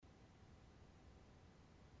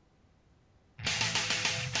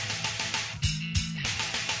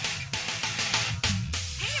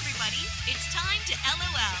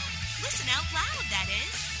LOL. Listen out loud, that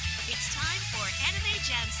is. It's time for Anime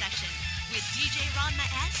Jam Session with DJ Ranma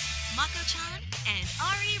S, Mako-chan, and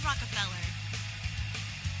Ari Rockefeller.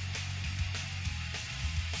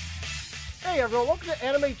 Hey everyone, welcome to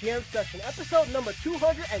Anime Jam Session, episode number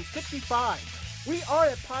 265. We are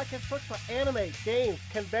a podcast focused on anime, games,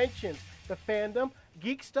 conventions, the fandom,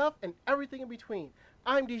 geek stuff, and everything in between.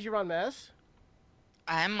 I'm DJ Ranma S.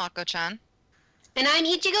 I'm Mako-chan. And I'm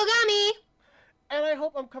Ichigo Gami. And I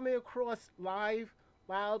hope I'm coming across live,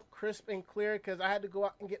 loud, crisp, and clear, because I had to go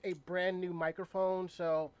out and get a brand new microphone,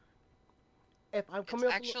 so if I'm coming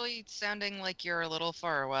It's actually sounding like you're a little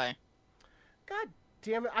far away. God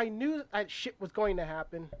damn it, I knew that shit was going to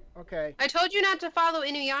happen. Okay. I told you not to follow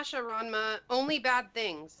Inuyasha, Ranma. Only bad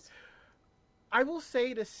things. I will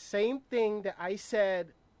say the same thing that I said,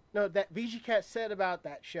 that VG Cat said about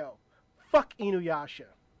that show. Fuck Inuyasha.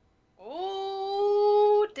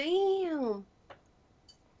 Oh, damn.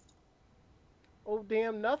 Oh,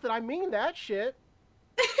 damn nothing. I mean that shit.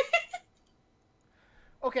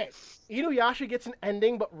 Okay, Inuyasha gets an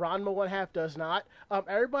ending, but Ranma one half does not.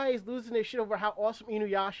 Everybody's losing their shit over how awesome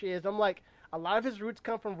Inuyasha is. I'm like, a lot of his roots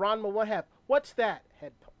come from Ranma one half. What's that?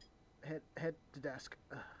 Head to desk.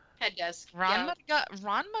 Ugh. Head desk. Ranma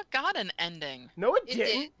got an ending. No, it It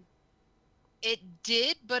didn't. did. It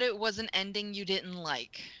did, but it was an ending you didn't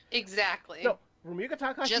like. Exactly. No, Rumiko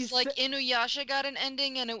Takahashi Just like Inuyasha got an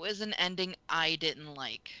ending, and it was an ending I didn't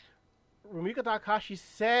like. Rumiko Takahashi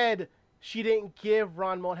said she didn't give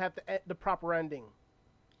Ranma one half the proper ending.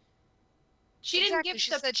 She didn't give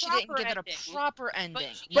She the said she proper didn't give it ending. a proper ending.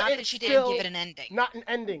 But Not that it's she still didn't give it an ending. Not an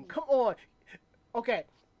ending. Come on. Okay,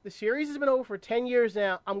 the series has been over for 10 years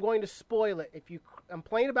now. I'm going to spoil it. If you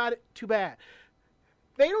complain about it, too bad.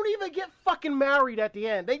 They don't even get fucking married at the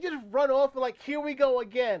end. They just run off and like, here we go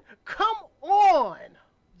again. Come on!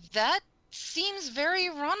 That seems very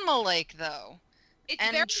Ranma-like, though. It's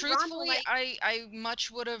And very truthfully, Ranma-like. I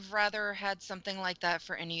much would have rather had something like that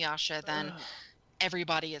for Inuyasha than Ugh.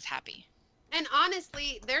 everybody is happy. And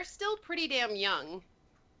honestly, they're still pretty damn young.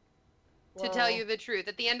 To tell Well, you the truth,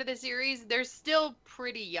 at the end of the series, they're still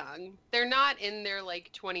pretty young. They're not in their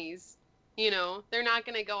like 20s. You know, they're not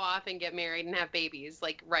gonna go off and get married and have babies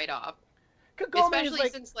like right off. Kagome Especially is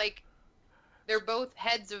like, since like they're both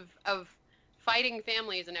heads of fighting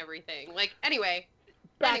families and everything. Like anyway,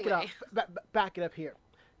 back it up. Back it up here.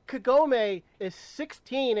 Kagome is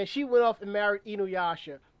 16 and she went off and married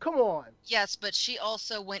Inuyasha. Come on. Yes, but she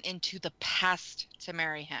also went into the past to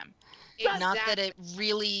marry him. exactly. Not that it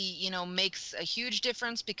really, makes a huge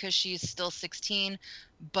difference because she's still 16,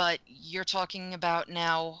 but you're talking about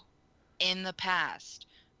now in the past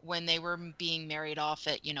when they were being married off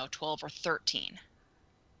at, 12 or 13.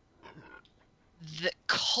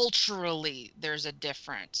 Culturally, there's a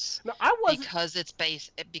difference No, I wasn't. because it's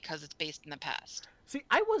based in the past. See,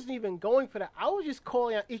 I wasn't even going for that. I was just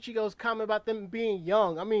calling out Ichigo's comment about them being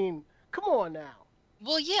young. I mean, come on now.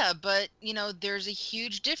 Well, yeah, but, there's a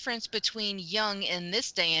huge difference between young in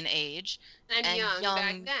this day and age. and and young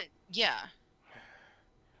back then. Yeah.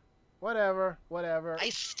 Whatever. I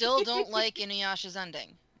still don't like Inuyasha's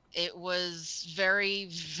ending. It was very,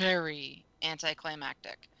 very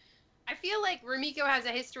anticlimactic. I feel like Rumiko has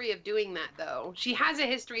a history of doing that, though. She has a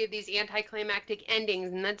history of these anticlimactic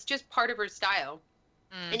endings, and that's just part of her style.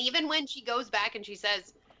 Mm. And even when she goes back and she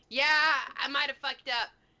says, yeah, I might have fucked up,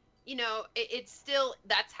 it's still,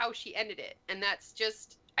 that's how she ended it. And that's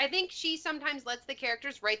just, I think she sometimes lets the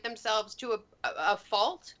characters write themselves to a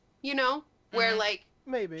fault, where, Mhm. like,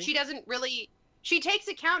 Maybe. she doesn't really, she takes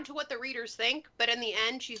account to what the readers think, but in the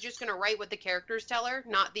end, she's just going to write what the characters tell her,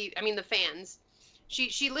 not the fans.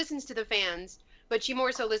 She listens to the fans, but she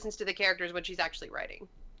more so listens to the characters when she's actually writing.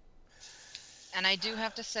 And I do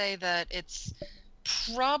have to say that it's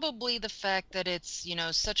probably the fact that it's,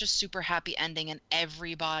 such a super happy ending and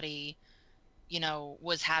everybody,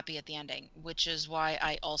 was happy at the ending, which is why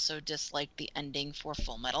I also disliked the ending for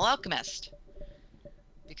Full Metal Alchemist.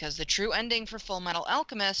 Because the true ending for Full Metal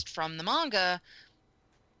Alchemist from the manga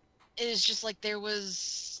is just like there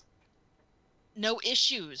was no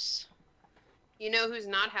issues. You know who's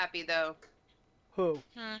not happy, though? Who?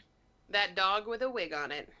 That dog with a wig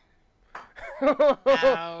on it.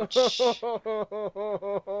 Ouch.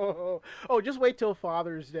 Oh, just wait till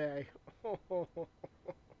Father's Day.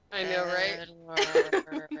 I know, right?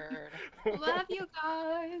 Edward. Love you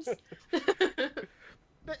guys.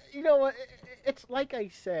 But you know what? It's like I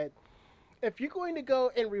said. If you're going to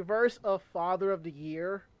go in reverse of Father of the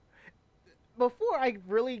Year, before I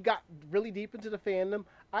really got really deep into the fandom,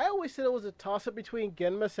 I always said it was a toss-up between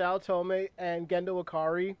Genma Saotome and Gendo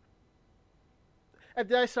Ikari. And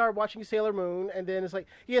then I started watching Sailor Moon, and then it's like,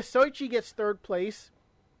 yeah, Soichi gets third place.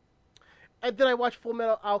 And then I watched Full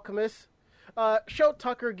Metal Alchemist. Sho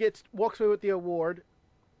Tucker walks away with the award.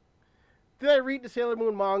 Then I read the Sailor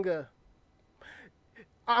Moon manga.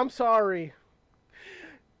 I'm sorry.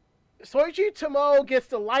 Soichi Tomo gets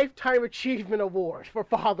the Lifetime Achievement Award for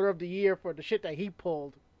Father of the Year for the shit that he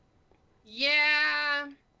pulled. Yeah,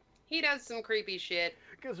 he does some creepy shit.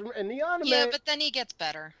 Because in the anime... Yeah, but then he gets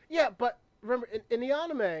better. Yeah, but remember, in the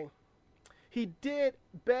anime, he did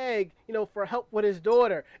beg, for help with his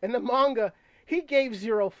daughter. In the manga, he gave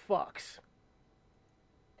 0 fucks.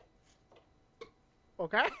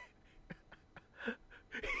 Okay?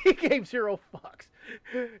 He gave 0 fucks.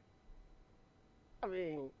 I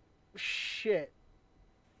mean, shit.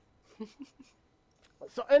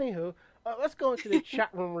 So, anywho, let's go into the chat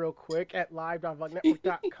room real quick at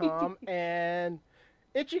live.vognetwork.com. And,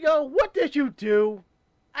 Ichigo, what did you do?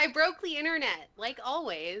 I broke the internet, like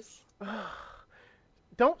always.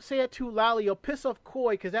 Don't say it too loudly. You'll piss off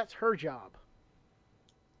Koi, because that's her job.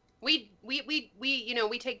 We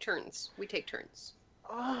take turns. We take turns.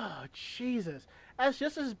 Oh, Jesus. That's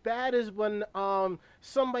just as bad as when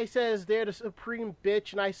somebody says they're the supreme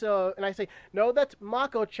bitch, and I say, no, that's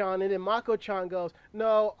Mako-chan, and then Mako-chan goes,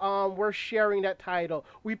 no, we're sharing that title.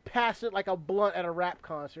 We pass it like a blunt at a rap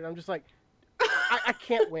concert. I'm just like, I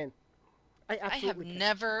can't win. I absolutely can't.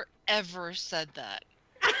 Never, ever said that.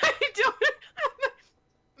 I don't...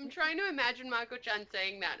 I'm trying to imagine Mako-chan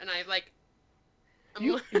saying that, and I, like...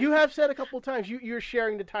 You have said a couple times you're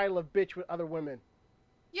sharing the title of bitch with other women.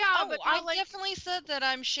 Yeah, but I definitely said that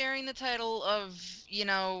I'm sharing the title of,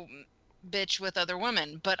 bitch with other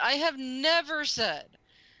women. But I have never said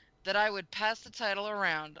that I would pass the title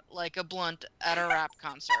around like a blunt at a rap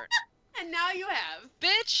concert. And now you have.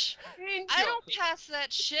 Bitch, I don't pass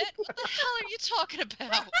that shit. What the hell are you talking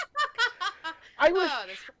about? I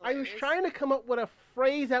was trying to come up with a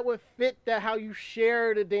phrase that would fit how you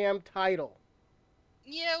share the damn title.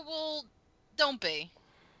 Yeah, well, don't be.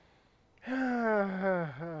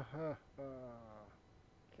 God.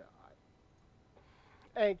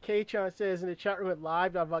 And K-chan says in the chat room at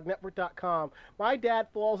live.vognetwork.com, my dad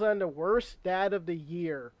falls on the worst dad of the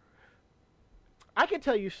year. I can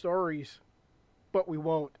tell you stories, but we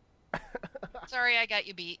won't. Sorry, I got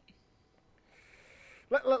you beat.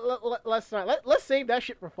 Let's not. Let's save that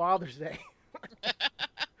shit for Father's Day.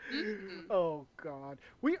 Oh, God.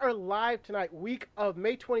 We are live tonight, week of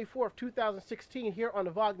May 24th, 2016, here on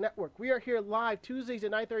the VOG Network. We are here live Tuesdays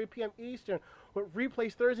at 9:30 p.m. Eastern, with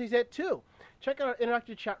replays Thursdays at 2. Check out our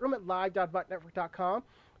interactive chat room at live.vognetwork.com.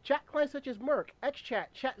 Chat clients such as Merc, XChat,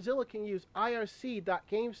 Chatzilla can use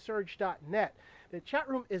irc.gamesurge.net. The chat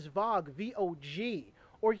room is VOG, V-O-G.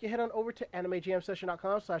 Or you can head on over to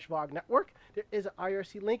animejamsession.com/VOG Network. There is an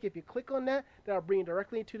IRC link. If you click on that, that'll bring you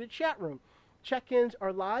directly into the chat room. Check-ins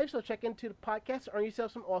are live, so check into the podcast and earn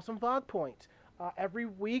yourself some awesome VOG points. Every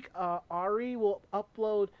week, Ari will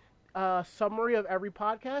upload a summary of every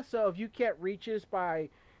podcast. So if you can't reach us by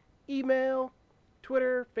email,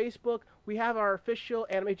 Twitter, Facebook, we have our official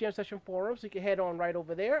Anime Jam Session forum, so you can head on right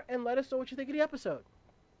over there and let us know what you think of the episode.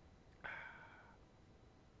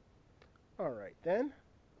 All right, then.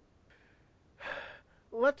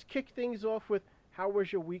 Let's kick things off with how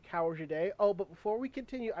was your week, how was your day? Oh, but before we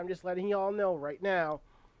continue, I'm just letting y'all know right now,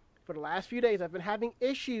 for the last few days, I've been having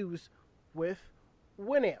issues with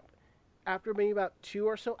Winamp. After maybe about 2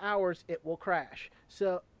 or so hours, it will crash.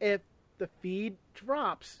 So if the feed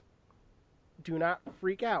drops, do not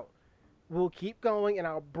freak out. We'll keep going, and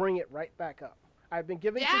I'll bring it right back up. I've been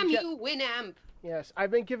giving Damn you, Winamp! Yes,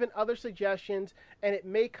 I've been given other suggestions, and it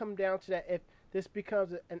may come down to that if this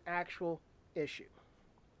becomes an actual issue.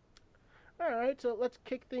 All right, so let's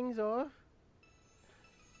kick things off.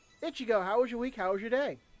 Ichigo, how was your week? How was your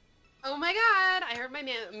day? Oh my god, I heard my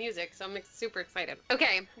music, so I'm super excited.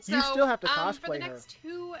 Okay, so you still have to cosplay for the next her.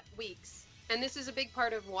 2 weeks, and this is a big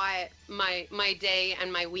part of why my day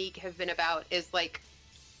and my week have been about, is like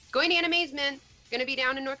going to Animazement. Gonna be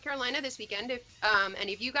down in North Carolina this weekend. And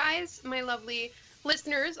if you guys, my lovely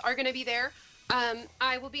listeners, are gonna be there,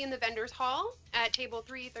 I will be in the vendors hall at table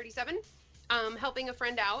 337. Helping a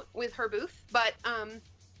friend out with her booth, but I'm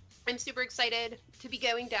super excited to be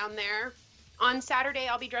going down there. On Saturday,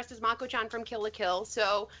 I'll be dressed as Mako-chan from Kill la Kill,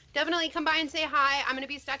 so definitely come by and say hi. I'm going to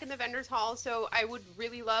be stuck in the vendor's hall, so I would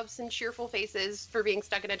really love some cheerful faces for being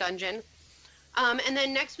stuck in a dungeon. And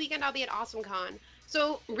then next weekend, I'll be at AwesomeCon.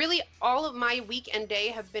 So really, all of my week and day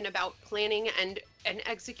have been about planning and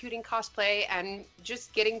executing cosplay and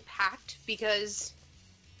just getting packed, because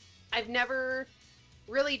I've never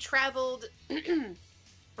really traveled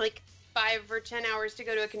like 5 or 10 hours to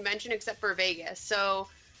go to a convention except for Vegas. So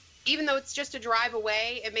even though it's just a drive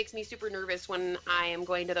away, it makes me super nervous when I am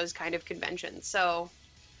going to those kind of conventions. So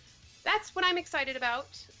that's what I'm excited about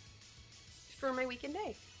for my weekend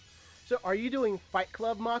day. So are you doing Fight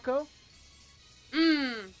Club, Mako?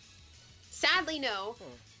 Sadly, no.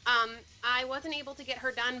 I wasn't able to get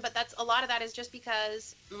her done, but a lot of that is just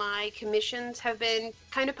because my commissions have been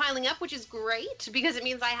kind of piling up, which is great because it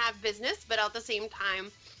means I have business, but at the same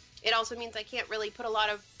time, it also means I can't really put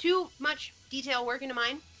too much detail work into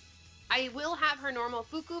mine. I will have her normal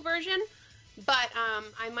Fuku version, but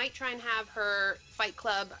I might try and have her Fight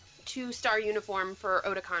Club 2-star uniform for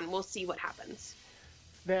Otakon. We'll see what happens.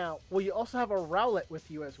 Now, will you also have a Rowlet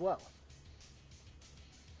with you as well?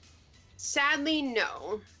 Sadly,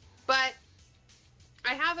 no. But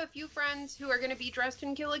I have a few friends who are going to be dressed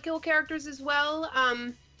in Kill la Kill characters as well.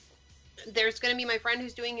 There's going to be my friend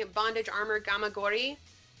who's doing Bondage Armor Gamagori.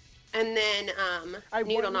 And then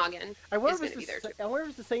Noodle Noggin is going to be there too. I wonder if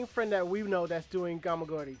it's the same friend that we know that's doing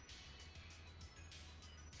Gamagori.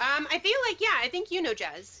 I feel like, yeah, I think you know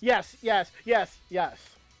Jez. Yes.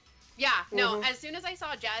 Yeah, no, as soon as I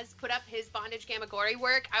saw Jez put up his Bondage Gamagori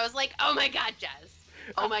work, I was like, oh my god, Jez.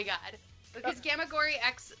 Oh my god. Because Gamagori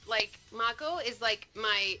X, like, Mako is, like,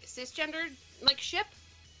 my cisgender, like, ship.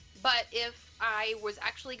 But if I was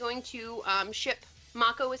actually going to ship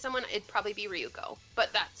Mako with someone, it'd probably be Ryuko.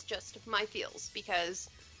 But that's just my feels, because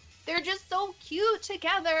they're just so cute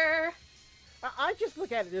together. I just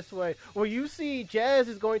look at it this way. When you see Jazz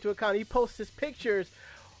is going to a con, he posts his pictures,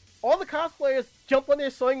 all the cosplayers jump on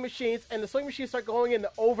their sewing machines, and the sewing machines start going into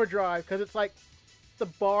overdrive, because it's like the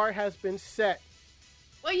bar has been set.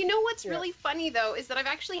 Well, you know what's really funny, though, is that I've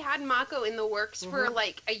actually had Mako in the works for,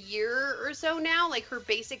 like, a year or so now, like, her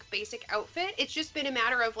basic outfit. It's just been a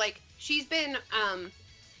matter of, like, she's been,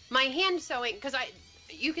 my hand sewing, because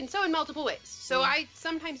you can sew in multiple ways. So I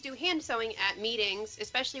sometimes do hand sewing at meetings,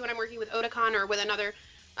 especially when I'm working with Otakon or with another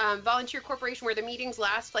volunteer corporation where the meetings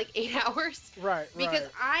last, like, 8 hours. Right. Because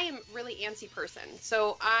I am a really antsy person,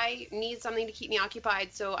 so I need something to keep me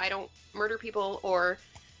occupied so I don't murder people or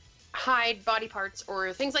hide body parts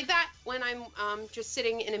or things like that when I'm just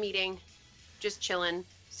sitting in a meeting, just chilling.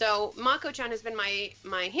 So Mako-chan has been my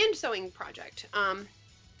hand sewing project.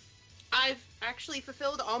 I've actually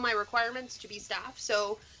fulfilled all my requirements to be staff,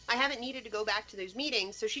 so I haven't needed to go back to those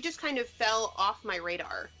meetings. So she just kind of fell off my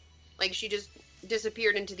radar. Like, she just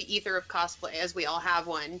disappeared into the ether of cosplay, as we all have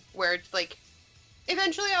one, where it's like,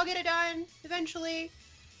 eventually I'll get it done, eventually.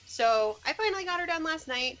 So I finally got her done last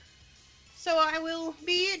night. So I will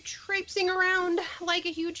be traipsing around like a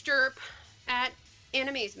huge derp at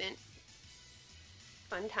Animazement.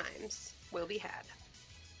 Fun times will be had.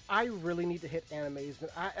 I really need to hit Animazement.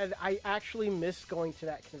 I actually miss going to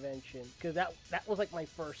that convention, because that was like my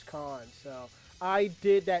first con. So I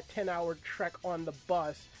did that 10-hour trek on the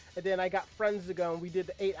bus, and then I got friends to go, and we did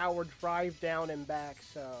the 8-hour drive down and back,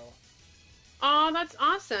 so... Oh, that's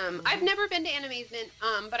awesome. I've never been to Animazement,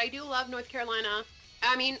 but I do love North Carolina.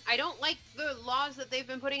 I mean, I don't like the laws that they've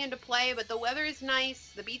been putting into play, but the weather is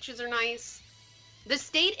nice, the beaches are nice. The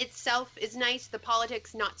state itself is nice, the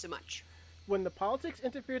politics not so much. When the politics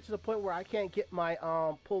interfere to the point where I can't get my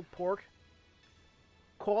pulled pork,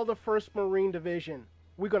 call the 1st Marine Division.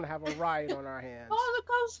 We're gonna have a riot on our hands. Oh,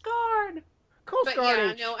 the Coast Guard! Coast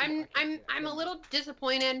Guard. Yeah, no, I'm a little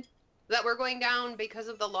disappointed that we're going down because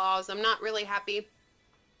of the laws. I'm not really happy.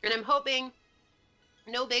 And I'm hoping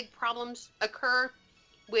no big problems occur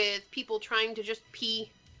with people trying to just pee.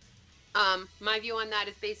 My view on that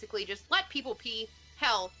is basically just let people pee.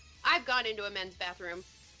 Hell, I've gone into a men's bathroom.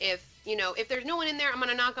 If there's no one in there, I'm going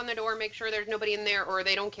to knock on the door, make sure there's nobody in there, or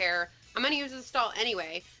they don't care. I'm going to use the stall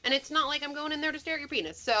anyway. And it's not like I'm going in there to stare at your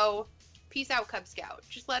penis. So, peace out, Cub Scout.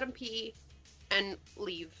 Just let them pee and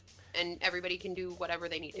leave. And everybody can do whatever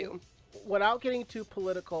they need to. Without getting too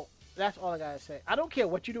political, that's all I got to say. I don't care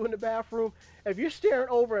what you do in the bathroom. If you're staring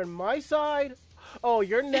over on my side, oh,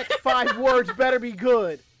 your next 5 words better be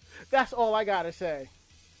good. That's all I got to say.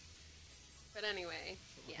 But anyway,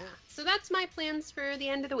 yeah. So that's my plans for the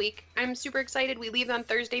end of the week. I'm super excited. We leave on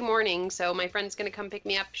Thursday morning, so my friend's going to come pick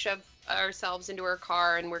me up, shove ourselves into her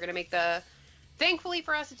car, and we're going to make the... Thankfully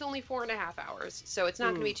for us, it's only 4.5 hours, so it's not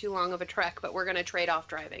going to be too long of a trek, but we're going to trade off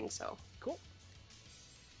driving, so... Cool.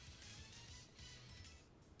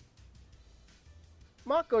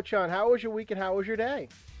 Mako-chan, how was your week and how was your day?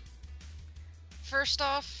 First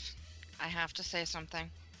off, I have to say something.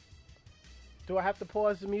 Do I have to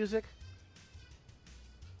pause the music?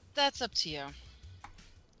 That's up to you.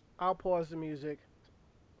 I'll pause the music.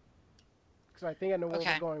 Because I think I know where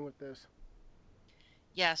Okay. we're going with this.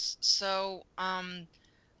 Yes, so,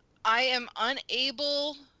 I am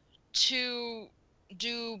unable to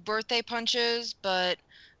do birthday punches, but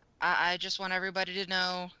I just want everybody to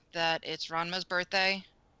know that it's Ranma's birthday.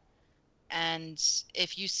 And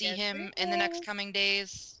if you see Yes, him it in the next is. coming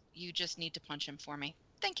days, you just need to punch him for me.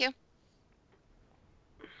 Thank you.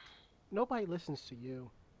 Nobody listens to you.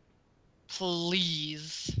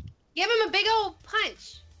 Please. Give him a big old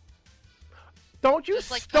punch. Don't you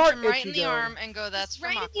Just like start punch him right in the Ichigo. arm and go, that's Just for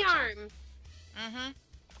right in the Mako-chan." arm.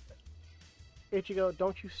 Mm-hmm. Ichigo,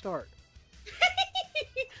 don't you start.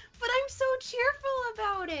 But I'm so cheerful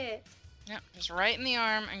about it. Yep, just right in the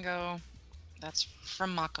arm and go, that's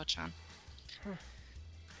from Mako-chan.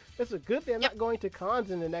 It's a good thing I'm Yep. not going to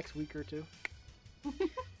cons in the next week or two.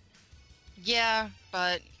 Yeah,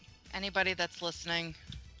 but anybody that's listening,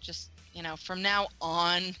 just, from now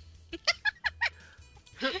on,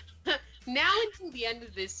 Now until the end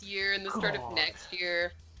of this year and the start God. of next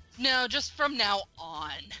year. no, just from now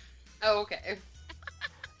on. Oh, okay.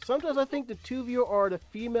 Sometimes I think the two of you are the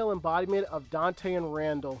female embodiment of Dante and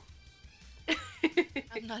Randall.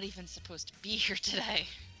 I'm not even supposed to be here today.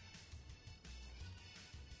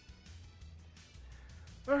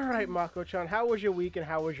 All right, Mako-chan, how was your week and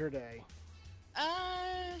how was your day?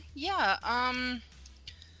 Yeah,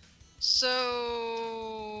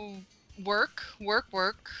 so work.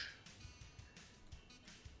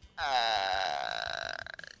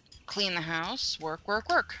 Clean the house, work.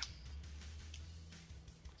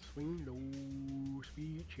 Swing low,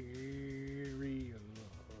 sweet chariot.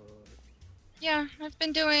 Yeah, I've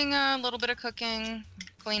been doing a little bit of cooking,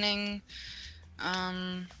 cleaning.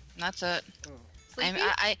 That's it. Sleeping?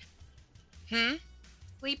 Hmm?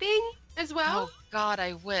 Sleeping as well? Oh God,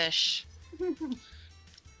 I wish.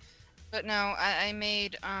 But no, I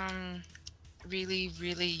made really,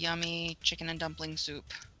 really yummy chicken and dumpling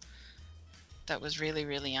soup. That was really,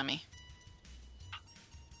 really yummy.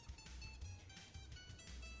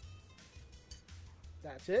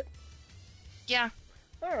 That's it? Yeah,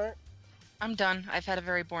 All right. I'm done. I've had a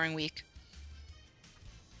very boring week.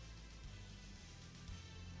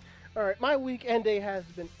 All right, my weekend day has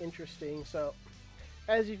been interesting. So,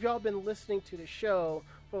 as if y'all been listening to the show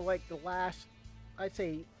for like the last, I'd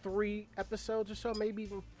say 3 episodes or so, maybe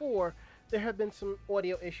even 4, there have been some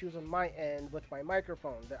audio issues on my end with my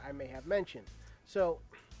microphone that I may have mentioned. So,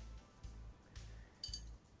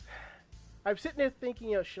 I'm sitting there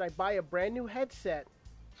thinking, should I buy a brand new headset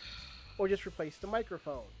or just replace the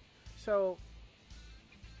microphone? So,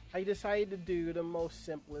 I decided to do the most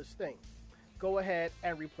simplest thing. Go ahead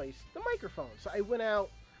and replace the microphone. So I went out,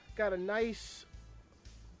 got a nice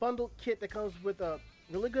bundled kit that comes with a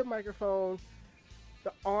really good microphone,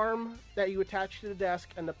 the arm that you attach to the desk,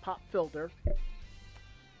 and the pop filter.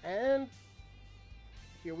 And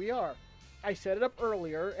here we are. I set it up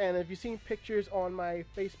earlier, and if you've seen pictures on my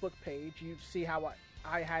Facebook page, you see how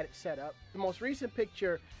I had it set up. The most recent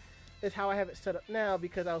picture is how I have it set up now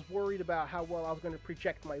because I was worried about how well I was going to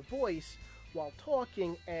project my voice while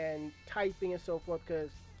talking and typing and so forth, because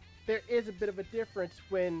there is a bit of a difference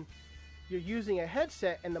when you're using a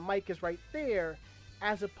headset and the mic is right there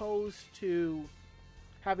as opposed to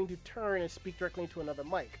having to turn and speak directly into another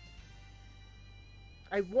mic.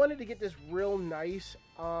 I wanted to get this real nice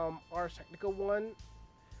Ars Technica one.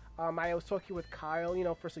 I was talking with Kyle,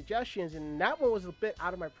 for suggestions, and that one was a bit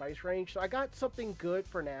out of my price range, so I got something good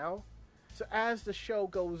for now. So as the show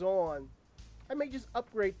goes on, I may just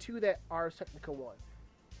upgrade to that Ars Technica one.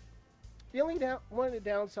 The only one of the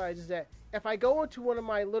downsides is that if I go into one of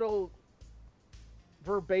my little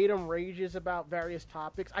verbatim rages about various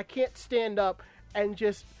topics, I can't stand up and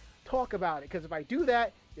just talk about it, because if I do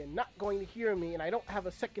that, you're not going to hear me, and I don't have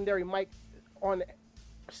a secondary mic on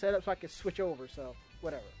set up so I can switch over, so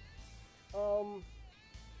whatever.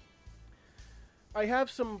 I have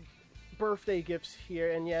some birthday gifts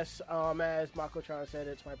here, and yes, as Mako-chan said,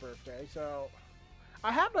 it's my birthday, so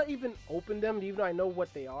I have not even opened them, even though I know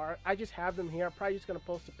what they are. I just have them here. I'm probably just going to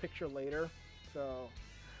post a picture later. So,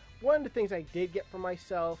 one of the things I did get for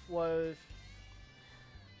myself was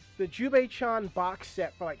the Jubei-chan box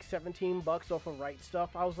set for like $17 off of Right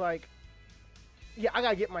Stuff. I was like, yeah, I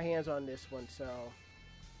gotta get my hands on this one, so.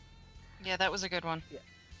 Yeah, that was a good one.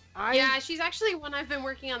 Yeah, she's actually one I've been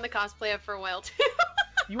working on the cosplay of for a while too.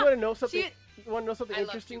 You want to know something? She- You want to know something I love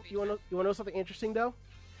interesting? Jubei-chan. You want to know something interesting though?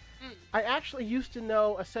 Mm. I actually used to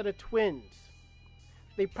know a set of twins.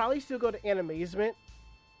 They probably still go to Animazement.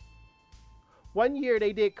 One year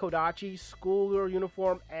they did Kodachi school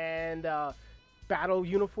uniform and battle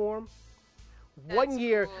uniform. One That's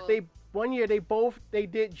year cool. they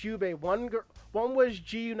did Jubei. One was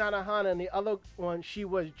Jiyu Nanahana and the other one she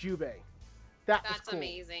was Jubei. That was That's cool.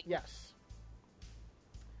 amazing. Yes.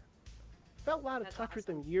 felt out of That's touch with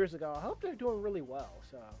awesome. them years ago. I hope they're doing really well.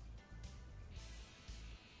 So,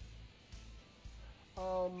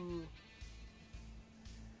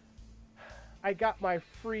 I got my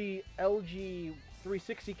free LG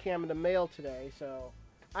 360 cam in the mail today, so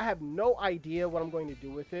I have no idea what I'm going to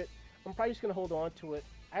do with it. I'm probably just going to hold on to it.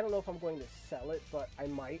 I don't know if I'm going to sell it, but I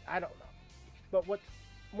might. I don't know. But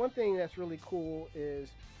one thing that's really cool is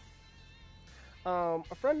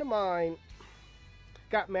a friend of mine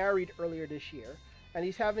got married earlier this year, and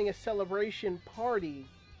he's having a celebration party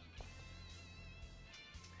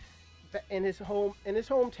in his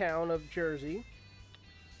hometown of Jersey.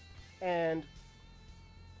 And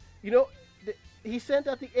he sent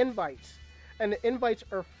out the invites, and the invites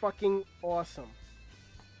are fucking awesome.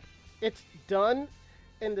 It's done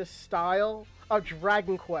in the style of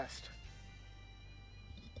Dragon Quest.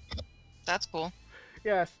 That's cool.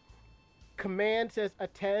 Yes. Command says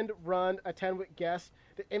attend, run, attend with guests.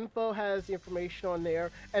 The info has the information on there,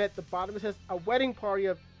 and at the bottom it says a wedding party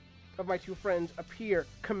of my two friends appear.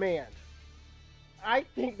 Command. I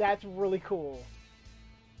think that's really cool.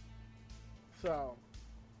 So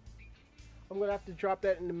I'm gonna have to drop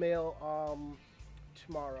that in the mail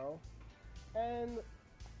tomorrow. And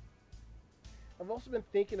I've also been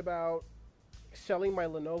thinking about selling my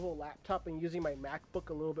Lenovo laptop and using my MacBook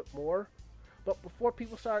a little bit more. But before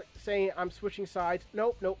people start saying I'm switching sides,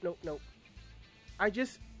 nope. Number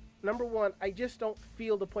one, I just don't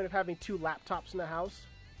feel the point of having two laptops in the house.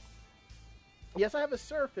 Yes, I have a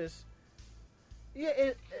Surface.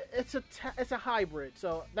 Yeah, it's a hybrid,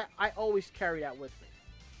 so that I always carry that with me.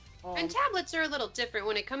 And tablets are a little different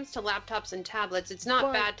when it comes to laptops and tablets. It's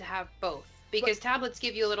not bad to have both because tablets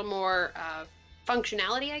give you a little more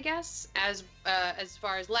functionality, I guess. As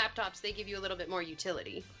far as laptops, they give you a little bit more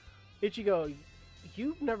utility. Ichigo,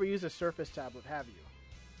 you've never used a Surface tablet, have you?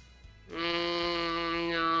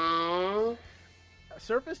 No. A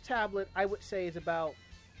Surface tablet, I would say, is about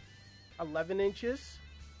 11 inches.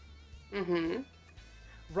 Mm-hmm.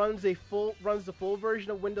 Runs the full version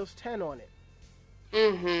of Windows 10 on it.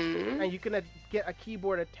 Mm-hmm. And you can get a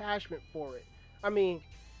keyboard attachment for it. I mean,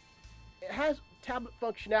 it has tablet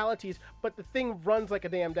functionalities, but the thing runs like a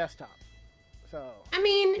damn desktop. So I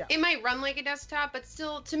mean, yeah. It might run like a desktop, but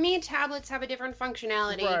still, to me, tablets have a different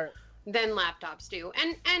functionality than laptops do.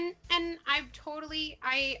 And I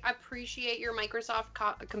appreciate your Microsoft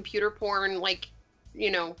computer porn, like,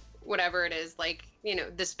 whatever it is, like,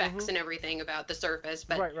 the specs and everything about the Surface.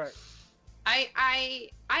 But right. I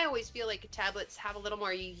always feel like tablets have a little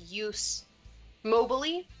more use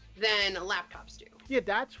mobily than laptops do. Yeah,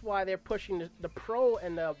 that's why they're pushing the Pro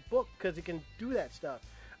and the Book, because it can do that stuff.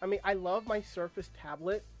 I mean, I love my Surface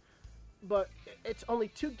tablet, but it's only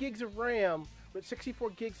 2 gigs of RAM with 64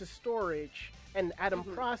 gigs of storage and an Atom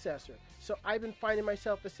processor. So I've been finding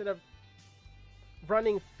myself, instead of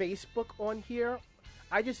running Facebook on here,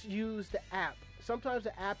 I just use the app. Sometimes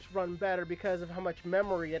the apps run better because of how much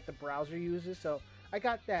memory that the browser uses. So I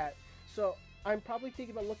got that. So I'm probably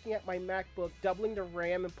thinking about looking at my MacBook, doubling the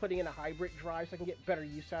RAM and putting in a hybrid drive so I can get better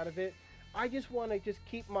use out of it. I just want to just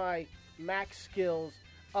keep my Mac skills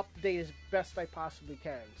up to date as best I possibly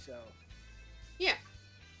can. So yeah.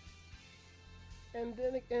 And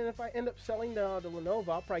if I end up selling the Lenovo,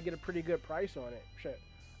 I'll probably get a pretty good price on it. Shit.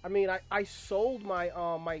 I mean, I sold my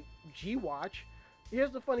my G Watch.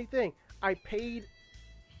 Here's the funny thing. I paid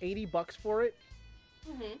 $80 for it.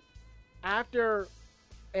 Mm-hmm. After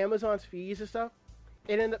Amazon's fees and stuff,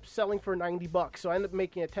 it ended up selling for $90. So I ended up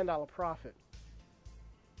making a $10 profit.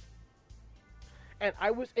 And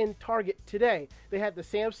I was in Target today. They had the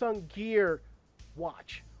Samsung Gear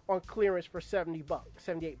watch on clearance for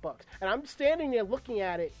 $78. And I'm standing there looking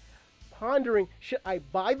at it, pondering, should I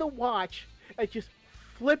buy the watch and just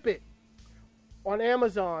flip it on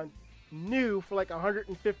Amazon new for like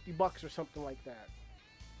 $150 or something like that?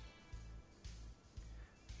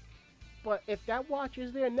 But if that watch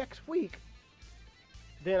is there next week,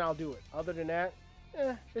 then I'll do it. Other than that,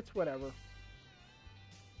 it's whatever.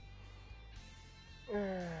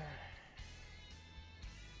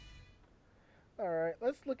 Alright,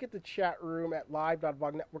 let's look at the chat room at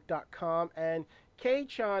live.vognetwork.com. And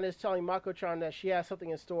Kei-chan is telling Mako-chan that she has something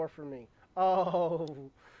in store for me. Oh,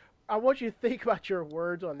 I want you to think about your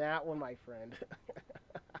words on that one, my friend.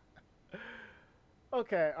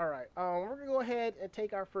 Okay, alright. We're going to go ahead and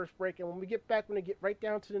take our first break. And when we get back, we're going to get right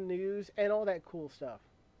down to the news and all that cool stuff.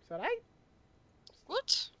 Is that right?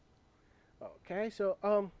 What? Okay, so,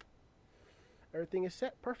 everything is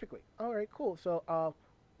set perfectly. Alright, cool. So, we'll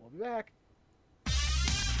be back.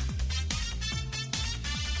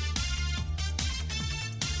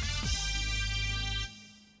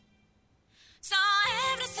 So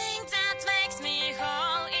everything that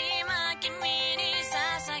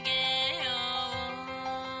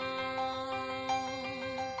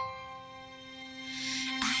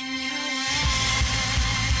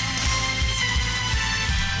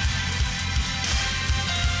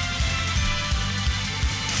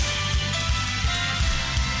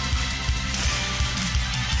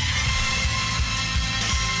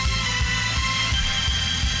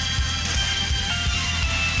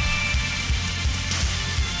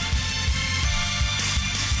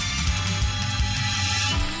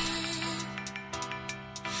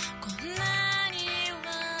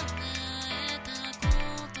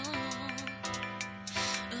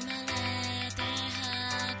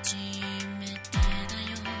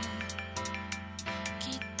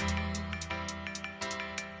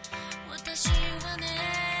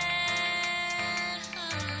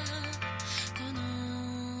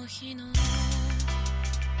時のた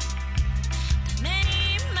めに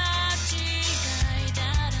間違いだ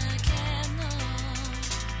らけの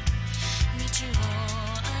道を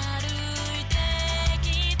歩いて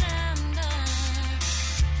きたんだ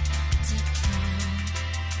ずっと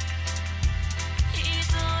一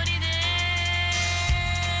人で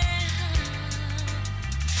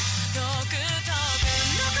独特の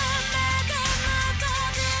こんなかまか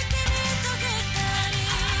で君と二人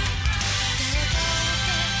手を取って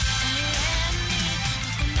永遠にど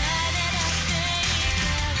こまでだって行ける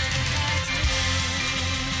はず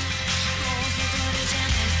もう一人じゃな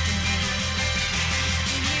くて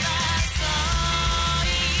君はそうい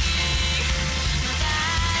のだ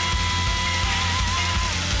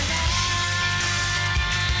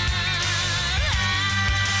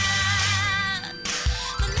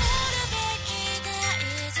守るべき大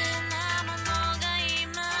事なものが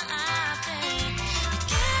今あってだ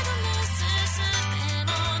けどねすすべの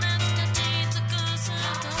なく立ち尽くす時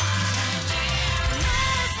生まれ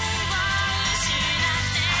性を失っ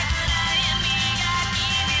て暗闇が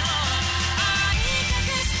君を覆い隠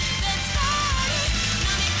す絶望に飲み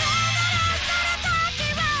込まれ去る時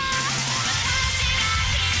は私が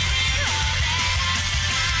君を照らす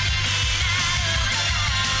光になるからどこ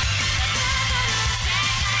の世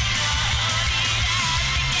界を降りられて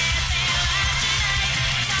消せはしない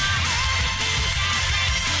So everything that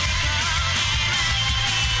makes me go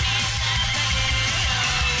今君に捧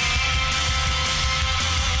げ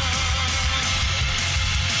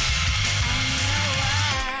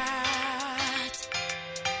る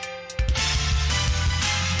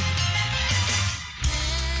よ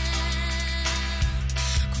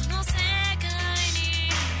この世界に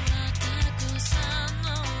はたくさんの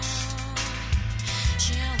幸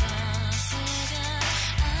せが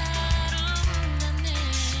あるんだね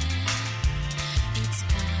いつか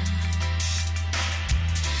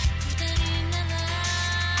二人なら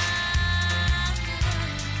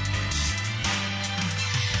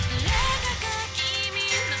誰かが君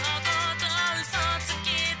のこと嘘つき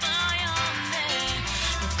と呼んで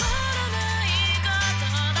心ない言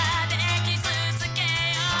葉で傷つけよ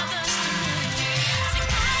うとしても世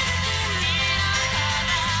界が君のことを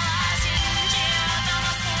信じようとも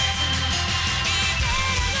せずにいてる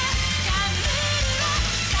冠を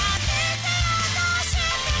かけてようとしても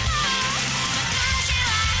私は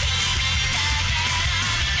君だけの味方にな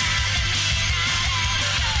れるよ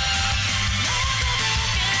その孤独痛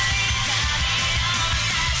みを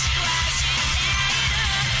私は知っている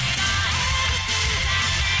So everything that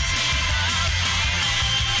makes me go 今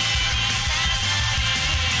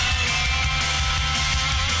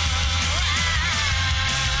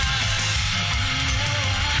君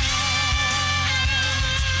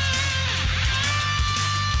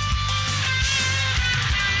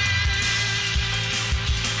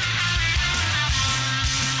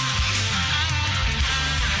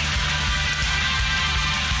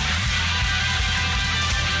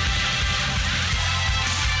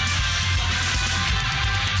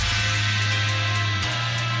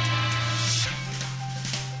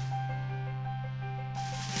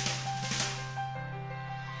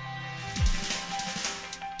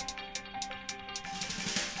捧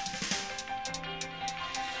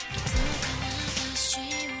いつか私を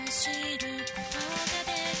知ることが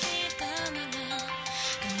できたなら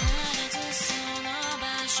必ずその場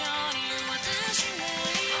所に私はいる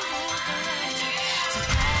からそこ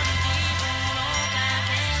に希望のか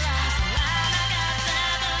けらすらなかった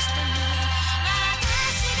としても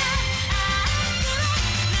私が悪に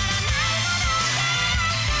ならないものであ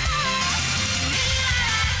っても君は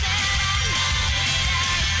焦らないでいて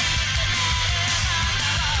くれるも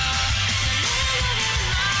の誰よりも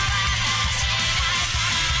私がその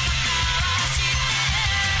ことを知ってる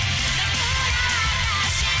だから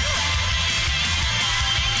私は君のた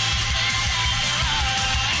めに全て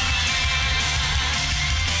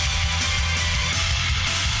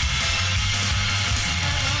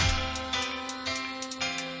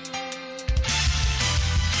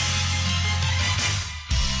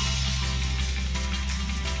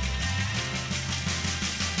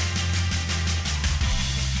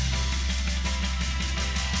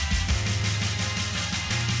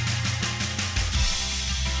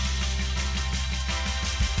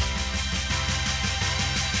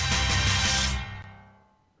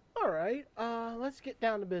All right, let's get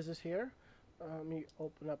down to business here. Let me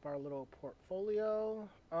open up our little portfolio.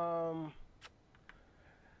 I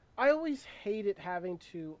always hated having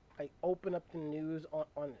to like open up the news on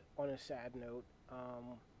a sad note,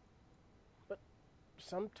 but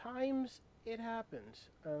sometimes it happens.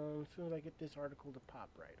 As soon as I get this article to pop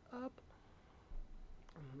right up,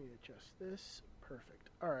 let me adjust this. Perfect.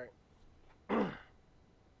 All right. All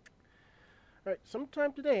right.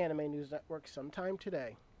 Sometime today, Anime News Network. Sometime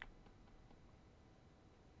today.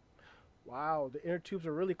 Wow, the inner tubes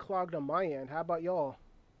are really clogged on my end. How about y'all?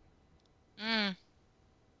 Mm.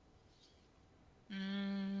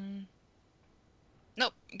 Mm.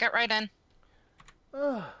 Nope, got right in.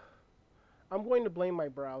 I'm going to blame my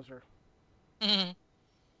browser. Mhm.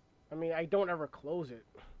 I mean, I don't ever close it.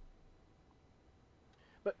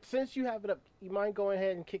 But since you have it up, you mind going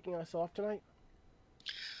ahead and kicking us off tonight?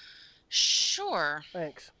 Sure.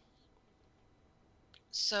 Thanks.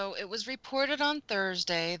 So it was reported on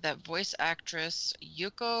Thursday that voice actress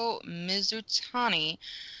Yuko Mizutani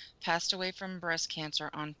passed away from breast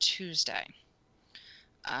cancer on Tuesday.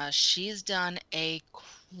 She's done a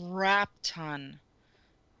crap ton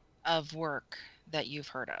of work that you've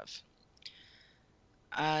heard of.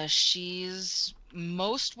 She's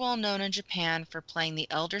most well known in Japan for playing the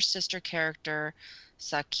elder sister character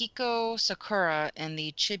Sakiko Sakura in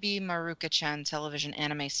the Chibi Maruka-chan television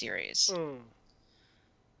anime series.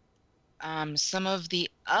 Some of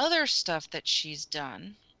the other stuff that she's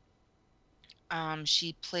done,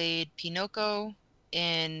 she played Pinoko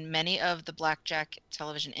in many of the Blackjack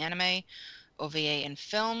television anime, OVA, and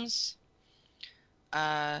films.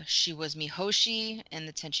 She was Mihoshi in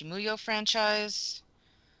the Tenchi Muyo franchise.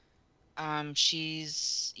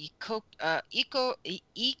 She's Ikuko,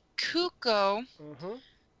 Mm-hmm.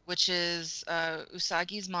 which is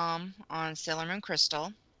Usagi's mom on Sailor Moon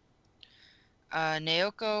Crystal.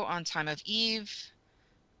 Naoko on Time of Eve.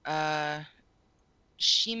 Shimen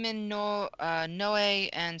no, Noe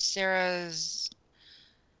and Sarah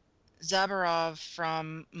Zabarov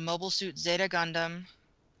from Mobile Suit Zeta Gundam.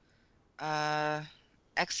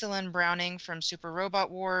 Excellent Browning from Super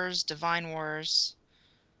Robot Wars, Divine Wars.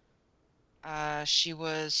 She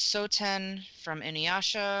was Soten from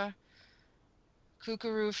Inuyasha,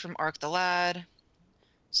 Kukuru from Arc the Lad,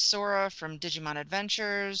 Sora from Digimon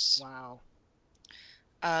Adventures, Wow.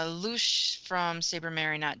 Lush from Saber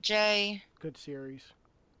Marionette J, Good series.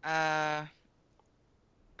 Mako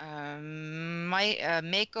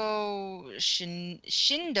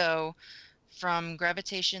Shindo from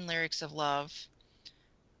Gravitation Lyrics of Love.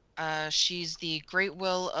 She's the Great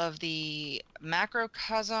Will of the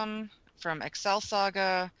Macrocosm from Excel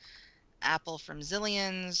Saga, Apple from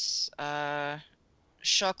Zillions,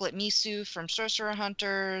 Chocolate Misu from Sorcerer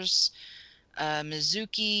Hunters,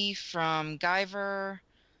 Mizuki from Guyver,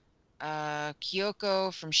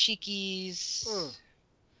 Kyoko from Shikis.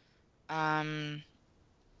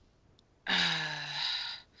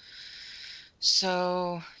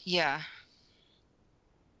 So, yeah.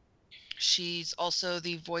 She's also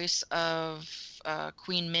the voice of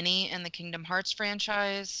Queen Minnie in the Kingdom Hearts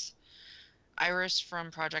franchise, Iris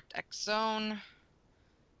from Project X Zone,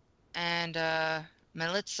 and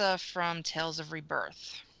Melitza from Tales of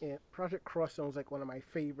Rebirth. Yeah, Project Cross Zone is like one of my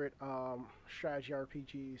favorite strategy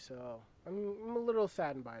RPGs, so I'm a little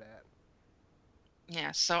saddened by that.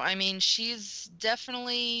 Yeah, so I mean, she's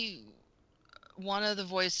definitely one of the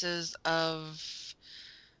voices of,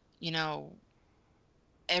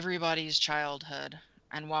 everybody's childhood.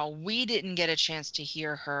 And while we didn't get a chance to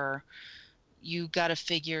hear her, you got to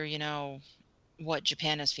figure, what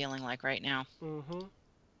Japan is feeling like right now. Mm-hmm.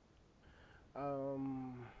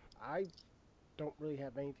 I don't really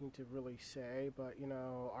have anything to really say, but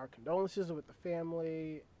our condolences with the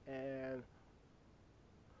family, and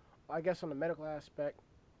I guess on the medical aspect,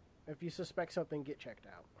 if you suspect something, get checked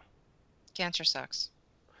out. Cancer sucks.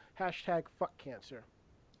 Hashtag fuck cancer.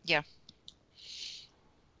 Yeah.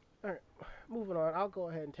 All right, moving on. I'll go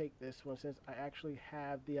ahead and take this one since I actually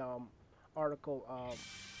have the article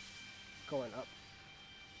going up.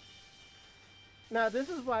 Now, this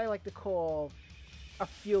is what I like to call a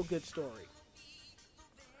feel-good story.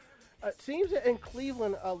 It seems that in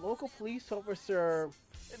Cleveland, a local police officer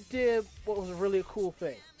did what was really a cool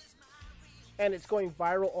thing. And it's going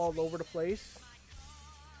viral all over the place.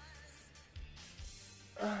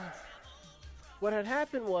 What had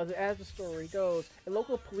happened was, as the story goes, a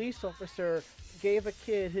local police officer gave a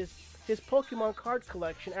kid his Pokemon card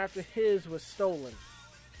collection after his was stolen.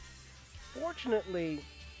 Fortunately,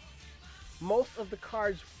 most of the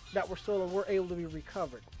cards that were stolen were able to be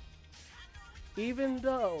recovered. Even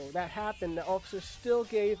though that happened, the officer still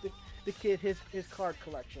gave the kid his card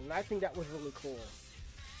collection. And I think that was really cool.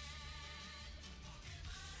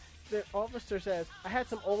 The officer says, I had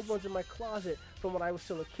some old ones in my closet from when I was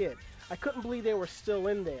still a kid. I couldn't believe they were still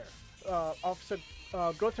in there. Officer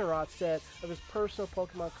Grotenroth said of his personal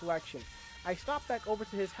Pokemon collection. I stopped back over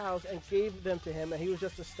to his house and gave them to him, and he was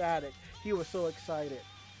just ecstatic. He was so excited.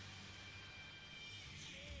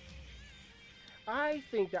 I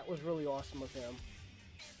think that was really awesome of him.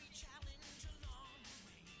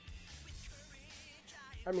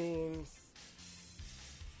 I mean,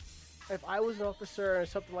 if I was an officer and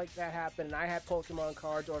something like that happened and I had Pokemon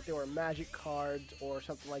cards or if there were Magic cards or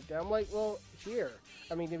something like that, I'm like, well, here.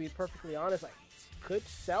 I mean, to be perfectly honest, I could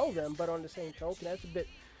sell them, but on the same token, that's a bit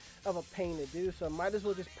of a pain to do. So I might as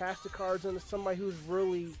well just pass the cards on to somebody who's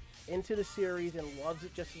really into the series and loves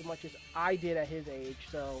it just as much as I did at his age.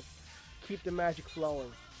 So keep the magic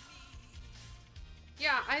flowing.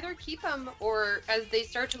 Yeah, either keep them or as they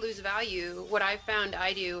start to lose value, what I found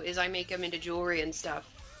I do is I make them into jewelry and stuff.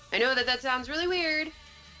 I know that that sounds really weird,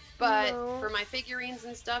 but No. for my figurines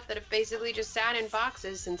and stuff that have basically just sat in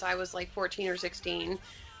boxes since I was like 14 or 16,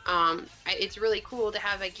 it's really cool to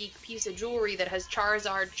have a geek piece of jewelry that has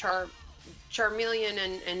Charizard, Charmeleon,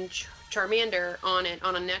 and Charmander on it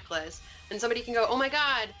on a necklace, and somebody can go, "Oh my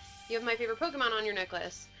God, you have my favorite Pokemon on your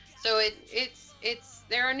necklace." So it's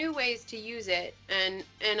there are new ways to use it, and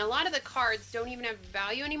a lot of the cards don't even have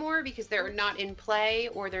value anymore because they're not in play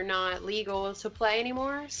or they're not legal to play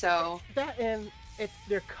anymore. So That and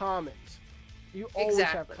they're commons. You always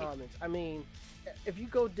have Exactly. commons. I mean, if you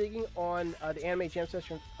go digging on the Anime Jam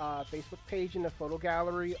Session Facebook page in the photo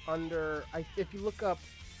gallery under, if you look up,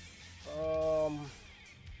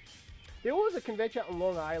 there was a convention out in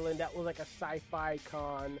Long Island that was like a sci-fi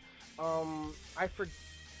con. I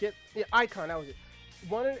forget the Icon. That was it.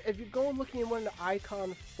 If you go and looking in one of the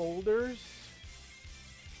Icon folders,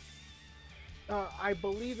 I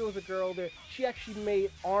believe there was a girl there. She actually made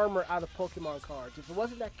armor out of Pokemon cards. If it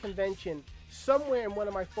wasn't that convention, somewhere in one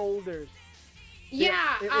of my folders,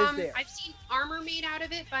 yeah, it is there. I've seen armor made out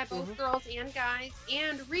of it by both Mhm. girls and guys.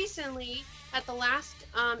 And recently, at the last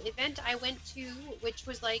event I went to, which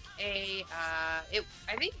was like I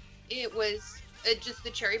think it was just the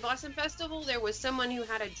Cherry Blossom Festival. There was someone who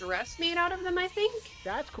had a dress made out of them. I think.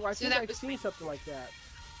 that's cool. I So think that I've was seen something like that.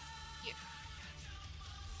 Yeah.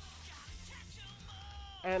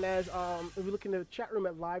 And as if we look in the chat room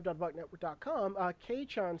at live.bucknetwork.com,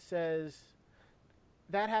 K-chan says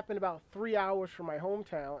that happened about 3 hours from my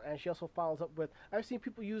hometown, and she also follows up with, I've seen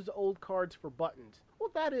people use the old cards for buttons. Well,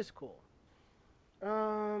 that is cool.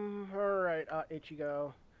 Alright,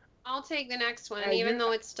 Ichigo. I'll take the next one, And even you-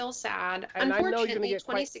 though it's still sad. and I know you're gonna Unfortunately, get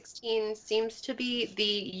quite- 2016 seems to be the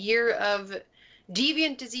year of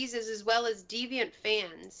deviant diseases as well as deviant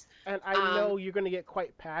fans. And I know you're going to get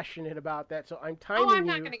quite passionate about that, so I'm Oh, timing I'm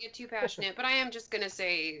you. not going to get too passionate, but I am just going to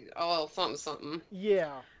say, oh, something, something.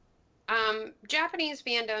 Yeah. Japanese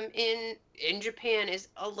fandom in Japan is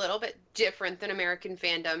a little bit different than American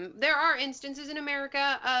fandom. There are instances in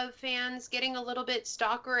America of fans getting a little bit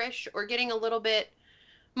stalkerish or getting a little bit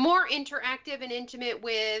more interactive and intimate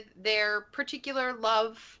with their particular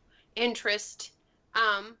love interest.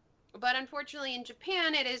 But unfortunately in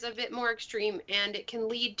Japan it is a bit more extreme, and it can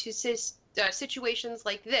lead to situations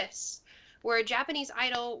like this, where a Japanese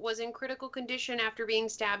idol was in critical condition after being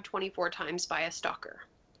stabbed 24 times by a stalker.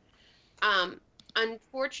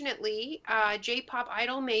 Unfortunately, J-pop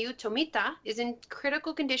idol Mayu Tomita is in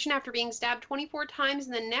critical condition after being stabbed 24 times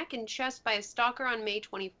in the neck and chest by a stalker on May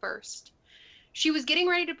 21st. She was getting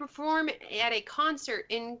ready to perform at a concert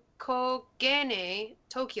in Kogane,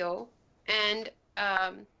 Tokyo, and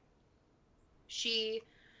she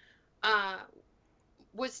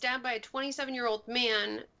was stabbed by a 27-year-old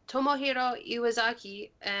man, Tomohiro Iwazaki,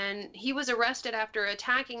 and he was arrested after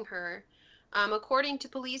attacking her. According to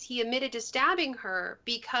police, he admitted to stabbing her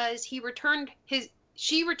because she returned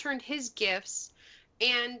his gifts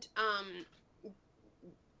and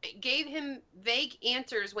gave him vague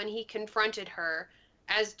answers when he confronted her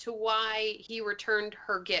as to why she returned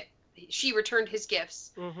his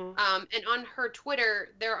gifts. Mm-hmm. And on her Twitter,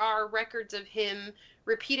 there are records of him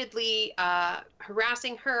repeatedly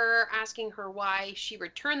harassing her, asking her why she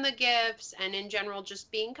returned the gifts, and in general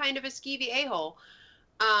just being kind of a skeevy a-hole.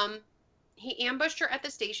 He ambushed her at the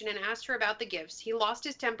station and asked her about the gifts. He lost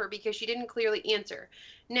his temper because she didn't clearly answer.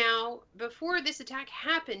 Now, before this attack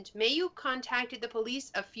happened, Mayu contacted the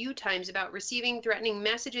police a few times about receiving threatening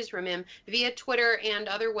messages from him via Twitter and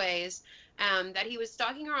other ways, that he was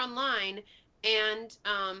stalking her online, and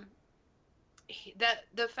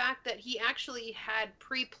the fact that he actually had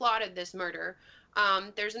pre-plotted this murder.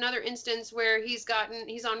 There's another instance where he's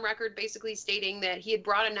on record basically stating that he had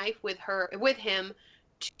brought a knife with him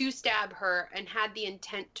to stab her and had the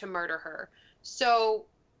intent to murder her. So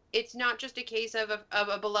it's not just a case of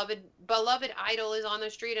a beloved idol is on the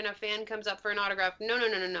street and a fan comes up for an autograph.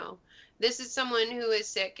 No. This is someone who is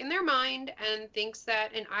sick in their mind and thinks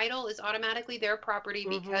that an idol is automatically their property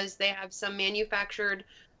Mhm. because they have some manufactured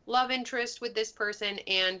love interest with this person,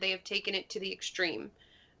 and they have taken it to the extreme.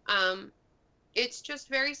 It's just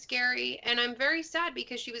very scary, and I'm very sad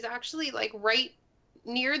because she was actually like right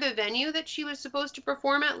near the venue that she was supposed to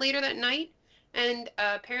perform at later that night, and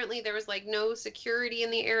apparently there was like no security in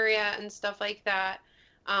the area and stuff like that.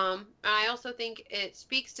 I also think it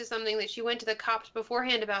speaks to something that she went to the cops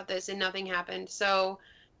beforehand about this and nothing happened. So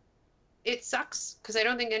it sucks because I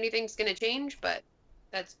don't think anything's going to change, but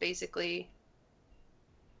that's basically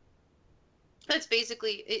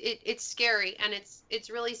it's scary, and it's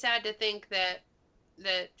really sad to think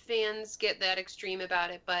that fans get that extreme about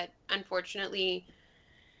it, but unfortunately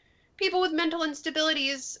people with mental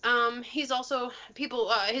instabilities, he's also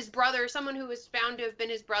his brother, someone who was found to have been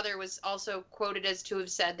his brother, was also quoted as to have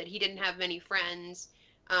said that he didn't have many friends,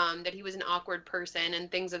 that he was an awkward person and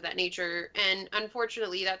things of that nature. And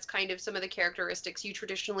unfortunately, that's kind of some of the characteristics you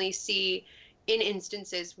traditionally see in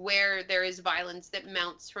instances where there is violence that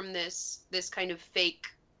mounts from this kind of fake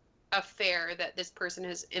affair that this person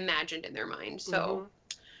has imagined in their mind. So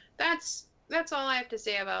that's all I have to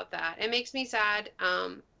say about that. It makes me sad,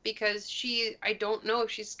 because I don't know if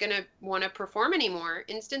she's gonna want to perform anymore.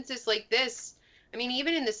 Instances like this, I mean,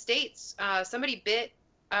 even in the States, somebody bit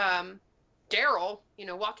Daryl,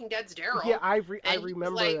 Walking Dead's Daryl. Yeah, I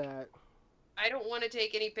remember like, that. I don't want to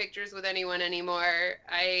take any pictures with anyone anymore.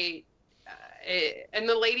 And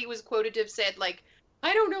the lady was quoted to have said, like,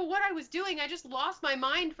 I don't know what I was doing. I just lost my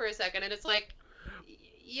mind for a second. And it's like,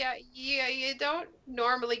 yeah, you don't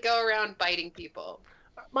normally go around biting people.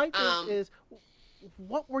 My thing is,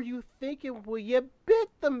 what were you thinking when you bit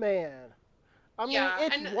the man? I mean,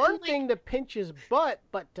 it's one thing to pinch his butt,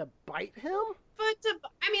 but to bite him?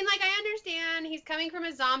 I understand he's coming from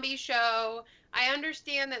a zombie show. I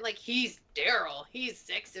understand that, like, he's Daryl. He's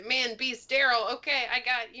sexy man beast Daryl. Okay, I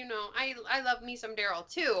got, I love me some Daryl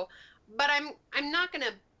too. But I'm not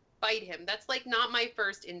gonna bite him. That's, like, not my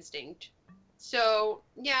first instinct. So,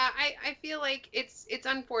 yeah, I feel like it's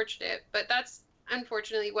unfortunate, but that's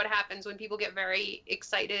unfortunately what happens when people get very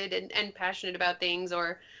excited and passionate about things,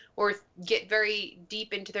 or get very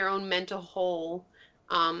deep into their own mental hole.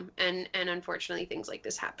 And unfortunately things like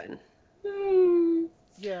this happen.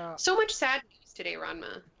 Yeah. So much sad news today,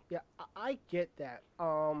 Ranma. Yeah, I get that.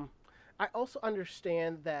 I also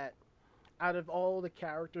understand that out of all the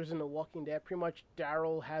characters in The Walking Dead, pretty much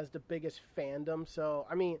Daryl has the biggest fandom. So,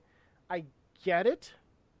 I mean, I get it,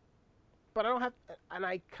 but I don't have, and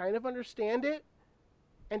I kind of understand it,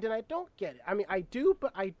 and then I don't get it. I mean, I do,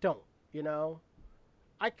 but I don't,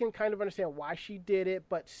 I can kind of understand why she did it,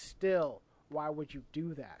 but still, why would you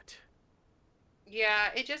do that? Yeah,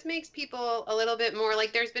 it just makes people a little bit more,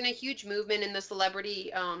 like, there's been a huge movement in the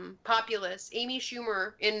celebrity populace. Amy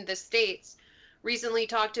Schumer in the States recently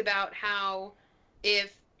talked about how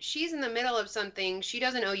if she's in the middle of something, she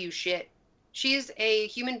doesn't owe you shit. She's a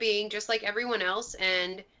human being just like everyone else,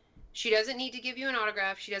 and she doesn't need to give you an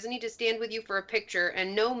autograph. She doesn't need to stand with you for a picture,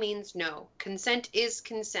 and no means no. Consent is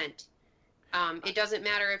consent. It doesn't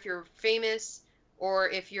matter if you're famous or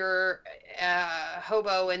if you're a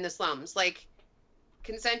hobo in the slums. Like,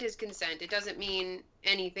 consent is consent. It doesn't mean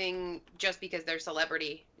anything just because they're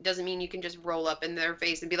celebrity. It doesn't mean you can just roll up in their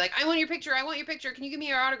face and be like, I want your picture. Can you give me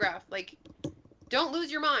your autograph? Like, don't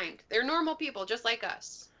lose your mind. They're normal people just like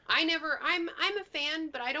us. I'm a fan,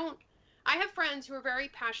 but I have friends who are very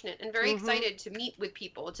passionate and very excited to meet with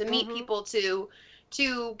people, to meet people,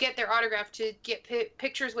 to get their autograph, to get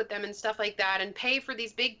pictures with them and stuff like that, and pay for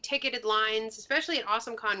these big ticketed lines, especially at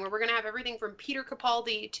AwesomeCon, where we're going to have everything from Peter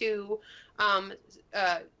Capaldi to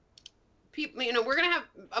people. We're going to have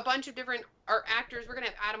a bunch of different actors. We're going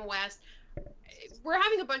to have Adam West. We're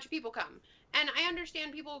having a bunch of people come, and I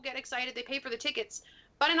understand people get excited. They pay for the tickets,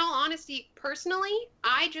 but in all honesty, personally,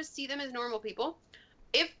 I just see them as normal people.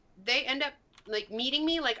 If they end up like meeting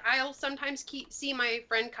me, like, I'll sometimes see my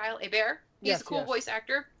friend Kyle Hebert. He's a cool voice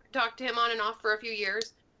actor. Talked to him on and off for a few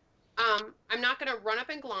years. I'm not going to run up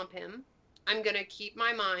and glomp him. I'm going to keep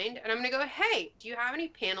my mind, and I'm going to go, hey, do you have any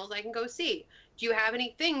panels I can go see? Do you have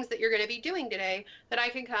any things that you're going to be doing today that I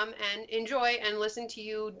can come and enjoy and listen to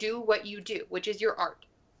you do what you do, which is your art?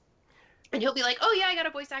 And he'll be like, oh, yeah, I got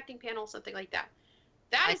a voice acting panel, something like that.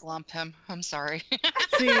 I glump him. I'm sorry.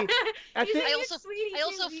 See, I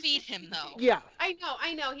also feed him, though. Yeah. I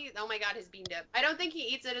know. Oh my God, his bean dip. I don't think he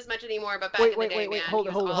eats it as much anymore, but back in the day, man, hold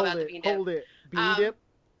it. Bean dip.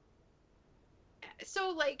 So,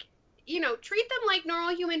 like, treat them like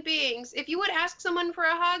normal human beings. If you would ask someone for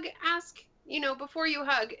a hug, ask, before you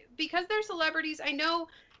hug. Because they're celebrities, I know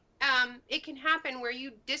it can happen where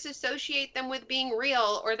you disassociate them with being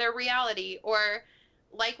real or their reality, or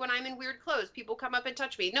like when I'm in weird clothes, people come up and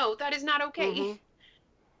touch me. No, that is not okay.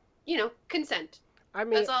 consent. I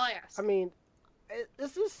mean, That's all I ask. I mean,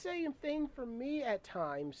 it's the same thing for me at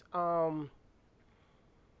times.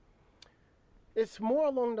 It's more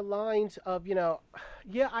along the lines of, yeah,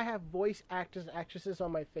 I have voice actors and actresses on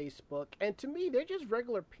my Facebook, and to me, they're just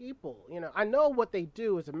regular people. I know what they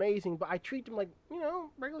do is amazing, but I treat them like,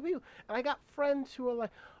 regular people. And I got friends who are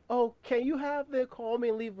like, oh, can you have them call me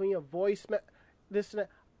and leave me a voice, this and that.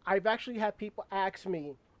 I've actually had people ask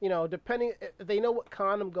me, depending, if they know what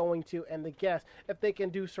con I'm going to and the guest, if they can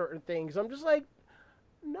do certain things. I'm just like,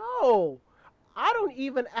 no. I don't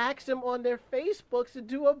even ask them on their Facebooks to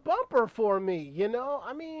do a bumper for me,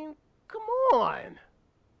 I mean, come on.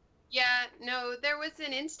 Yeah, no, there was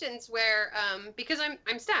an instance where, because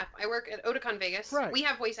I'm staff, I work at Otakon Vegas. Right. We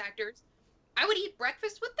have voice actors. I would eat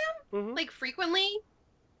breakfast with them, Mhm. like frequently,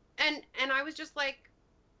 and I was just like,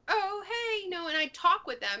 oh, hey, and I'd talk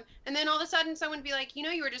with them, and then all of a sudden someone would be like,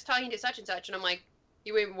 you were just talking to such and such, and I'm like,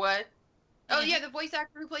 you wait, what? Oh, yeah, the voice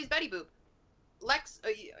actor who plays Betty Boop. Lex,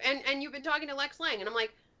 and you've been talking to Lex Lang, and I'm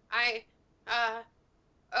like,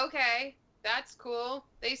 okay, that's cool.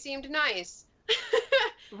 They seemed nice.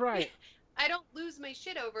 Right. I don't lose my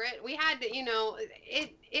shit over it. We had to,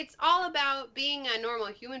 it's all about being a normal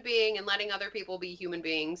human being and letting other people be human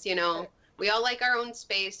beings, We all like our own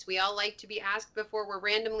space. We all like to be asked before we're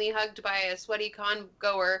randomly hugged by a sweaty con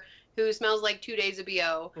goer who smells like 2 days of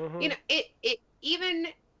BO. Mhm.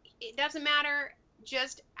 It doesn't matter.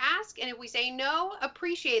 Just ask, and if we say no,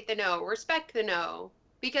 appreciate the no, respect the no.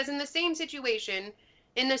 Because in the same situation,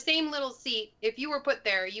 in the same little seat, if you were put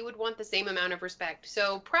there, you would want the same amount of respect.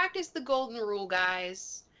 So practice the golden rule,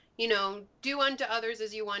 guys. Do unto others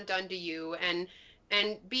as you want done to you, and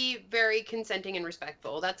be very consenting and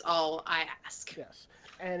respectful. That's all I ask. Yes.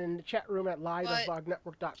 And in the chat room at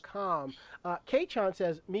live.vognetwork.com, K-Chan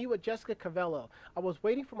says, me with Jessica Cavello. I was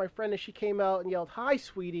waiting for my friend and she came out and yelled, hi,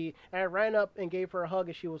 sweetie. And I ran up and gave her a hug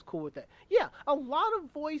and she was cool with it. Yeah, a lot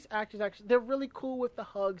of voice actors, actually, they're really cool with the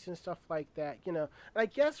hugs and stuff like that, And I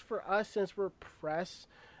guess for us, since we're press,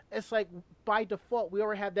 it's like by default, we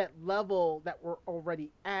already have that level that we're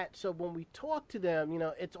already at. So when we talk to them,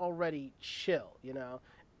 it's already chill,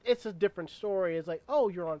 It's a different story. It's like, oh,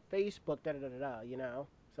 you're on Facebook, da-da-da-da-da,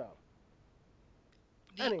 So.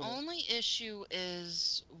 The Anyway. only issue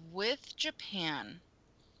is with Japan,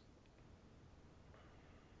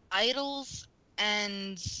 idols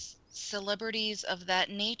and celebrities of that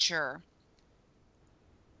nature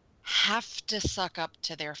have to suck up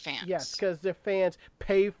to their fans. Yes, because their fans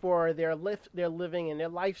pay for their living and their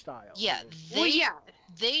lifestyle. Yeah,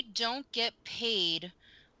 they don't get paid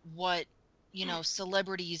what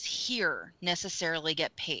celebrities here necessarily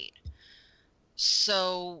get paid.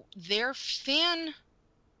 So their fan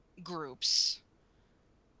groups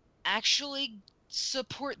actually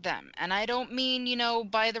support them. And I don't mean,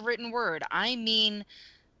 by the written word. I mean,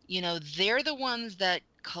 they're the ones that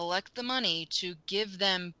collect the money to give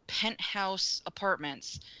them penthouse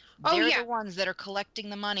apartments. They're the ones that are collecting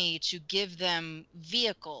the money to give them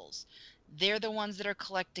vehicles. They're the ones that are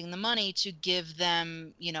collecting the money to give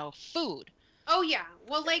them, food. Oh yeah,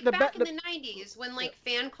 well, like back in the 90s when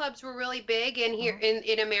fan clubs were really big, and here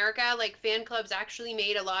in America, fan clubs actually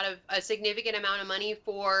made a significant amount of money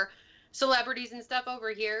for celebrities and stuff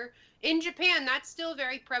over here. In Japan, that's still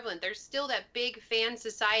very prevalent. There's still that big fan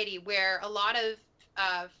society where a lot of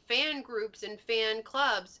fan groups and fan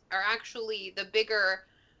clubs are actually the bigger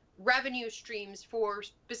revenue streams for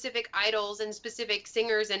specific idols and specific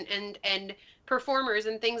singers and performers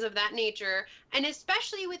and things of that nature, and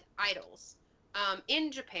especially with idols.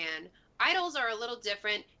 In Japan, idols are a little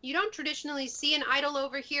different. You don't traditionally see an idol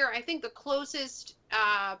over here. I think the closest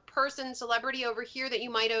celebrity over here that you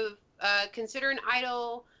might have considered an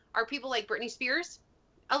idol are people like Britney Spears,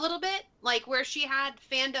 a little bit, like where she had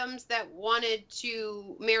fandoms that wanted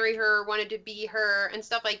to marry her, wanted to be her, and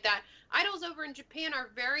stuff like that. Idols over in Japan are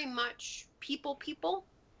very much people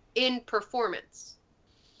in performance.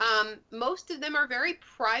 Most of them are very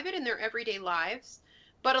private in their everyday lives.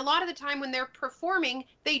 But a lot of the time when they're performing,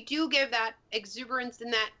 they do give that exuberance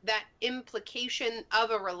and that implication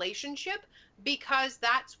of a relationship, because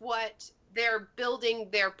that's what they're building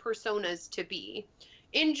their personas to be.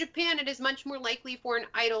 In Japan, it is much more likely for an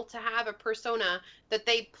idol to have a persona that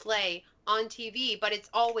they play on TV, but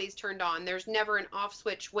it's always turned on. There's never an off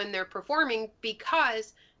switch when they're performing,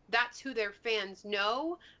 because that's who their fans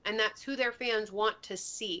know, and that's who their fans want to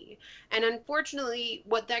see. And unfortunately,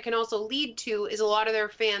 what that can also lead to is a lot of their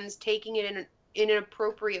fans taking it in an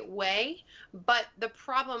appropriate way. But the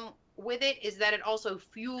problem with it is that it also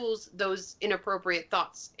fuels those inappropriate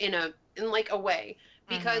thoughts in a way,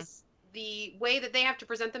 because the way that they have to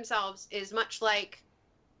present themselves is much like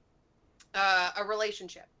a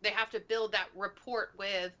relationship. They have to build that rapport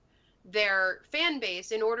with their fan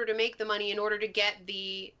base in order to make the money, in order to get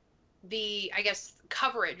the I guess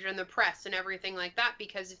coverage and the press and everything like that.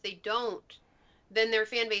 Because if they don't, then their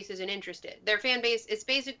fan base isn't interested. Their fan base is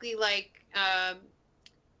basically like,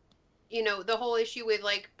 the whole issue with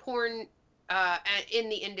like porn in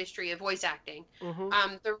the industry of voice acting.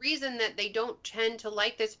 Mm-hmm. The reason that they don't tend to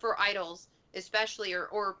like this for idols, especially,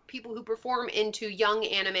 or people who perform into young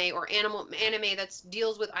anime or anime that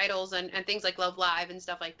deals with idols and things like Love Live and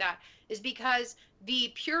stuff like that, is because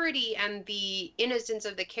the purity and the innocence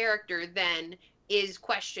of the character then is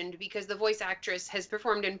questioned because the voice actress has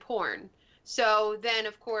performed in porn. So then,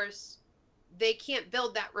 of course, they can't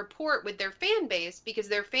build that rapport with their fan base because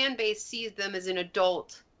their fan base sees them as an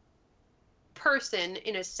adult person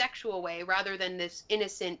in a sexual way rather than this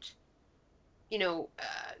innocent,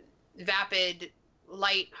 vapid,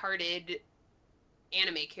 light-hearted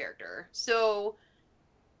anime character. So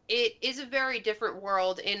it is a very different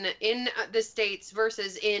world in the States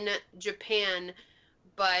versus in Japan,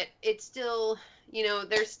 but it's still,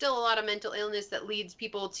 there's still a lot of mental illness that leads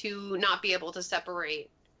people to not be able to separate,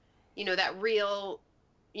 that real,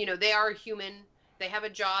 they are human, they have a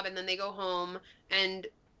job, and then they go home, and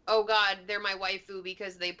oh God, they're my waifu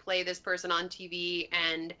because they play this person on TV,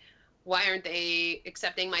 and why aren't they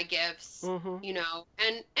accepting my gifts? Mm-hmm.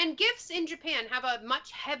 And gifts in Japan have a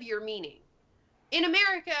much heavier meaning. In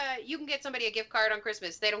America, you can get somebody a gift card on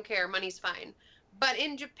Christmas. They don't care. Money's fine. But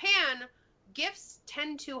in Japan, gifts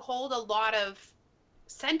tend to hold a lot of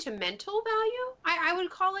sentimental value, I would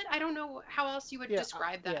call it. I don't know how else you would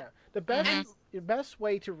describe that. Yeah. The best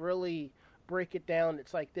way to really break it down,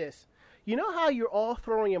 it's like this. You know how you're all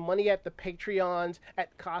throwing your money at the Patreons,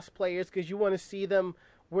 at cosplayers, because you want to see them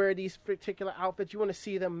wear these particular outfits, you want to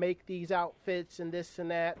see them make these outfits and this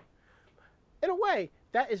and that. In a way,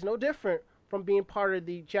 that is no different from being part of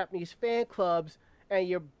the Japanese fan clubs, and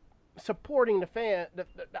you're supporting the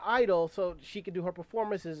idol so she can do her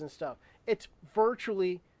performances and stuff. It's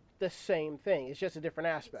virtually the same thing. It's just a different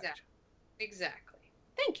aspect. Exactly.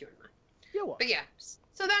 Thank you, Irma. You're welcome. But yeah,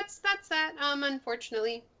 so that's that.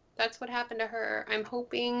 Unfortunately, that's what happened to her. I'm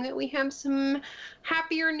hoping that we have some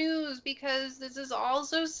happier news because this is all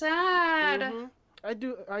so sad. Mm-hmm.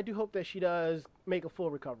 I do hope that she does make a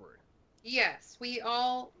full recovery. Yes, we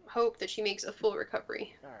all hope that she makes a full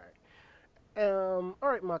recovery. All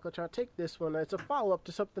right, Mako-chan, take this one. It's a follow-up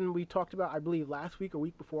to something we talked about, I believe, last week or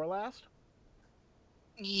week before last.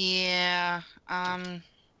 Yeah. Let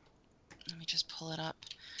me just pull it up.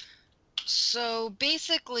 So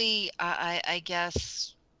basically, I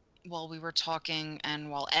guess while we were talking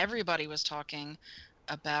and while everybody was talking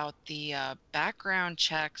about the background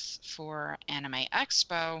checks for Anime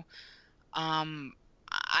Expo,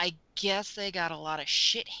 I guess they got a lot of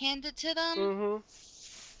shit handed to them. Mm-hmm.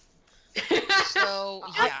 So,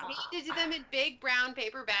 yeah. Handed to them in big brown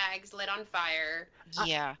paper bags lit on fire.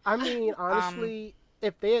 Yeah. I mean, honestly,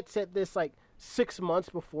 if they had said this like 6 months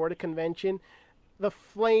before the convention, the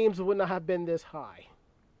flames would not have been this high.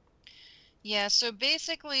 Yeah, so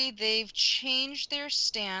basically they've changed their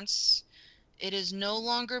stance. It is no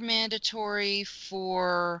longer mandatory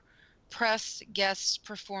for press, guests,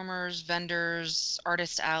 performers, vendors,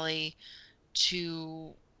 Artist Alley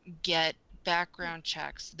to get background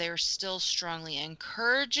checks. They're still strongly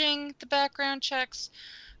encouraging the background checks,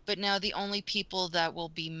 but now the only people that will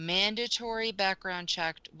be mandatory background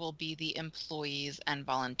checked will be the employees and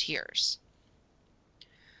volunteers.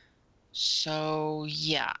 So,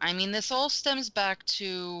 yeah, I mean, this all stems back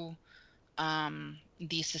to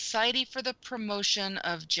the Society for the Promotion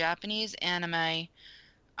of Japanese Anime,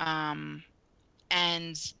 and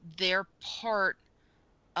they're part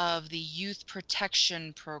of the Youth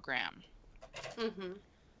Protection Program. Mm-hmm.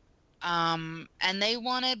 And they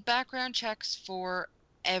wanted background checks for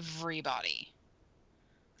everybody.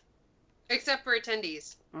 Except for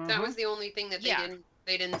attendees. Mm-hmm. That was the only thing that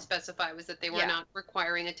they didn't specify, was that they were not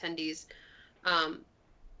requiring attendees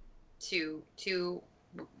to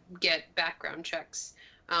get background checks.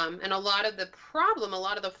 And a lot of the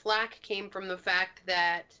flack came from the fact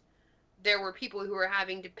that there were people who were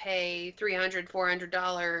having to pay $300,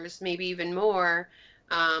 $400, maybe even more,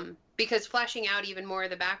 because fleshing out even more of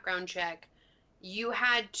the background check, you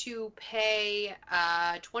had to pay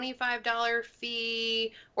a $25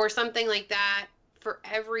 fee or something like that for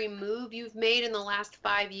every move you've made in the last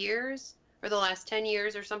 5 years or the last 10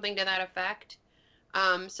 years or something to that effect,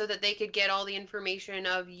 so that they could get all the information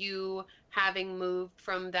of you having moved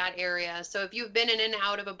from that area. So if you've been in and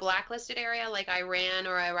out of a blacklisted area like Iran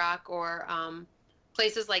or Iraq or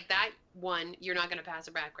places like that, one, you're not going to pass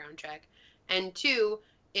a background check. And two,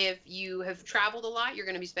 if you have traveled a lot, you're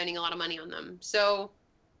going to be spending a lot of money on them. So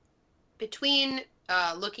between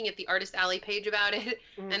looking at the Artist Alley page about it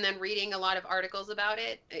and then reading a lot of articles about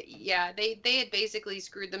it, yeah, they had basically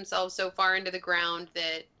screwed themselves so far into the ground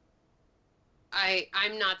that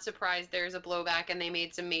I'm not surprised there's a blowback and they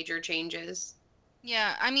made some major changes.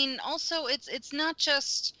 Yeah, I mean, also it's not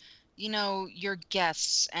just, your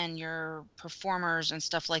guests and your performers and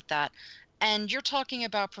stuff like that. And you're talking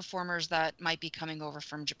about performers that might be coming over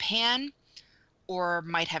from Japan or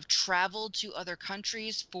might have traveled to other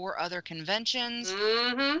countries for other conventions,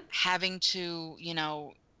 Mm-hmm. having to,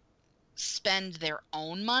 spend their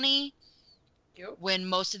own money Yep. when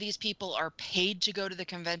most of these people are paid to go to the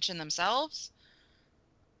convention themselves.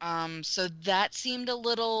 So that seemed a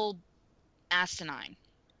little asinine.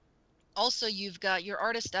 Also, you've got your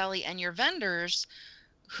Artist Alley and your vendors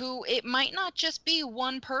who it might not just be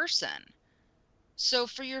one person. So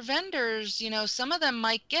for your vendors, some of them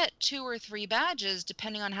might get 2 or 3 badges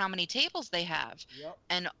depending on how many tables they have. Yep.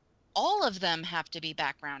 And all of them have to be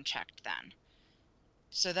background checked then.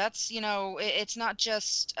 So that's, it's not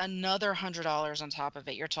just another $100 on top of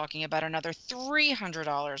it. You're talking about another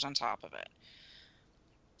 $300 on top of it.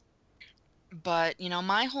 But,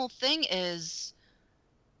 my whole thing is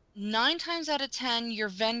 9 times out of 10, your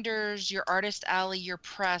vendors, your Artist Alley, your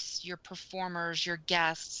press, your performers, your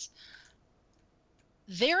guests,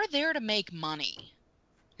 they're there to make money.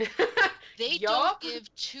 They don't Yup.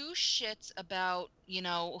 give 2 shits about,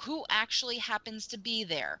 who actually happens to be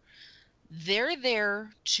there. They're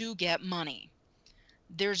there to get money.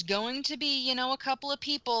 There's going to be, a couple of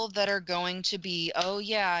people that are going to be, oh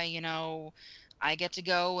yeah, I get to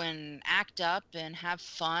go and act up and have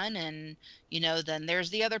fun. And, then there's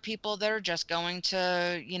the other people that are just going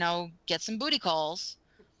to, get some booty calls.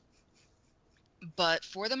 But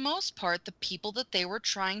for the most part, the people that they were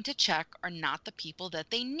trying to check are not the people that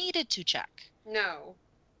they needed to check. No,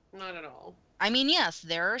 not at all. I mean, yes,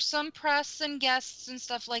 there are some press and guests and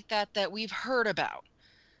stuff like that that we've heard about.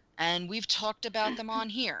 And we've talked about them on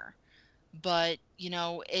here. But,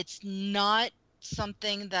 it's not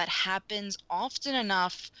something that happens often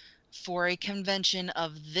enough for a convention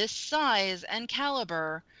of this size and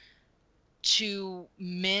caliber to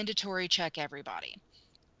mandatory check everybody.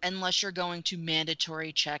 Unless you're going to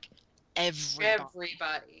mandatory check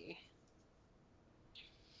everybody.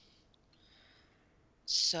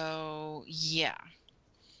 So, yeah.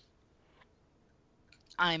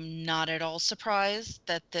 I'm not at all surprised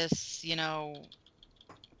that this,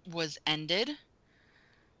 was ended.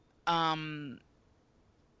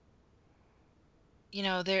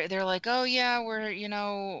 They're like, oh yeah,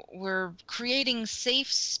 we're creating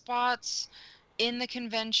safe spots in the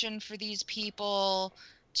convention for these people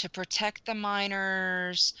to protect the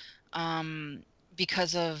minors,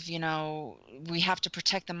 because of, we have to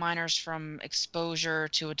protect the minors from exposure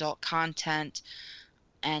to adult content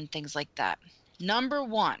and things like that. Number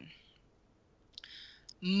 1,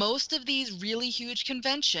 most of these really huge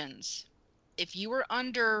conventions, if you were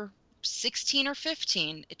under 16 or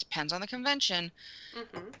 15, it depends on the convention,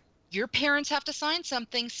 your parents have to sign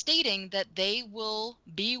something stating that they will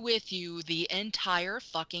be with you the entire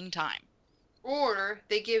fucking time. Or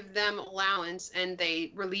they give them allowance and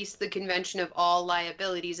they release the convention of all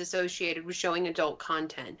liabilities associated with showing adult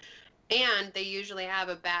content. And they usually have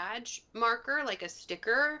a badge marker, like a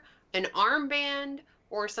sticker, an armband,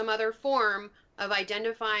 or some other form of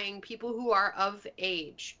identifying people who are of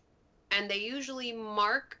age. And they usually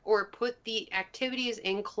mark or put the activities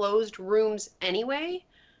in closed rooms anyway.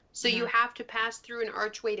 So you have to pass through an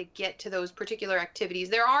archway to get to those particular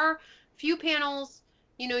activities. There are few panels,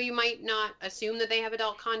 you might not assume that they have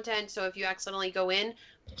adult content, so if you accidentally go in.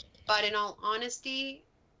 But in all honesty,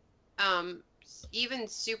 even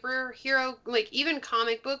superhero, even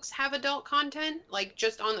comic books have adult content,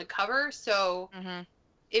 just on the cover. So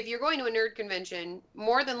if you're going to a nerd convention,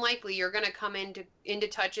 more than likely you're going to come into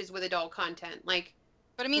touches with adult content. But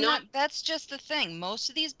I mean, that's just the thing. Most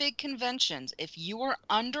of these big conventions, if you are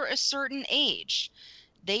under a certain age,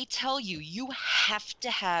 they tell you you have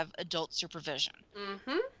to have adult supervision.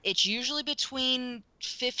 It's usually between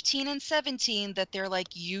 15 and 17 that they're like,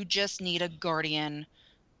 you just need a guardian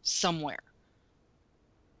somewhere.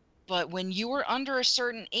 But when you are under a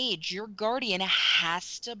certain age, your guardian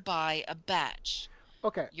has to buy a badge.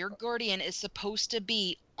 Okay. Your guardian is supposed to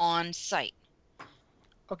be on site.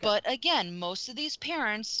 Okay. But again, most of these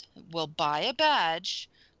parents will buy a badge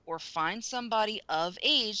or find somebody of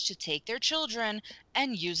age to take their children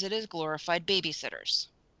and use it as glorified babysitters.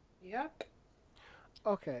 Yep.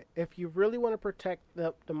 Okay, if you really want to protect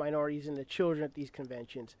the minorities and the children at these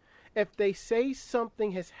conventions, if they say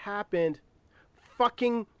something has happened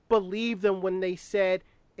fucking believe them when they said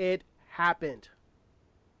it happened.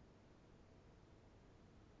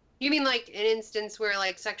 You mean like an instance where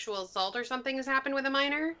like sexual assault or something has happened with a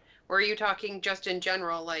minor? Or are you talking just in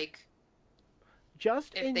general, like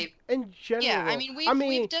Just if in they general. Yeah, I mean,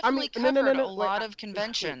 we've definitely covered a lot of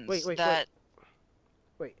conventions that.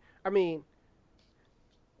 Wait. I mean,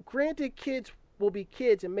 granted, kids will be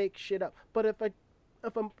kids and make shit up. But if a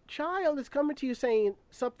child is coming to you saying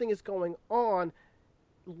something is going on,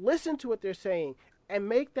 listen to what they're saying and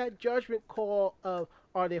make that judgment call of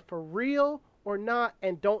are they for real or not,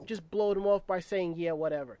 and don't just blow them off by saying yeah,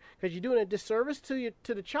 whatever, because you're doing a disservice to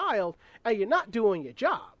the child and you're not doing your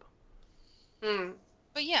job.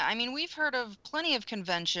 But yeah, I mean, we've heard of plenty of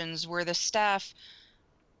conventions where the staff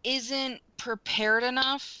isn't prepared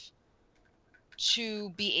enough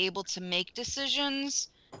to be able to make decisions,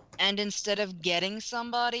 and instead of getting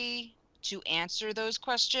somebody to answer those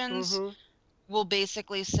questions, will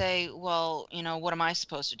basically say, well, what am I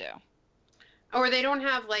supposed to do? Or they don't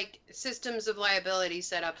have like systems of liability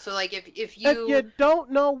set up. So like if If you don't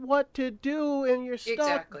know what to do and you're stuck,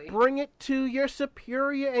 Exactly. bring it to your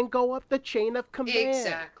superior and go up the chain of command.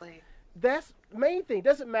 Exactly. That's the main thing.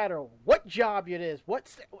 Doesn't matter what job it is.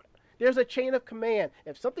 There's a chain of command.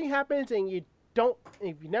 If something happens and if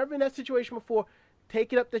you've never been in that situation before,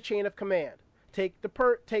 take it up the chain of command. Take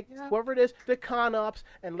whoever it is, the con ops,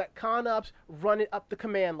 and let con ops run it up the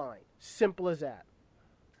command line. Simple as that.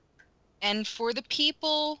 And for the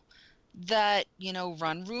people that,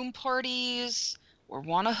 run room parties or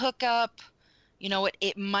want to hook up,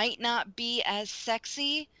 it might not be as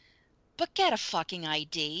sexy, but get a fucking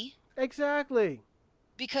ID. Exactly.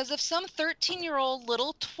 Because if some 13-year-old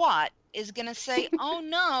little twat is going to say, oh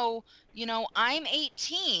no, I'm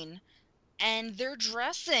 18, and they're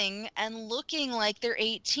dressing and looking like they're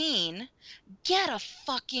 18, get a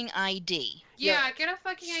fucking ID. Yeah, get a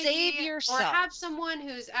fucking ID. Save yourself. Or have someone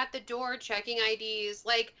who's at the door checking IDs.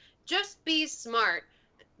 Like, just be smart.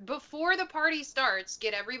 Before the party starts,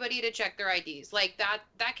 get everybody to check their IDs. Like,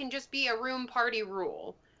 that can just be a room party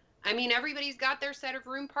rule. I mean, everybody's got their set of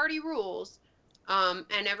room party rules.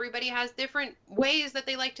 And everybody has different ways that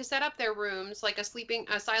they like to set up their rooms, like a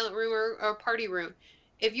silent room or a party room.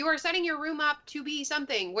 If you are setting your room up to be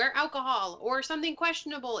something where alcohol or something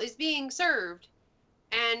questionable is being served,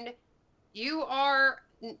 and you are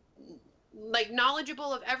like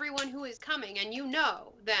knowledgeable of everyone who is coming and you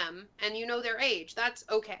know them and you know their age, that's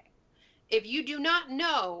okay. If you do not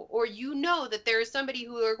know, or you know that there is somebody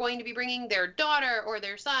who are going to be bringing their daughter or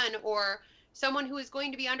their son or someone who is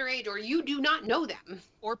going to be underage, or you do not know them,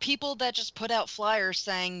 or people that just put out flyers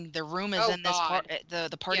saying the room is in this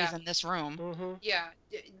the party's in this room. Yeah,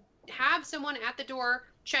 have someone at the door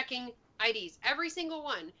checking IDs, every single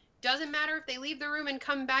one. Doesn't matter if they leave the room and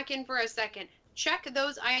come back in for a second. Check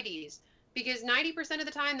those IDs, because 90% of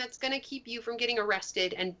the time that's going to keep you from getting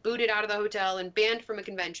arrested and booted out of the hotel and banned from a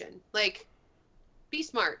convention. Like, be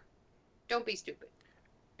smart. Don't be stupid.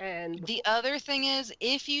 And the other thing is,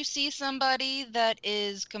 if you see somebody that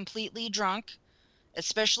is completely drunk,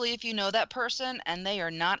 especially if you know that person and they are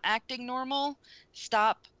not acting normal,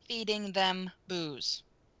 stop feeding them booze.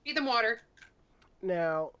 Feed them water.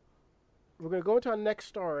 Now, we're going to go into our next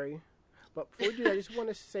story, but before we do that, I just want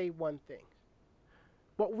to say one thing.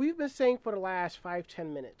 What we've been saying for the last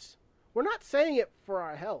 5-10 minutes, we're not saying it for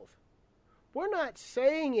our health. We're not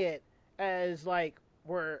saying it as like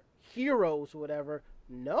we're heroes or whatever.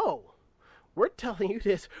 No. We're telling you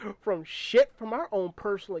this from our own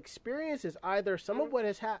personal experiences. Either some of what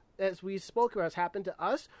has as we spoke about, has happened to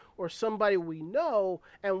us, or somebody we know,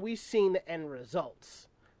 and we've seen the end results.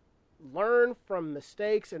 Learn from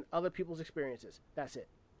mistakes and other people's experiences. That's it.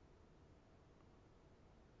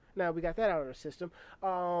 Now we got that out of our system.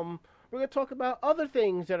 We're going to talk about other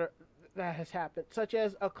things that has happened, such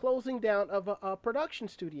as a closing down of a production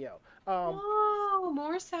studio. Oh,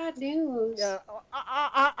 more sad news. Yeah,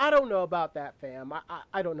 I don't know about that, fam.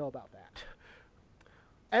 I don't know about that.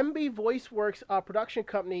 MB VoiceWorks production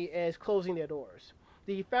company is closing their doors.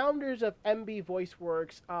 The founders of MB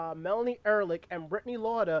VoiceWorks, Melanie Ehrlich and Brittany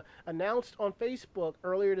Lauda, announced on Facebook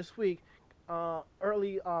earlier this week,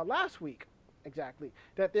 last week, exactly,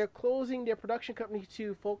 that they're closing their production company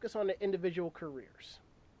to focus on their individual careers.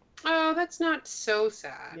 Oh, that's not so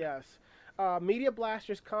sad. Yes. Media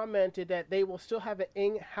Blasters commented that they will still have an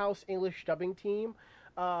in-house English dubbing team.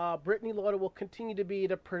 Brittany Lauda will continue to be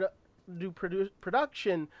the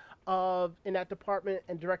production in that department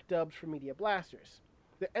and direct dubs for Media Blasters.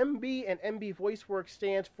 The MB and MB VoiceWorks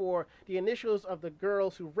stands for the initials of the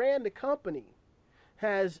girls who ran the company,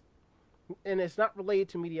 and it's not related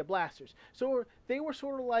to Media Blasters. So they were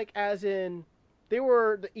sort of like, as in, They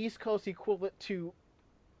were the East Coast equivalent to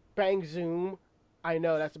Bang Zoom. I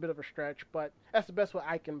know that's a bit of a stretch, but that's the best way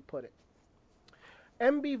I can put it.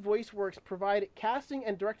 MB VoiceWorks provided casting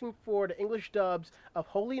and directing for the English dubs of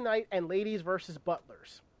Holy Night and Ladies vs.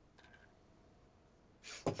 Butlers.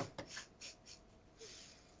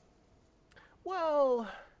 Well,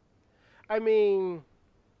 I mean,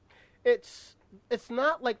 it's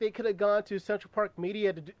not like they could have gone to Central Park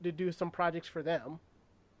Media to do some projects for them.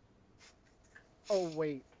 Oh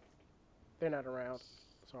wait, they're not around.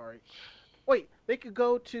 Sorry. Wait, they could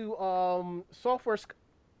go to Software.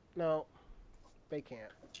 No, they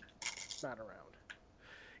can't. Not around.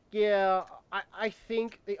 Yeah, I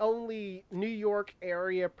think the only New York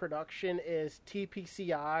area production is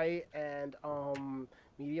TPCI and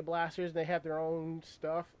Media Blasters, and they have their own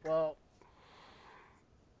stuff. Well,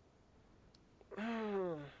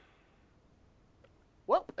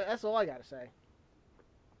 well, that's all I gotta say.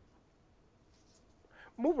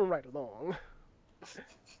 Moving right along.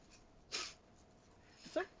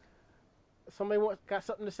 So, somebody got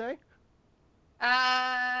something to say?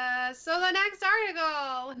 So the next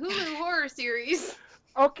article, Hulu horror series.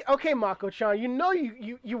 Okay, Mako-chan, you know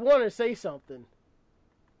you want to say something.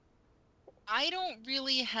 I don't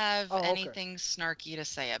really have okay. anything snarky to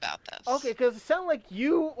say about this. Okay, because it sounded like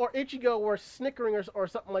you or Ichigo were snickering or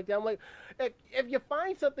something like that. I'm like, if you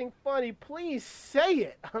find something funny, please say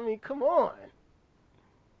it. I mean, come on.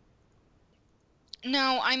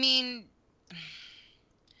 No, I mean,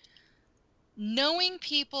 knowing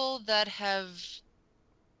people that have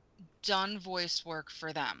done voice work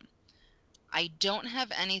for them, I don't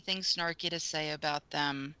have anything snarky to say about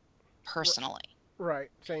them personally.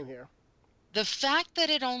 Right, same here. The fact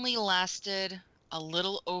that it only lasted a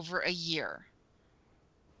little over a year,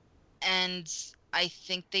 and I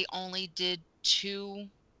think they only did 2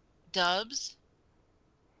 dubs,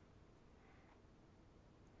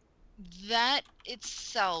 that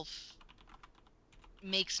itself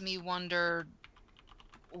makes me wonder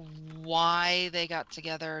why they got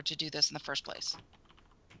together to do this in the first place.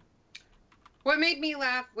 What made me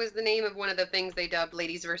laugh was the name of one of the things they dubbed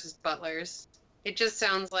Ladies versus Butlers. It just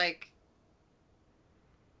sounds like...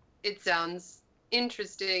 It sounds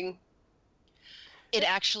interesting. It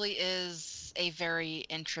actually is a very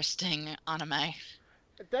interesting anime.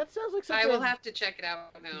 That sounds like something... I will have to check it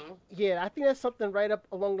out now. Yeah, I think that's something right up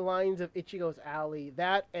along the lines of Ichigo's Alley.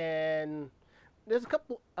 That and there's a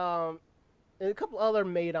couple other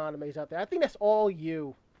maid animes out there. I think that's all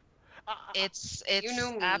you. It's You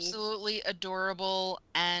know me. absolutely adorable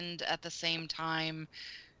and at the same time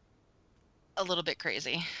a little bit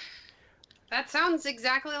crazy. That sounds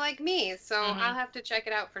exactly like me, so Mhm. I'll have to check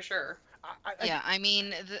it out for sure. Yeah, I mean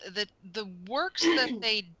the works that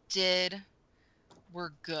they did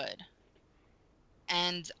were good,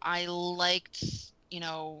 and I liked,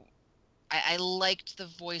 I liked the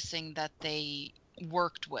voicing that they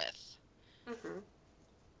worked with. Mm-hmm.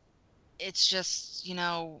 It's just,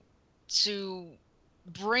 to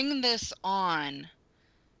bring this on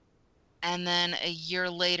and then a year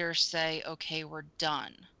later say, okay, we're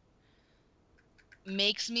done,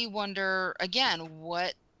 makes me wonder again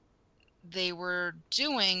what they were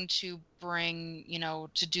doing to bring,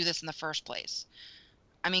 to do this in the first place.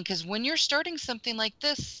 I mean, because when you're starting something like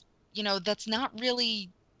this, that's not really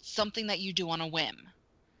something that you do on a whim.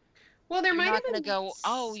 Well, there You're might not have going to been... go,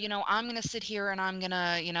 oh, I'm going to sit here and I'm going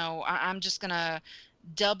to, I'm just going to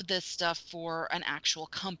dub this stuff for an actual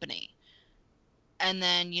company. And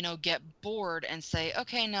then, get bored and say,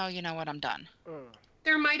 okay, no, you know what, I'm done.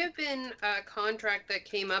 There might have been a contract that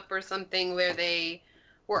came up or something where they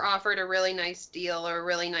were offered a really nice deal or a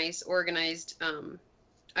really nice organized,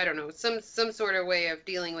 I don't know, some sort of way of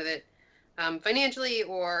dealing with it financially,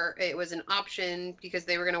 or it was an option because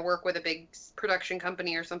they were going to work with a big production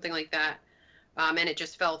company or something like that, and it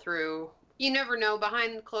just fell through. You never know.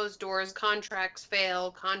 Behind closed doors, contracts fail,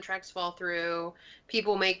 contracts fall through,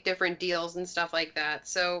 people make different deals and stuff like that.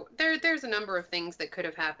 So there's a number of things that could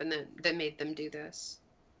have happened that made them do this.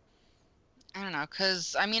 I don't know,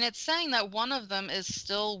 because, I mean, it's saying that one of them is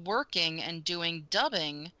still working and doing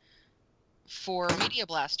dubbing for Media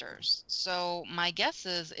Blasters. So my guess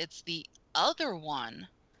is it's the other one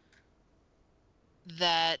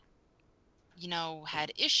that,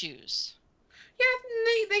 had issues.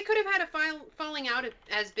 Yeah, they could have had a falling out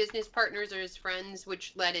as business partners or as friends,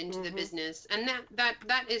 which led into the business, and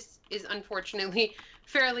that is unfortunately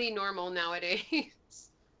fairly normal nowadays.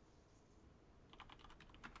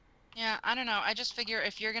 Yeah, I don't know. I just figure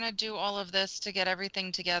if you're gonna do all of this to get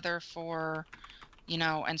everything together for,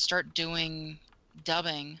 and start doing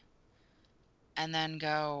dubbing, and then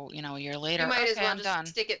go, a year later, You might okay, as well I'm just done.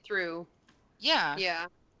 stick it through. Yeah. Yeah.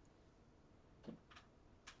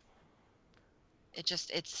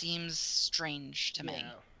 It seems strange to me.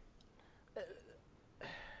 Yeah.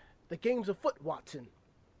 The game's afoot, Watson.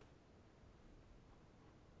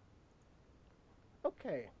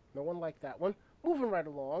 Okay, no one liked that one. Moving right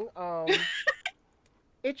along.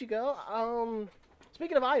 Ichigo.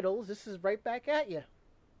 Speaking of idols, this is right back at you.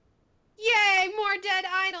 Yay, more dead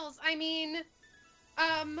idols. I mean,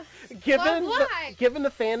 Given Love the, Live. given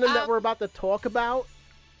the fandom that Um, we're about to talk about,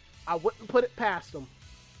 I wouldn't put it past them.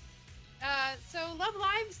 So Love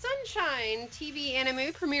Live Sunshine TV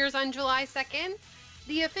anime premieres on July 2nd.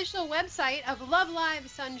 The official website of Love Live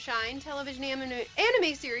Sunshine television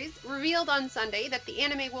anime series revealed on Sunday that the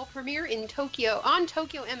anime will premiere in Tokyo on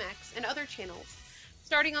Tokyo MX and other channels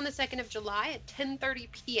starting on the 2nd of July at 10:30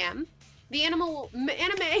 p.m. The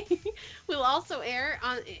anime will also air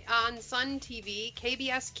on Sun TV,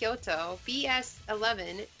 KBS Kyoto,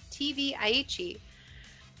 BS11, TV Aichi,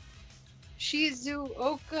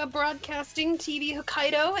 Shizuoka Broadcasting, TV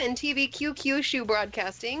Hokkaido, and TV Kyushu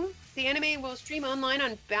Broadcasting. The anime will stream online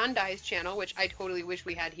on Bandai's channel, which I totally wish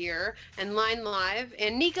we had here, and Line Live,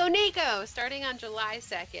 and Nico Nico, starting on July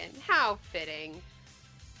 2nd. How fitting.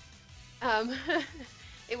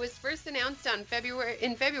 It was first announced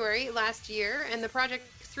in February last year, and the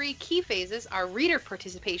project's 3 key phases are reader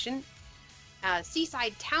participation,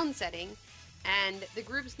 seaside town setting, and the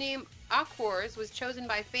group's name Aquars was chosen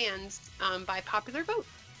by fans by popular vote.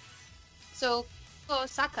 So Ko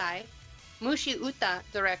Sakai, Mushi Uta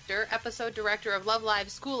director, episode director of Love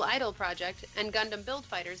Live's School Idol project, and Gundam Build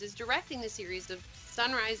Fighters, is directing the series of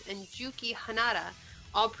Sunrise and Juki Hanada,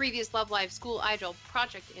 all previous Love Live School Idol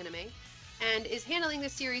project anime, and is handling the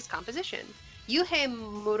series composition. Yuhei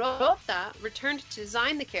Murota returned to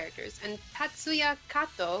design the characters, and Tatsuya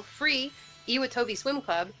Kato, Free, Iwatobi Swim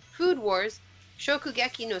Club, Food Wars,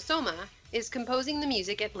 Shokugeki no Soma, is composing the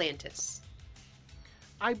music Atlantis.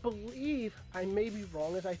 I believe, I may be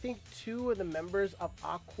wrong, as I think 2 of the members of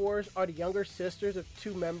Aquars are the younger sisters of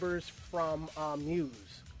 2 members from Muse.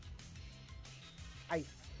 I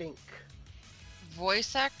think.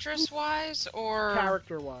 Voice actress wise or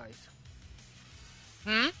Character-wise.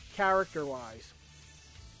 Character-wise.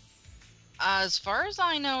 As far as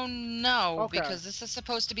I know, no, Okay. because this is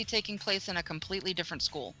supposed to be taking place in a completely different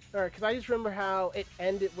school. All right, because I just remember how it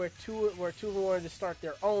ended where two of them wanted to start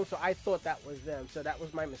their own, so I thought that was them. So that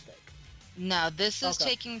was my mistake. No, this is Okay.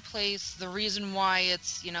 taking place. The reason why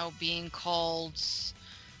it's being called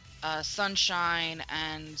Sunshine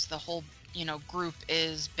and the whole group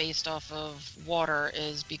is based off of water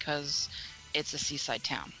is because it's a seaside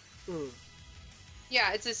town. Mm.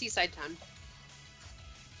 Yeah, it's a seaside town.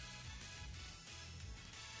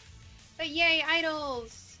 But yay,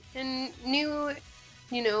 idols! And new,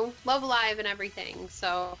 Love Live and everything,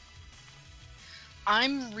 so...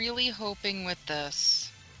 I'm really hoping with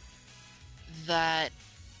this that,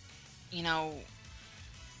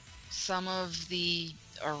 some of the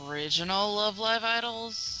original Love Live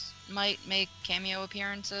idols might make cameo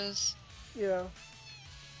appearances. Yeah.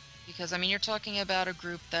 Because, you're talking about a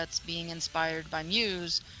group that's being inspired by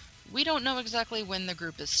Muse. We don't know exactly when the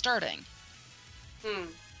group is starting.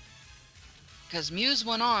 Because Muse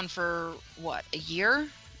went on for, what, a year?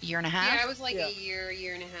 A year and a half? Yeah, it was like Yeah. a year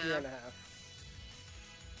and a half. Year and a half.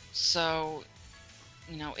 So,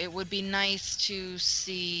 it would be nice to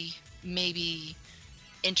see maybe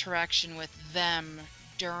interaction with them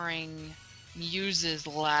during Muse's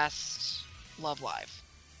last Love Live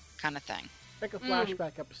kind of thing. Like a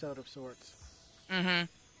flashback episode of sorts. Mm-hmm.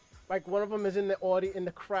 Like one of them is in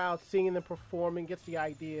the crowd, seeing them performing, gets the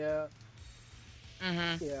idea.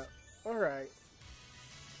 Mm-hmm. Yeah. All right.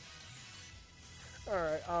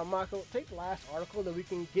 Mako, take the last article, then we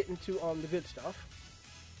can get into the good stuff.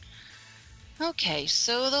 Okay,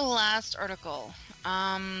 so the last article.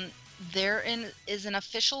 There is an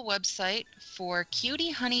official website for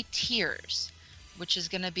Cutie Honey Tears, which is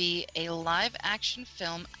going to be a live-action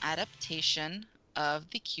film adaptation of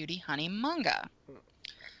the Cutie Honey manga.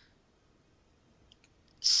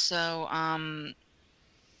 So,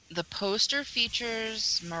 the poster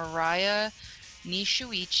features Mariah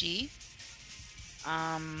Nishuichi,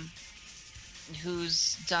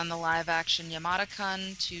 who's done the live-action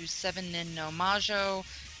Yamada-kun to Seven Nin no Majo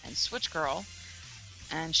and Switch Girl,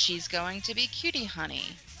 and she's going to be Cutie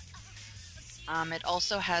Honey. It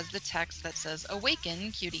also has the text that says,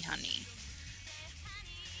 "Awaken, Cutie Honey."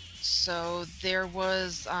 So there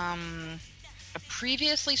was a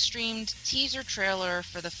previously streamed teaser trailer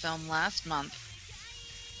for the film last month,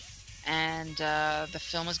 and the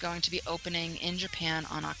film is going to be opening in Japan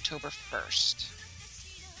on October 1st.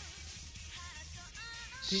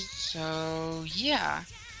 So, yeah.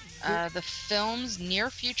 The film's near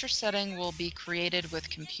future setting will be created with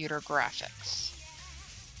computer graphics.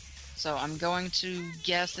 So I'm going to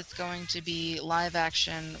guess it's going to be live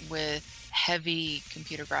action with heavy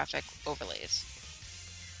computer graphic overlays.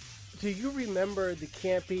 Do you remember the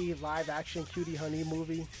campy live action Cutie Honey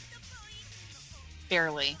movie?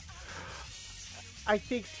 Barely. I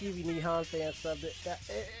think TV Nihon fans subbed it.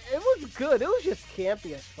 It was good. It was just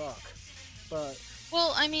campy as fuck. But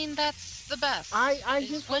Well, I mean, that's the best. I is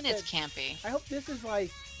just when hope it's campy. I hope this is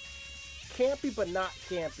like campy but not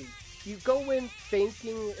campy. You go in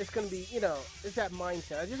thinking it's gonna be, it's that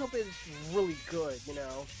mindset. I just hope it's really good,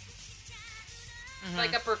 Mhm.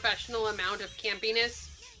 Like a professional amount of campiness.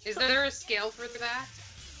 Is there a scale for that?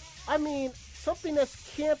 I mean, something that's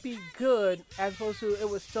campy good as opposed to it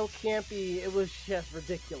was so campy it was just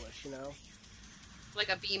ridiculous, Like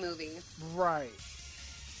a B movie. Right.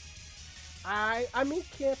 I mean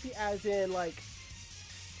campy as in like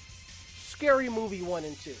Scary Movie 1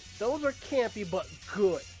 and 2. Those are campy but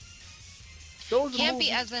good. Those Campy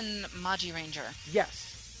movies, as in Maji Ranger.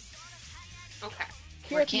 yes. Okay.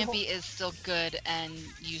 Where Campy, campy is still good and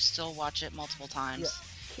you still watch it multiple times.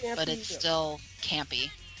 campy, But it's still campy.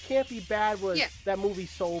 campy bad was Yeah. that movie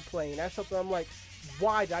Soul Plane. That's something I'm like,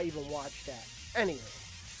 why did I even watch that? Anyway.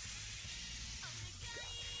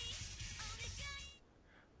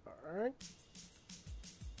 Alright.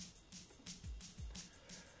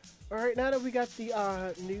 Alright, now that we got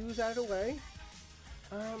the news out of the way,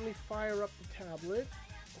 let me fire up the tablet.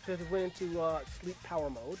 Because it went into sleep power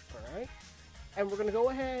mode. Alright. And we're going to go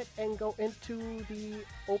ahead and go into the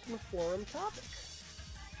open forum topic.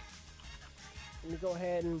 Let me go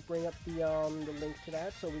ahead and bring up the link to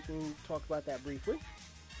that so we can talk about that briefly.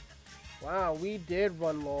 Wow, we did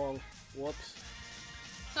run long. Whoops.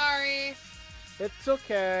 Sorry. It's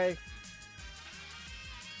okay.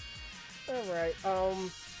 Alright, I'm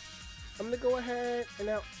gonna go ahead and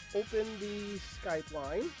now open the Skype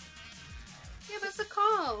line. Give us a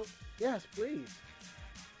call. Yes, please.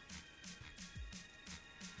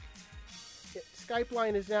 Skype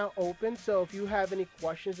line is now open, so if you have any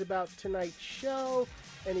questions about tonight's show,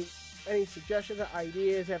 any suggestions or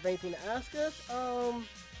ideas, have anything to ask us,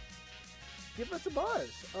 give us a buzz.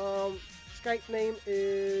 Skype name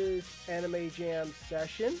is Anime Jam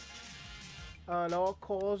Session. And all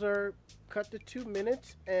calls are cut to 2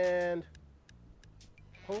 minutes, and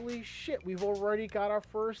holy shit, we've already got our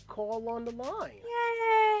first call on the line.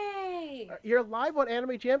 Yay! You're live on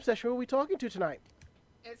Anime Jam Session. Who are we talking to tonight?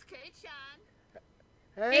 It's Kei-chan.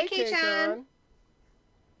 Hey, Kei-chan. Kei-chan.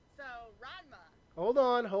 So, Ranma.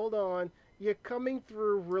 Hold on. You're coming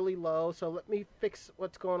through really low, so let me fix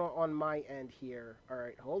what's going on my end here. All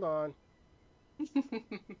right, hold on.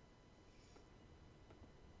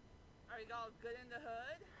 Are you all good in the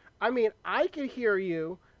hood? I mean, I can hear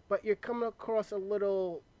you, but you're coming across a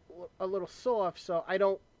little soft, so I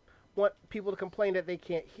don't want people to complain that they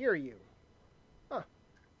can't hear you. Huh.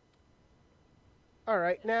 All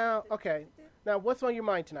right, now, okay. Now, what's on your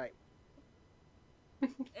mind tonight?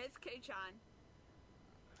 It's Kei-chan.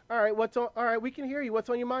 All right, all right, we can hear you. What's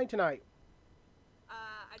on your mind tonight?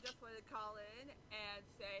 I just wanted to call in and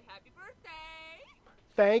say happy birthday.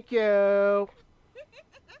 Thank you.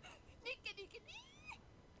 Nika, nika,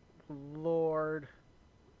 Lord.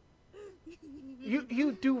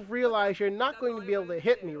 You do realize you're not going to be able to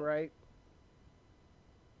hit me, right?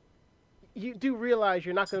 You do realize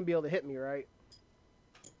you're not going to be able to hit me, right?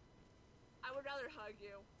 I would rather hug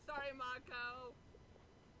you. Sorry, Mako.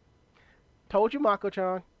 Told you,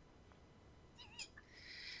 Mako-chan.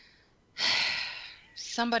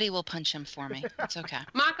 Somebody will punch him for me. It's okay.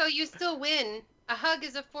 Mako, you still win. A hug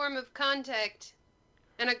is a form of contact,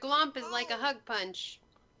 and a glomp is like a hug punch.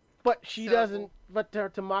 But she So- doesn't. But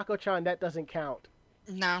to Mako-chan, that doesn't count.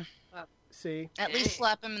 No. See? At least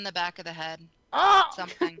slap him in the back of the head. Oh!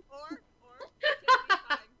 Something. Or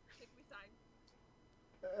take me sign.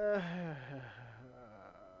 Take me sign.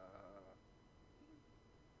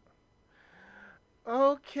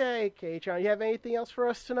 Okay, Kei-chan, you have anything else for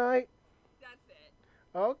us tonight? That's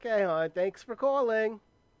it. Okay, hon. Thanks for calling.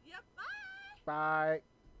 Yep, bye.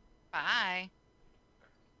 Bye.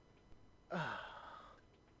 Bye.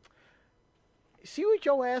 See what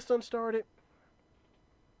your ass done started?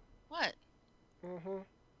 What? Mm-hmm.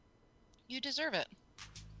 You deserve it.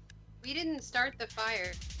 We didn't start the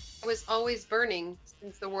fire. It was always burning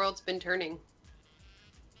since the world's been turning.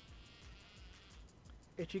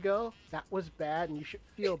 Ichigo, that was bad, and you should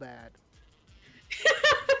feel bad.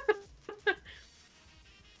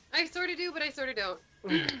 I sort of do, but I sort of don't.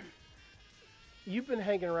 You've been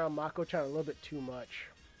hanging around Mako-chan a little bit too much.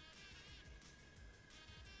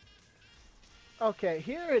 Okay,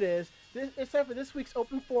 here it is. It's time for this week's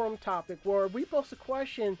open forum topic, where we post a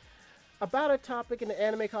question about a topic in the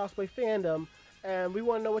anime cosplay fandom, and we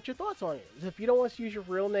want to know what your thoughts on it. If you don't want us to use your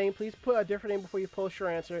real name, please put a different name before you post your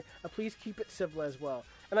answer, and please keep it civil as well.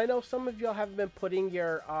 And I know some of y'all haven't been putting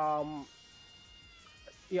your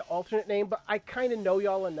alternate name, but I kind of know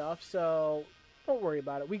y'all enough, so don't worry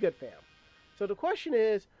about it. We good, fam. So the question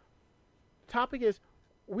is, topic is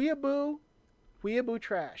weeaboo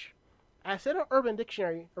trash. As said on Urban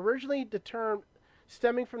Dictionary, originally the term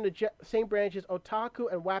stemming from the same branches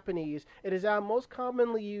otaku and Wapanese, it is now most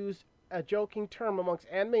commonly used a joking term amongst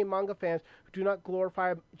anime and manga fans who do not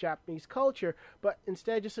glorify Japanese culture, but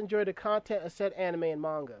instead just enjoy the content of said anime and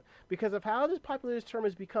manga. Because of how popular this term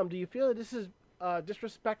has become, do you feel that this is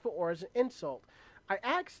disrespectful or as an insult? I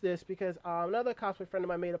asked this because another cosplay friend of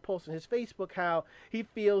mine made a post on his Facebook how he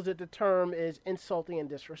feels that the term is insulting and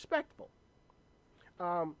disrespectful.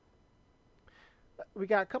 We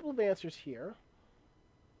got a couple of answers here.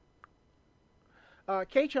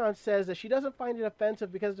 K-chan says that she doesn't find it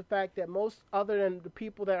offensive because of the fact that most other than the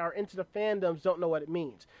people that are into the fandoms don't know what it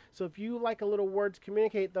means. So if you like a little word to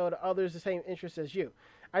communicate, though, to others the same interest as you.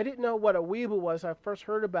 I didn't know what a weeaboo was. I first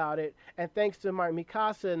heard about it, and thanks to my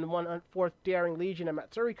Mikasa in the 1/4 Daring Legion at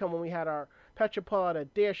Matsuricon when we had our Petra pull out a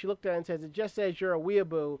dare, she looked at it and says, it just says you're a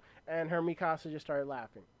weeaboo, and her Mikasa just started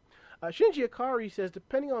laughing. Shinji Akari says,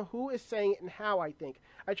 depending on who is saying it and how, I think.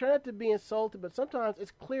 I try not to be insulted, but sometimes it's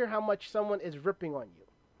clear how much someone is ripping on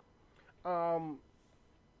you.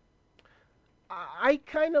 I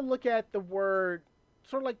kind of look at the word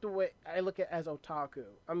sort of like the way I look at it as otaku.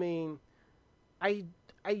 I mean, I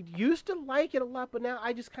used to like it a lot, but now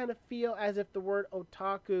I just kind of feel as if the word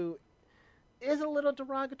otaku is a little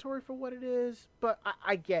derogatory for what it is, but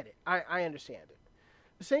I get it. I understand it.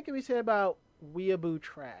 The same can be said about weeaboo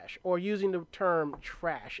trash, or using the term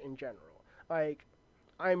trash in general. Like,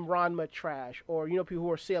 I'm Ranma trash, or, people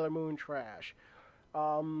who are Sailor Moon trash.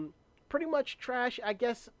 Pretty much trash, I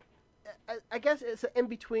guess it's an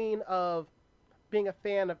in-between of being a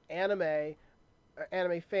fan of anime,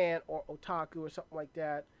 anime fan, or otaku, or something like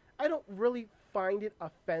that. I don't really find it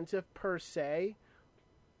offensive per se,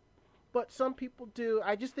 but some people do.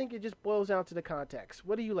 I just think it just boils down to the context.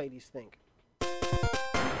 What do you ladies think?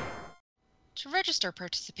 To register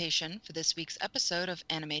participation for this week's episode of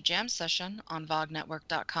Anime Jam Session on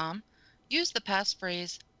VogNetwork.com, use the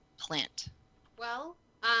passphrase plant. Well,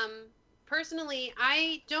 personally,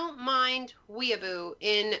 I don't mind weeaboo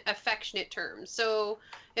in affectionate terms. So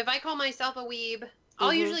if I call myself a weeb,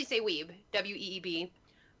 I'll usually say weeb, W-E-E-B.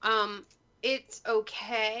 It's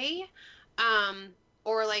okay.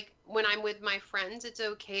 Or like when I'm with my friends, it's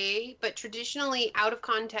okay. But traditionally, out of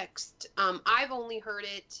context, I've only heard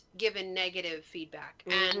it given negative feedback.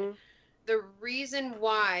 And the reason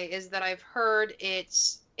why is that I've heard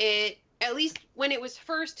it, at least when it was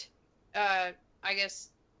first, I guess,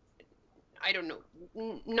 I don't know,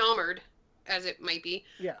 nomered, as it might be.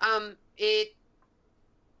 Yeah.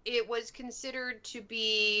 It was considered to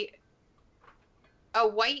be a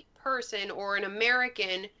white person or an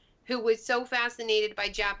American who was so fascinated by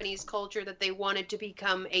Japanese culture that they wanted to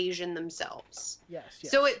become Asian themselves. Yes.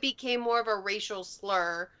 So it became more of a racial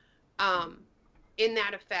slur in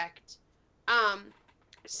that effect.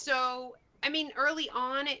 So, I mean, early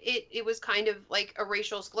on, it was kind of like a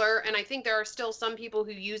racial slur, and I think there are still some people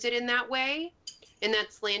who use it in that way, in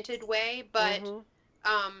that slanted way, but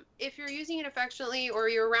if you're using it affectionately, or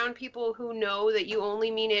you're around people who know that you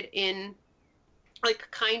only mean it in like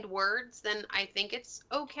kind words, then I think it's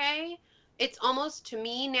okay. It's almost, to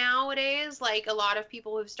me nowadays, like a lot of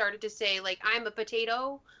people have started to say, like, I'm a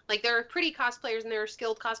potato. Like, there are pretty cosplayers and there are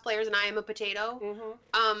skilled cosplayers, and I am a potato.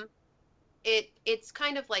 It's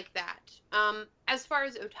kind of like that. As far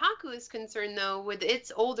as otaku is concerned, though, with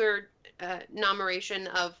its older nomeration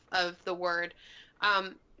of the word,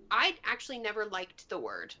 I actually never liked the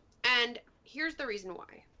word. And here's the reason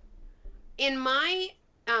why. In my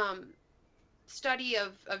study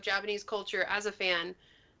of Japanese culture as a fan,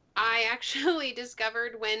 I actually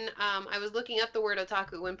discovered when I was looking up the word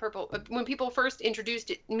otaku, when people first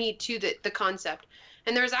introduced me to the concept,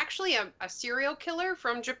 and there's actually a serial killer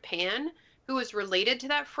from Japan who was related to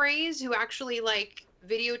that phrase, who actually like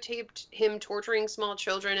videotaped him torturing small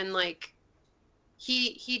children, and like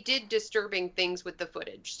he did disturbing things with the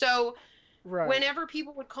footage. So whenever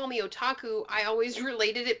people would call me otaku, I always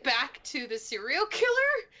related it back to the serial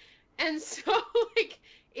killer. And so, like,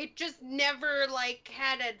 it just never, like,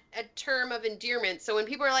 had a term of endearment. So when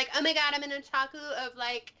people are like, oh my god, I'm an otaku of,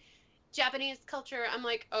 like, Japanese culture, I'm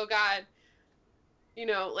like, oh god.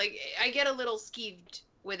 Like, I get a little skeeved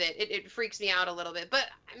with it. It freaks me out a little bit. But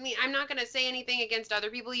I mean, I'm not going to say anything against other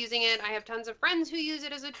people using it. I have tons of friends who use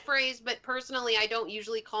it as a phrase, but personally, I don't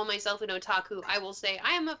usually call myself an otaku. I will say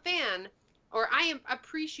I am a fan or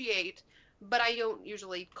appreciate, but I don't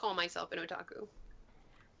usually call myself an otaku.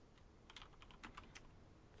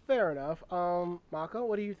 Fair enough. Mako,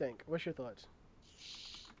 what do you think? What's your thoughts?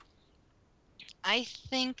 I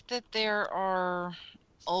think that there are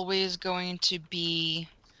always going to be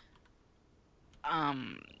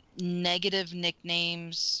negative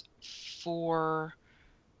nicknames for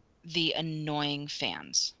the annoying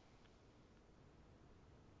fans.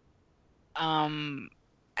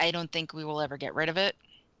 I don't think we will ever get rid of it.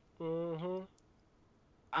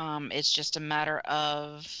 Mm-hmm. It's just a matter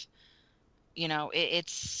of,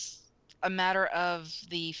 it's a matter of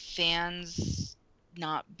the fans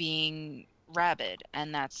not being rabid,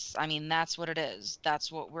 and that's what it is.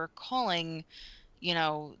 That's what we're calling,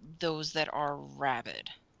 those that are rabid.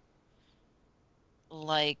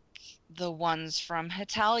 Like the ones from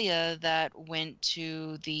Hetalia that went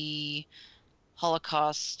to the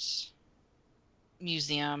Holocaust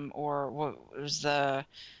Museum, or what was that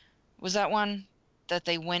one that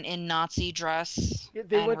they went in Nazi dress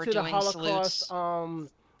They and went were to the doing Holocaust.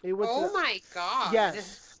 salutes? They went Oh to, my god.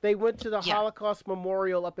 yes, they went to the Yeah. Holocaust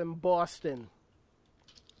Memorial up in Boston.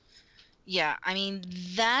 Yeah, I mean,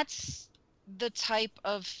 that's the type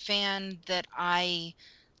of fan that I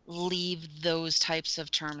leave those types of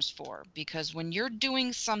terms for, because when you're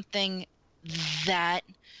doing something that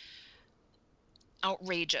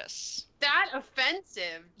outrageous, That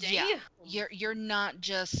offensive. Damn. Yeah. you're not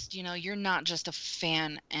just, you're not just a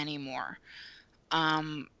fan anymore.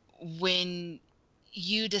 When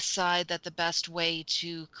you decide that the best way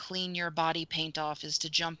to clean your body paint off is to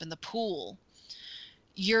jump in the pool,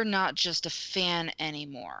 you're not just a fan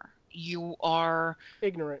anymore. You are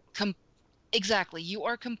Ignorant. exactly. You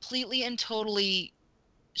are completely and totally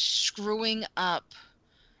screwing up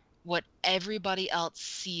what everybody else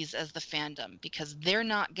sees as the fandom, because they're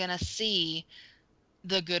not going to see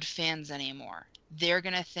the good fans anymore. They're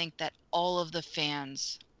going to think that all of the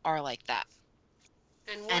fans are like that.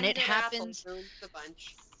 And And it good happens- apple ruins the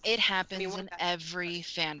bunch. It happens one in bad- every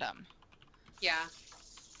fandom. Yeah.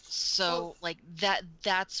 So like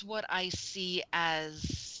that's what I see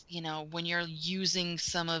as, when you're using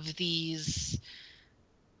some of these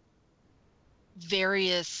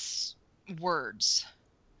various words.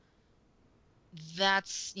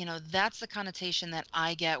 That's the connotation that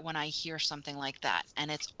I get when I hear something like that,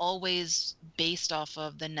 and it's always based off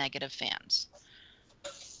of the negative fans.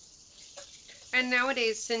 And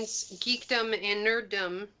nowadays, since geekdom and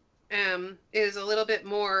nerddom is a little bit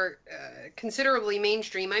more considerably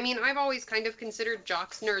mainstream, I mean, I've always kind of considered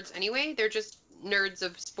jocks nerds anyway. They're just nerds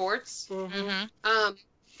of sports. Mm-hmm.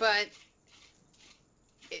 But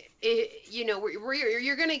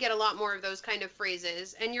you're going to get a lot more of those kind of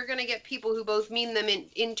phrases, and you're going to get people who both mean them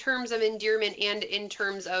in terms of endearment and in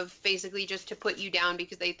terms of basically just to put you down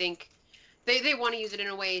because they think they want to use it in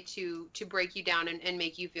a way to break you down and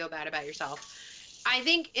make you feel bad about yourself. I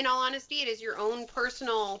think, in all honesty, it is your own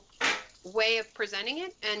personal way of presenting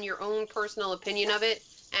it and your own personal opinion of it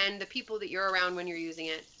and the people that you're around when you're using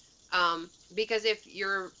it. Because if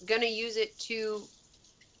you're going to use it to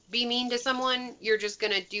be mean to someone, you're just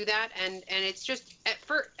going to do that. And it's just,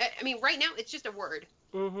 right now, it's just a word.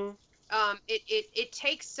 Mm-hmm. It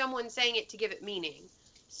takes someone saying it to give it meaning.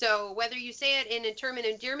 So whether you say it in a term of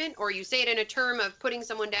endearment or you say it in a term of putting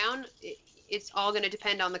someone down, it's all going to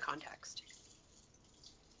depend on the context.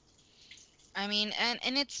 I mean,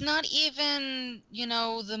 and it's not even,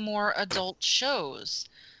 the more adult shows.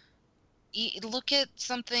 Look at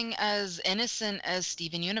something as innocent as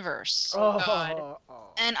Steven Universe. God.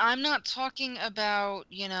 And I'm not talking about,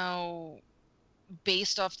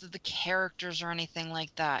 based off of the characters or anything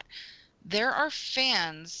like that. There are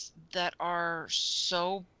fans that are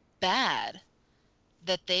so bad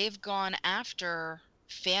that they've gone after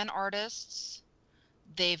fan artists.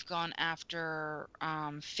 They've gone after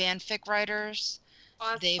fanfic writers.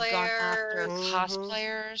 They've gone after Cosplayers.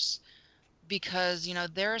 cosplayers, because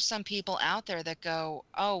there are some people out there that go,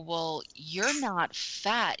 oh well, you're not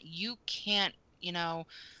fat, you can't cosplay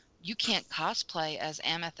as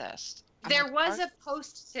Amethyst. There was a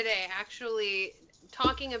post today actually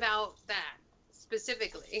talking about that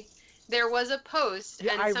specifically. There was a post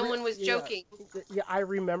and someone was joking. Yeah, I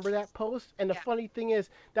remember that post. And the funny thing is,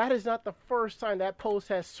 that is not the first time that post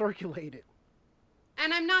has circulated.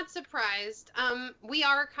 And I'm not surprised. We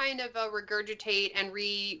are kind of a regurgitate and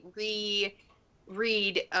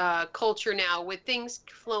read culture now, with things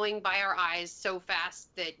flowing by our eyes so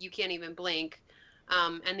fast that you can't even blink.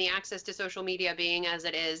 and the access to social media being as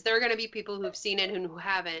it is, there are going to be people who've seen it and who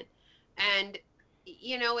haven't. And,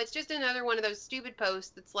 you know, it's just another one of those stupid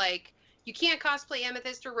posts that's like, you can't cosplay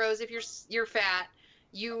Amethyst or Rose if you're fat.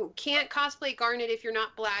 You can't cosplay Garnet if you're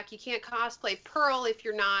not black. You can't cosplay Pearl if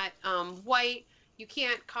you're not white. You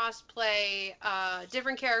can't cosplay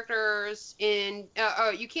different characters in.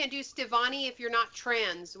 You can't do Stevani if you're not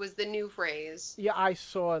trans. Was the new phrase. Yeah, I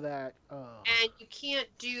saw that. And you can't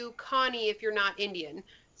do Connie if you're not Indian.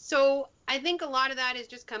 So I think a lot of that is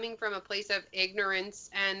just coming from a place of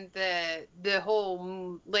ignorance, and the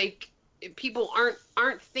whole like people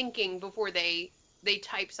aren't thinking before they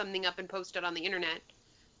type something up and post it on the internet.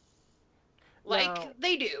 Like Now-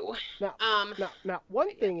 they do. Now,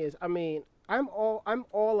 one thing is, I mean, I'm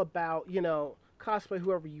all about, you know, cosplay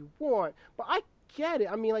whoever you want, but I get it.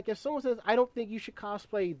 I mean, like if someone says I don't think you should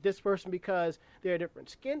cosplay this person because they're a different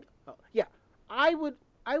skin, yeah, I would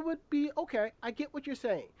be okay. I get what you're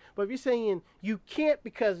saying, but if you're saying you can't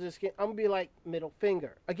because of the skin, I'm gonna be like middle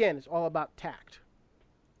finger. Again, it's all about tact.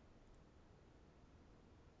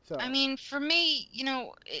 So I mean, for me, you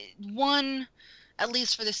know, one, at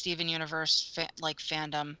least for the Steven Universe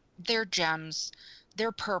fandom, they're gems.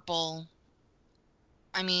 They're purple.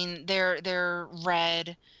 I mean, they're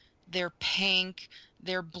red, they're pink,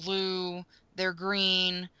 they're blue, they're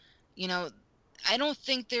green. You know, I don't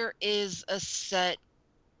think there is a set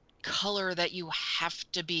color that you have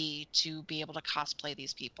to be able to cosplay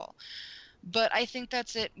these people. But I think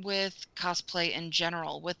that's it with cosplay in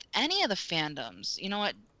general. With any of the fandoms, you know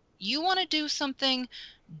what? You want to do something.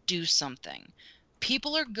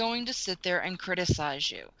 People are going to sit there and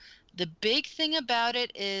criticize you. The big thing about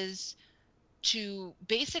it is to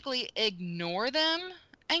basically ignore them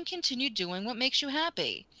and continue doing what makes you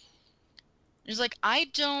happy. It's like,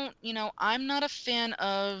 I'm not a fan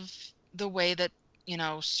of the way that, you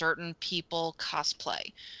know, certain people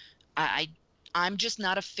cosplay. I'm just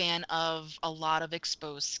not a fan of a lot of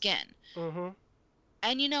exposed skin. Mm-hmm.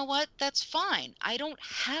 And you know what? That's fine. I don't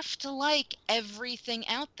have to like everything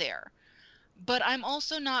out there. But I'm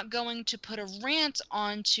also not going to put a rant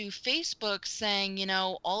onto Facebook saying, you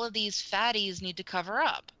know, all of these fatties need to cover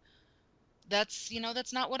up. That's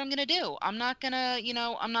not what I'm going to do. I'm not going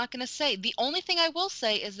to say. The only thing I will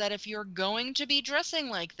say is that if you're going to be dressing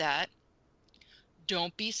like that,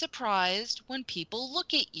 don't be surprised when people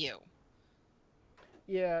look at you.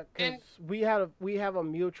 Yeah, because we have a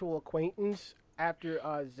mutual acquaintance after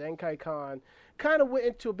Zenkai Con kind of went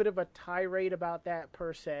into a bit of a tirade about that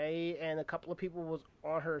per se, and a couple of people was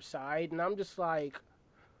on her side, and I'm just like,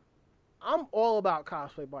 I'm all about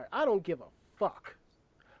cosplay, but I don't give a fuck.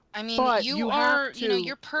 I mean, But you you are, have you know, to-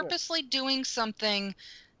 you're purposely doing something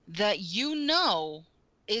that you know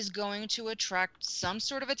is going to attract some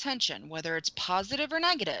sort of attention, whether it's positive or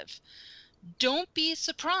negative. Don't be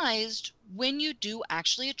surprised when you do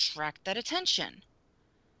actually attract that attention.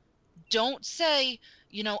 Don't say,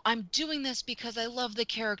 you know, I'm doing this because I love the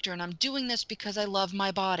character and I'm doing this because I love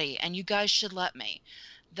my body and you guys should let me.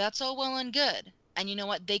 That's all well and good. And you know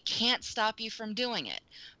what? They can't stop you from doing it.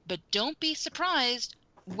 But don't be surprised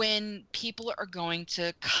when people are going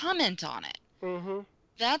to comment on it. Mm-hmm.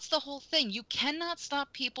 That's the whole thing. You cannot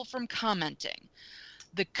stop people from commenting.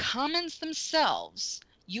 The comments themselves,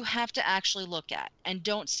 you have to actually look at. And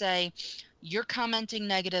don't say, you're commenting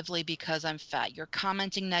negatively because I'm fat. You're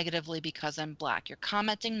commenting negatively because I'm black. You're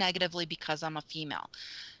commenting negatively because I'm a female.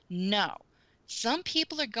 No. Some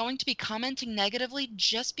people are going to be commenting negatively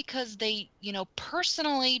just because they, you know,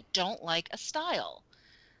 personally don't like a style.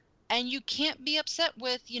 And you can't be upset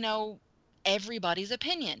with, you know, everybody's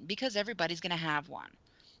opinion because everybody's going to have one.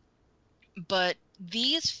 But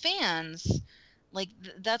these fans, like,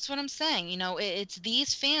 that's what I'm saying. You know, it's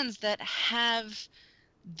these fans that have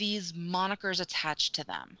these monikers attached to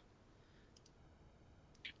them.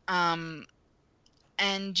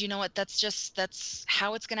 And you know what? That's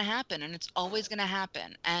how it's going to happen. And it's always going to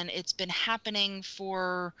happen. And it's been happening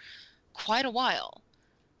for quite a while.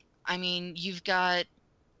 I mean, you've got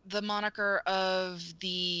the moniker of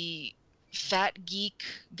the fat geek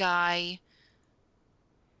guy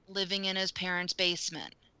living in his parents'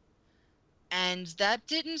 basement. And that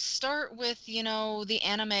didn't start with, you know, the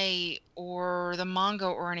anime or the manga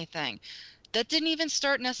or anything. That didn't even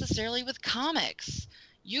start necessarily with comics.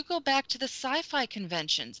 You go back to the sci-fi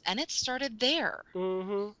conventions, and it started there.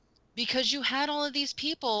 Mm-hmm. Because you had all of these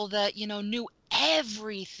people that, you know, knew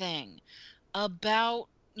everything about,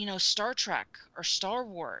 you know, Star Trek or Star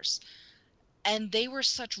Wars. And they were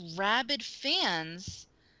such rabid fans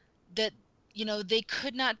that, you know, they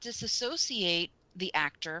could not disassociate the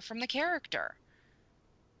actor from the character.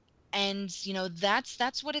 And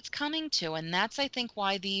that's what it's coming to, and that's, I think,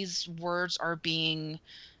 why these words are being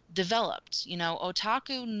developed.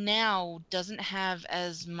 Otaku now doesn't have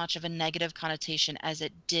as much of a negative connotation as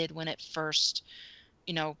it did when it first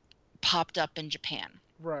you know popped up in Japan,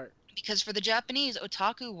 Right. because for the Japanese,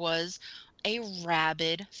 otaku was a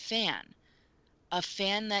rabid fan, a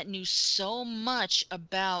fan that knew so much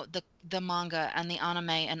about the manga and the anime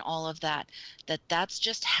and all of that, that's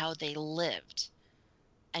just how they lived.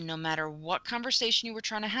 And no matter what conversation you were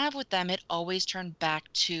trying to have with them, it always turned back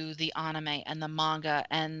to the anime and the manga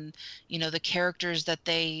and the characters that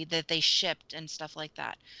they shipped and stuff like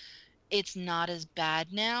that. It's not as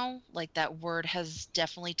bad now. Like, that word has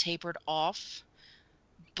definitely tapered off,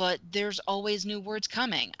 but there's always new words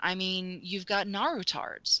coming. I mean, you've got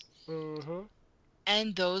Narutards, Mm-hmm.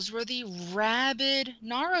 and those were the rabid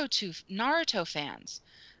Naruto fans.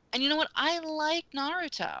 And you know what? I like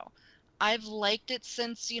Naruto. I've liked it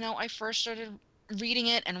since, I first started reading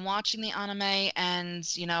it and watching the anime, and,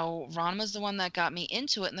 Ranma's the one that got me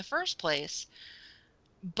into it in the first place.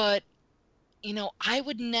 But, I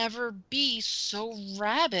would never be so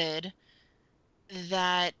rabid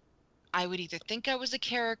that I would either think I was a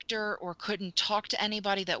character or couldn't talk to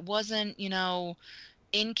anybody that wasn't,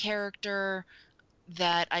 in character,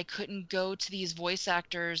 that I couldn't go to these voice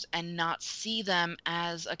actors and not see them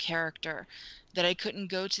as a character, that I couldn't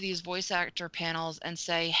go to these voice actor panels and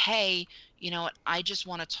say, hey, you know what, I just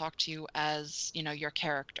want to talk to you as, your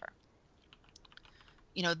character.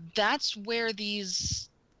 That's where these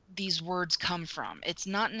words come from. It's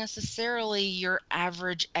not necessarily your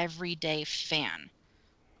average everyday fan.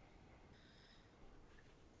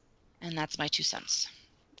 And that's my 2 cents.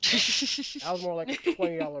 That was more like a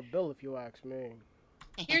 $20 bill, if you ask me.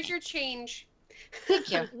 Here's your change.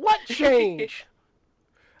 Thank you. What change?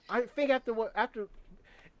 I think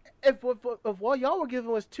if what y'all were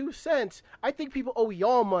giving us 2 cents, I think people owe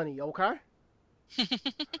y'all money. Okay.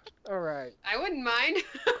 All right. I wouldn't mind.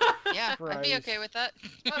 Yeah, I'd be Christ. okay with that.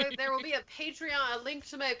 Oh, there will be a Patreon, a link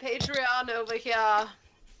to my Patreon over here.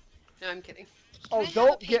 No, I'm kidding. Oh, Can I have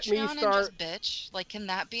don't a get me Patreon and started. just bitch? Like, can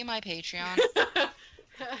that be my Patreon?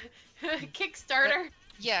 Kickstarter.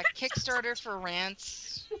 Yeah, Kickstarter for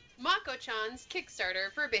rants. Mako-chan's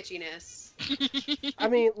Kickstarter for bitchiness. I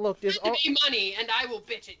mean, look, there's Send me money and I will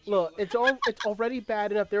bitch at you. look, it's already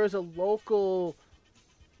bad enough. There is a local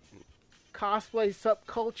cosplay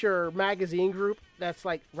subculture magazine group that's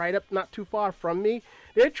like right up, not too far from me.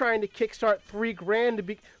 They're trying to kickstart $3,000 to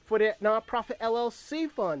be for their nonprofit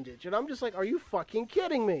LLC fundage, and I'm just like, are you fucking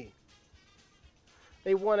kidding me?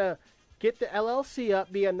 They want to get the LLC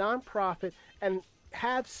up, be a nonprofit, and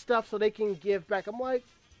have stuff so they can give back. I'm like,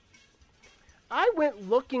 I went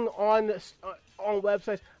looking on this on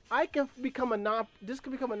websites. I can become this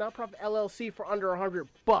could become a nonprofit LLC for under $100.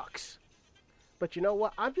 But you know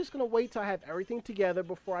what? I'm just gonna wait till I have everything together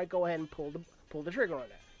before I go ahead and pull the trigger on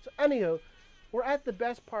that. So anywho, we're at the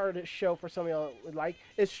best part of this show for some of y'all would like.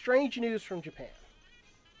 It's strange news from Japan.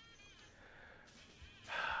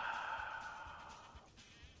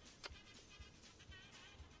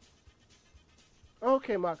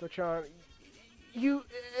 Okay, Mako-chan,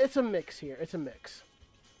 it's a mix here. It's a mix.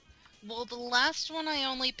 Well, the last one I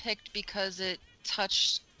only picked because it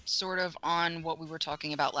touched sort of on what we were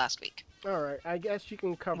talking about last week All right, I guess you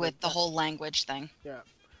can cover with the that. whole language thing. Yeah,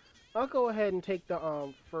 I'll go ahead and take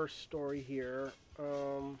the first story here.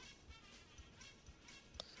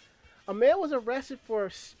 A man was arrested for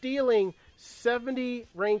stealing 70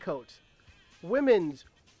 raincoats, women's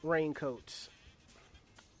raincoats.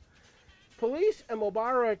 Police in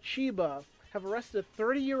Mobara, Chiba, have arrested a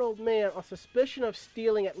 30-year-old man on suspicion of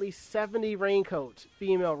stealing at least 70 raincoats,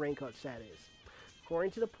 female raincoats, that is.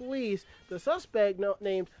 According to the police, the suspect,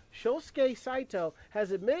 named Shosuke Saito, has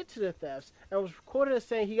admitted to the thefts and was quoted as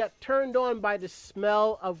saying he got turned on by the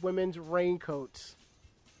smell of women's raincoats.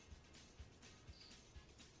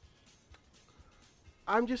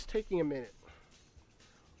 I'm just taking a minute.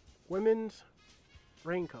 Women's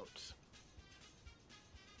raincoats.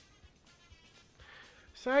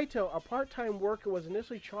 Saito, a part-time worker, was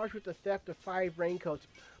initially charged with the theft of 5 raincoats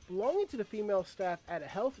belonging to the female staff at a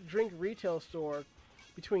health drink retail store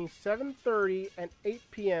between 7:30 and 8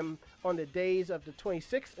 p.m. on the days of the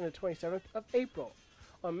 26th and the 27th of April.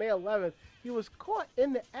 On May 11th, he was caught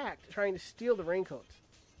in the act trying to steal the raincoats.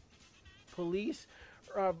 Police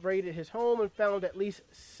raided his home and found at least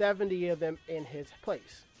 70 of them in his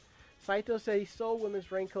place. Saito said he sold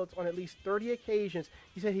women's raincoats on at least 30 occasions.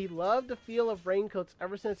 He said he loved the feel of raincoats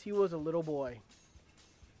ever since he was a little boy.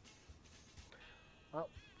 Well,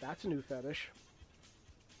 that's a new fetish.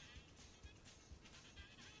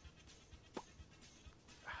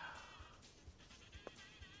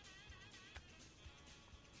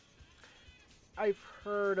 I've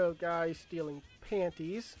heard of guys stealing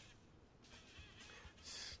panties,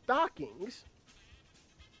 stockings,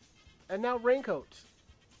 and now raincoats.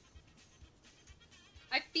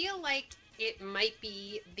 I feel like it might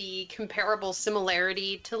be the comparable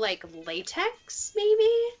similarity to like latex, maybe?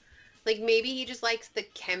 Like maybe he just likes the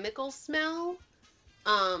chemical smell.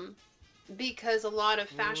 Because a lot of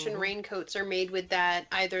fashion raincoats are made with that,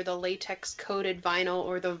 either the latex coated vinyl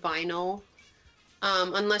or the vinyl.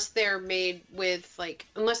 Unless they're made with like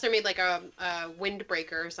a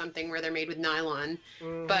windbreaker or something where they're made with nylon.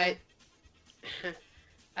 But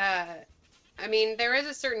I mean, there is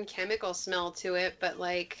a certain chemical smell to it, but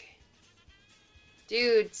like,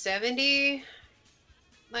 dude, 70?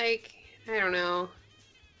 Like, I don't know.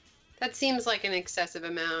 That seems like an excessive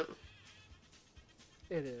amount.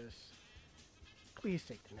 It is. Please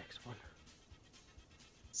take the next one.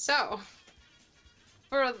 So,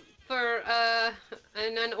 for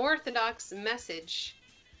an unorthodox message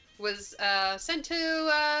was sent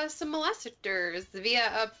to some molesters via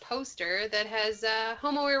a poster that has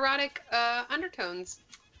homoerotic undertones.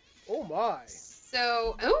 Oh my.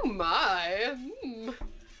 So, oh my.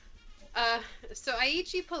 So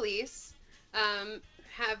Aichi police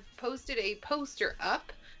have posted a poster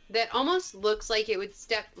up that almost looks like it would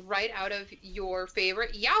step right out of your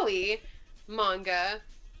favorite yaoi manga.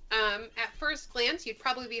 At first glance, you'd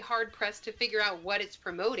probably be hard-pressed to figure out what it's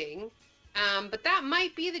promoting, but that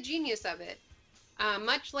might be the genius of it.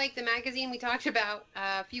 Much like the magazine we talked about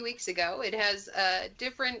a few weeks ago, it has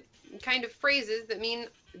different kind of phrases that mean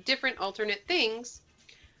different alternate things,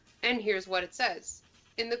 and here's what it says.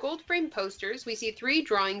 In the gold frame posters, we see 3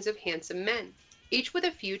 drawings of handsome men, each with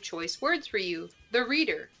a few choice words for you, the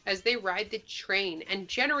reader, as they ride the train and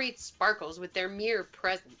generate sparkles with their mere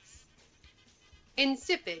presence.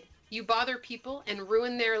 Insipid, you bother people and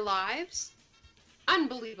ruin their lives?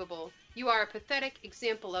 Unbelievable, you are a pathetic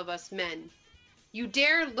example of us men. You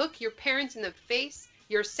dare look your parents in the face,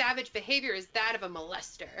 your savage behavior is that of a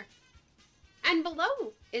molester. And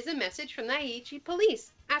below is a message from the Aichi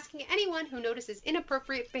police, asking anyone who notices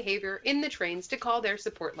inappropriate behavior in the trains to call their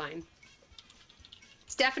support line.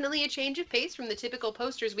 It's definitely a change of pace from the typical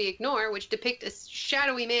posters we ignore, which depict a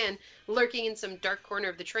shadowy man lurking in some dark corner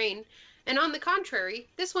of the train. And on the contrary,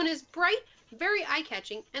 this one is bright, very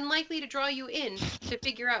eye-catching, and likely to draw you in to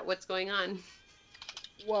figure out what's going on.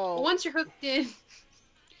 Well, Once you're hooked in,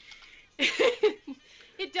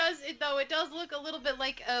 it does look a little bit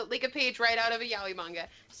like a page right out of a yaoi manga.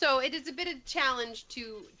 So it is a bit of a challenge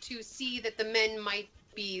to see that the men might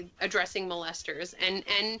be addressing molesters,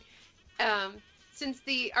 and since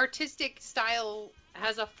the artistic style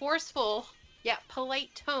has a forceful yet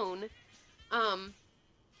polite tone,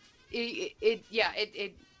 it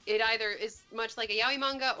either is much like a yaoi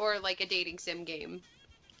manga or like a dating sim game.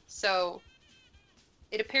 So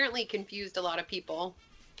it apparently confused a lot of people,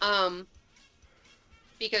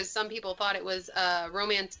 because some people thought it was a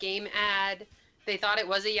romance game ad. They thought it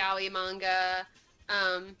was a yaoi manga.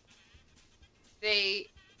 They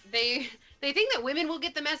think that women will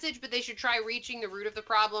get the message, but they should try reaching the root of the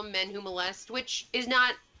problem, men who molest, which is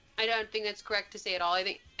not, I don't think that's correct to say at all. I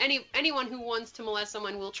think anyone who wants to molest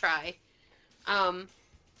someone will try.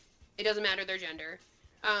 It doesn't matter their gender.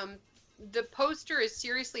 The poster is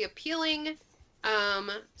seriously appealing.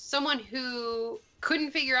 Someone who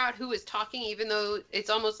couldn't figure out who was talking, even though it's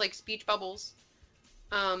almost like speech bubbles.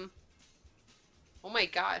 Oh my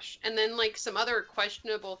gosh. And then like some other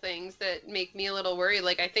questionable things that make me a little worried.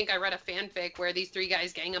 Like I think I read a fanfic where these 3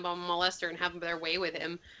 guys gang up on a molester and have their way with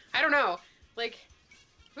him. I don't know. Like,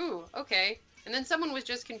 ooh, okay. And then someone was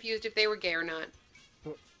just confused if they were gay or not.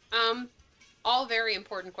 All very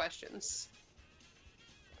important questions.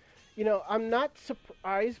 You know, I'm not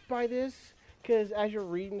surprised by this, because as you're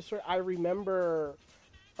reading the story, I remember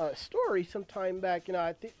a story some time back. You know,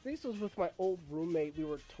 I think this was with my old roommate. We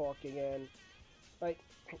were talking, and like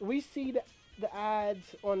we see the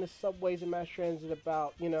ads on the subways and mass transit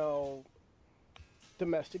about, you know,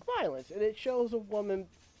 domestic violence, and it shows a woman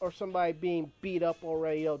or somebody being beat up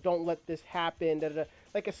already. You know, don't let this happen.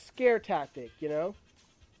 Like a scare tactic, you know.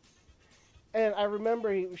 And I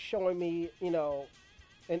remember he was showing me, you know,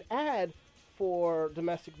 an ad for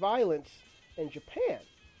domestic violence in Japan.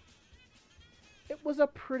 It was a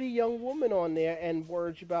pretty young woman on there, and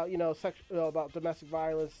words about, you know, about domestic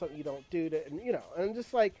violence, something you don't do to, and you know, and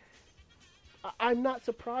just like, I'm not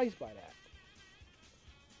surprised by that.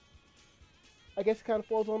 I guess it kind of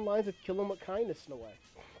falls on lines of kill 'em with kindness in a way.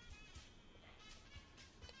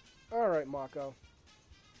 All right, Mako.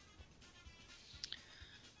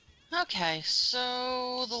 Okay,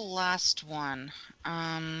 so the last one.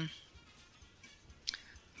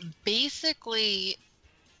 basically,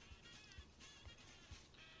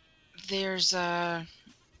 there's a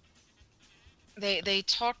they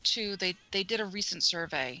talked to they did a recent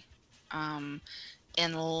survey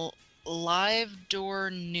in Live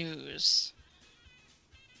Door News,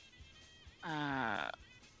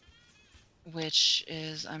 which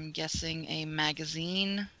is, I'm guessing, a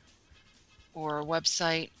magazine or a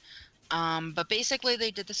website. But basically, they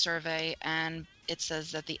did the survey, and it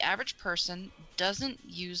says that the average person doesn't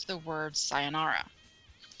use the word sayonara.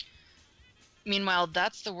 Meanwhile,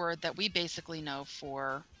 that's the word that we basically know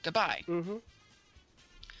for goodbye. Mm-hmm.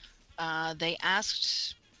 They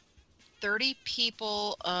asked 30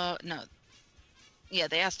 people.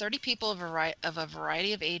 They asked 30 people of a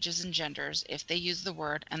variety of ages and genders if they use the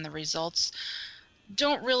word, and the results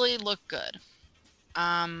don't really look good.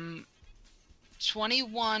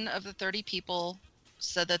 21 of the 30 people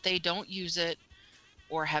said that they don't use it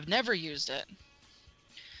or have never used it.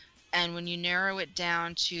 And when you narrow it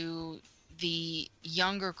down to the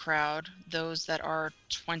younger crowd, those that are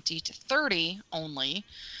 20 to 30 only,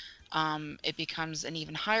 it becomes an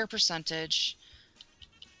even higher percentage.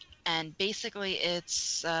 And basically,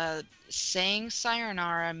 it's saying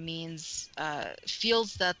sayonara means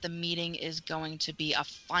feels that the meeting is going to be a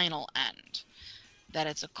final end, that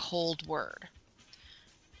it's a cold word.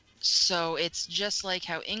 So it's just like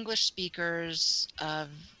how English speakers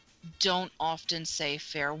don't often say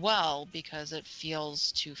farewell because it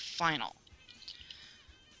feels too final.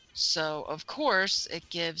 So, of course, it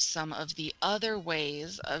gives some of the other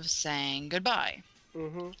ways of saying goodbye,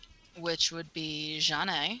 Mm-hmm. which would be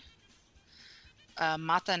jane,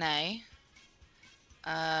 matane,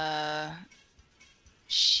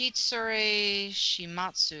 shitsure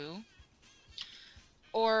shimatsu,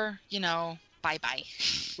 or, bye-bye.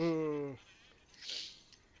 Mm.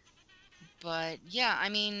 But yeah, I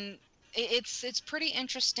mean, it's pretty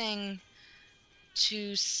interesting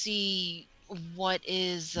to see what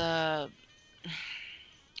is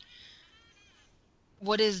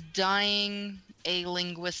dying a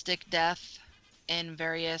linguistic death in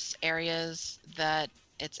various areas that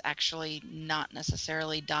it's actually not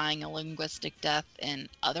necessarily dying a linguistic death in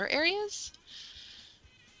other areas.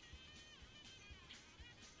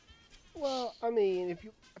 Well, I mean, if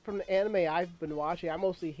you from the anime I've been watching, I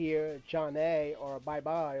mostly hear Jane or bye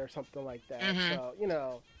bye or something like that. Mhm. So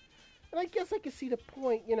and I guess I can see the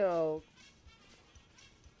point.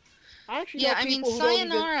 I actually know Yeah, I mean, people who don't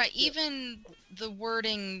sayonara, even. even the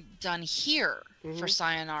wording done here for Mhm.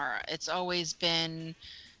 sayonara, it's always been,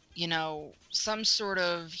 some sort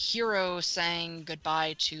of hero saying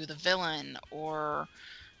goodbye to the villain, or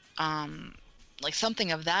like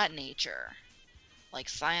something of that nature, like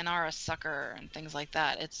sayonara sucker and things like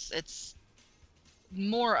that. It's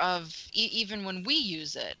more of, even when we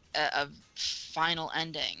use it, a final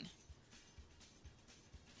ending.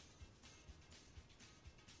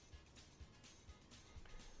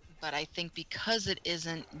 But I think because it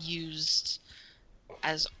isn't used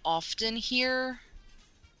as often here,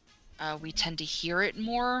 we tend to hear it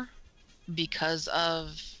more because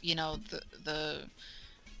of,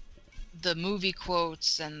 the movie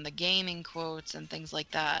quotes and the gaming quotes and things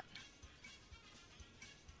like that.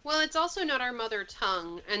 Well, it's also not our mother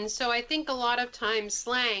tongue, and so I think a lot of times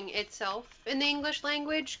slang itself in the English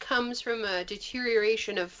language comes from a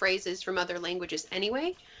deterioration of phrases from other languages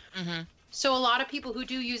anyway. Hmm. So a lot of people who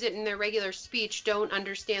do use it in their regular speech don't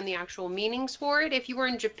understand the actual meanings for it. If you were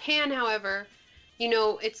in Japan, however,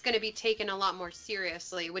 it's going to be taken a lot more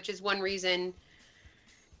seriously, which is one reason,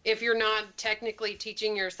 if you're not technically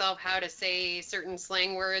teaching yourself how to say certain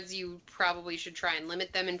slang words, you probably should try and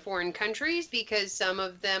limit them in foreign countries, because some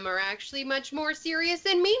of them are actually much more serious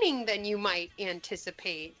in meaning than you might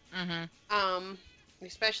anticipate. Hmm.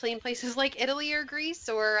 Especially in places like Italy or Greece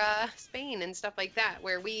or Spain and stuff like that,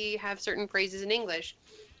 where we have certain phrases in English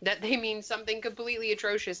that they mean something completely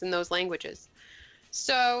atrocious in those languages.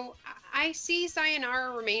 So I see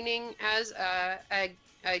sayonara remaining as a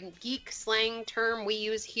geek slang term we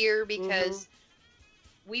use here, because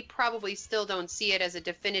we probably still don't see it as a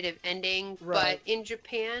definitive ending. Right. But in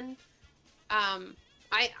Japan, I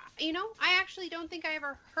actually don't think I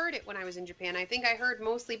ever heard it when I was in Japan. I think I heard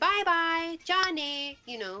mostly bye bye, Johnny,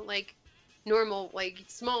 like normal, like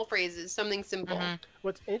small phrases, something simple. Hmm.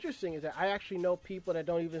 What's interesting is that I actually know people that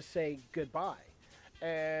don't even say goodbye,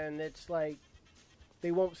 and it's like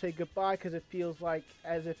they won't say goodbye because it feels like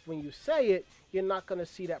as if when you say it, you're not going to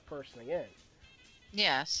see that person again.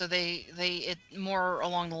 Yeah, so it more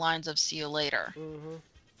along the lines of see you later. Mm-hmm.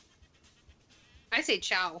 I say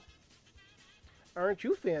ciao. Aren't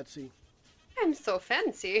you fancy? I'm so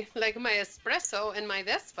fancy, like my espresso and my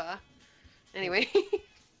Vespa. Anyway.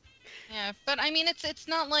 Yeah, but I mean, it's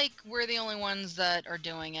not like we're the only ones that are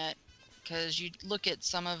doing it, because you look at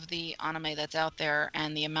some of the anime that's out there,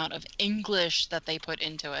 and the amount of English that they put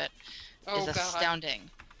into it is Oh god. astounding.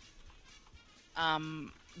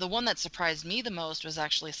 The one that surprised me the most was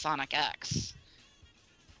actually Sonic X.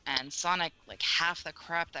 And Sonic, like, half the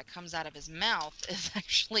crap that comes out of his mouth is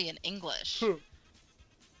actually in English.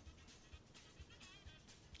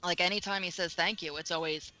 Like, anytime he says thank you, it's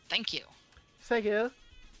always thank you. Thank you.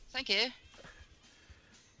 Thank you.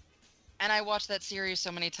 And I watch that series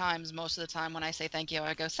so many times, most of the time when I say thank you,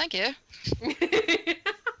 I go, thank you.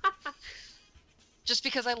 Just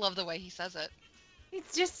because I love the way he says it.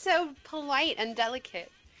 It's just so polite and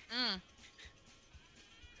delicate.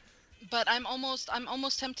 But I'm almost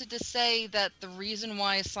tempted to say that the reason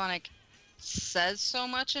why Sonic says so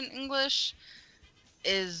much in English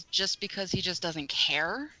is just because he just doesn't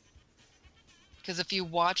care. Because if you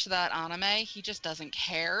watch that anime, he just doesn't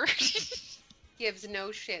care. Gives no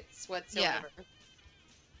shits whatsoever.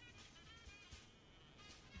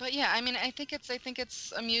 But yeah, I mean, I think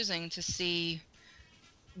it's amusing to see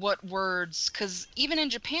what words, because even in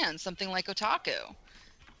Japan, something like otaku,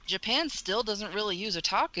 Japan still doesn't really use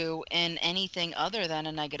otaku in anything other than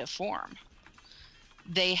a negative form.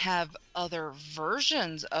 They have other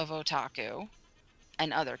versions of otaku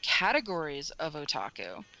and other categories of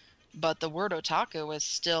otaku, but the word otaku is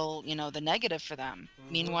still, the negative for them.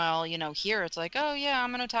 Mhm. Meanwhile, here it's like, oh yeah,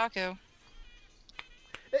 I'm an otaku.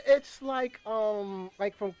 It's like from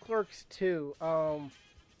Clerks 2.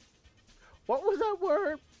 What was that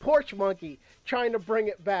word? Porch monkey. Trying to bring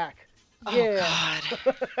it back. Oh Yeah.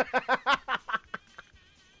 God.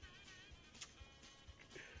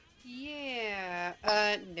 Yeah.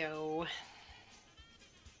 No.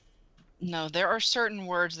 No, there are certain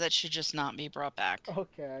words that should just not be brought back.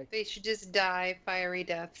 Okay. They should just die fiery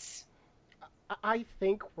deaths. I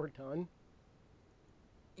think we're done.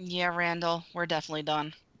 Yeah, Randall, we're definitely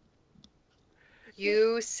done.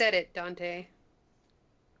 You said it, Dante.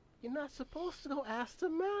 You're not supposed to go ask the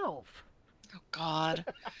mouth. Oh God.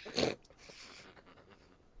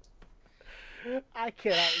 I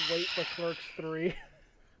cannot wait for Clerks 3.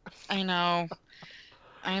 I know.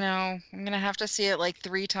 I'm gonna have to see it like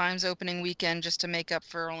 3 times opening weekend just to make up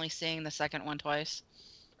for only seeing the second one twice.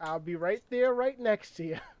 I'll be right there, right next to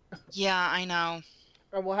you. Yeah, I know.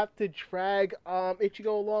 And we'll have to drag Ichigo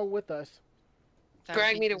along with us. That would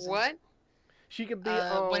Drag be me to amazing. what? She could be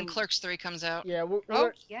When Clerks 3 comes out. Yeah,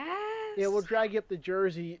 Oh, yes. yeah, we'll drag you up to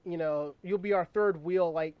Jersey. You'll be our third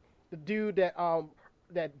wheel, like the dude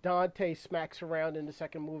that Dante smacks around in the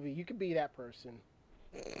second movie. You could be that person.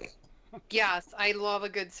 Yes, I love a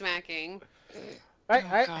good smacking. Hey,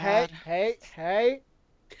 Oh, God. hey.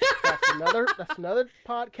 That's another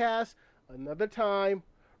podcast, another time.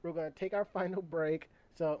 We're gonna take our final break,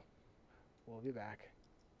 so we'll be back.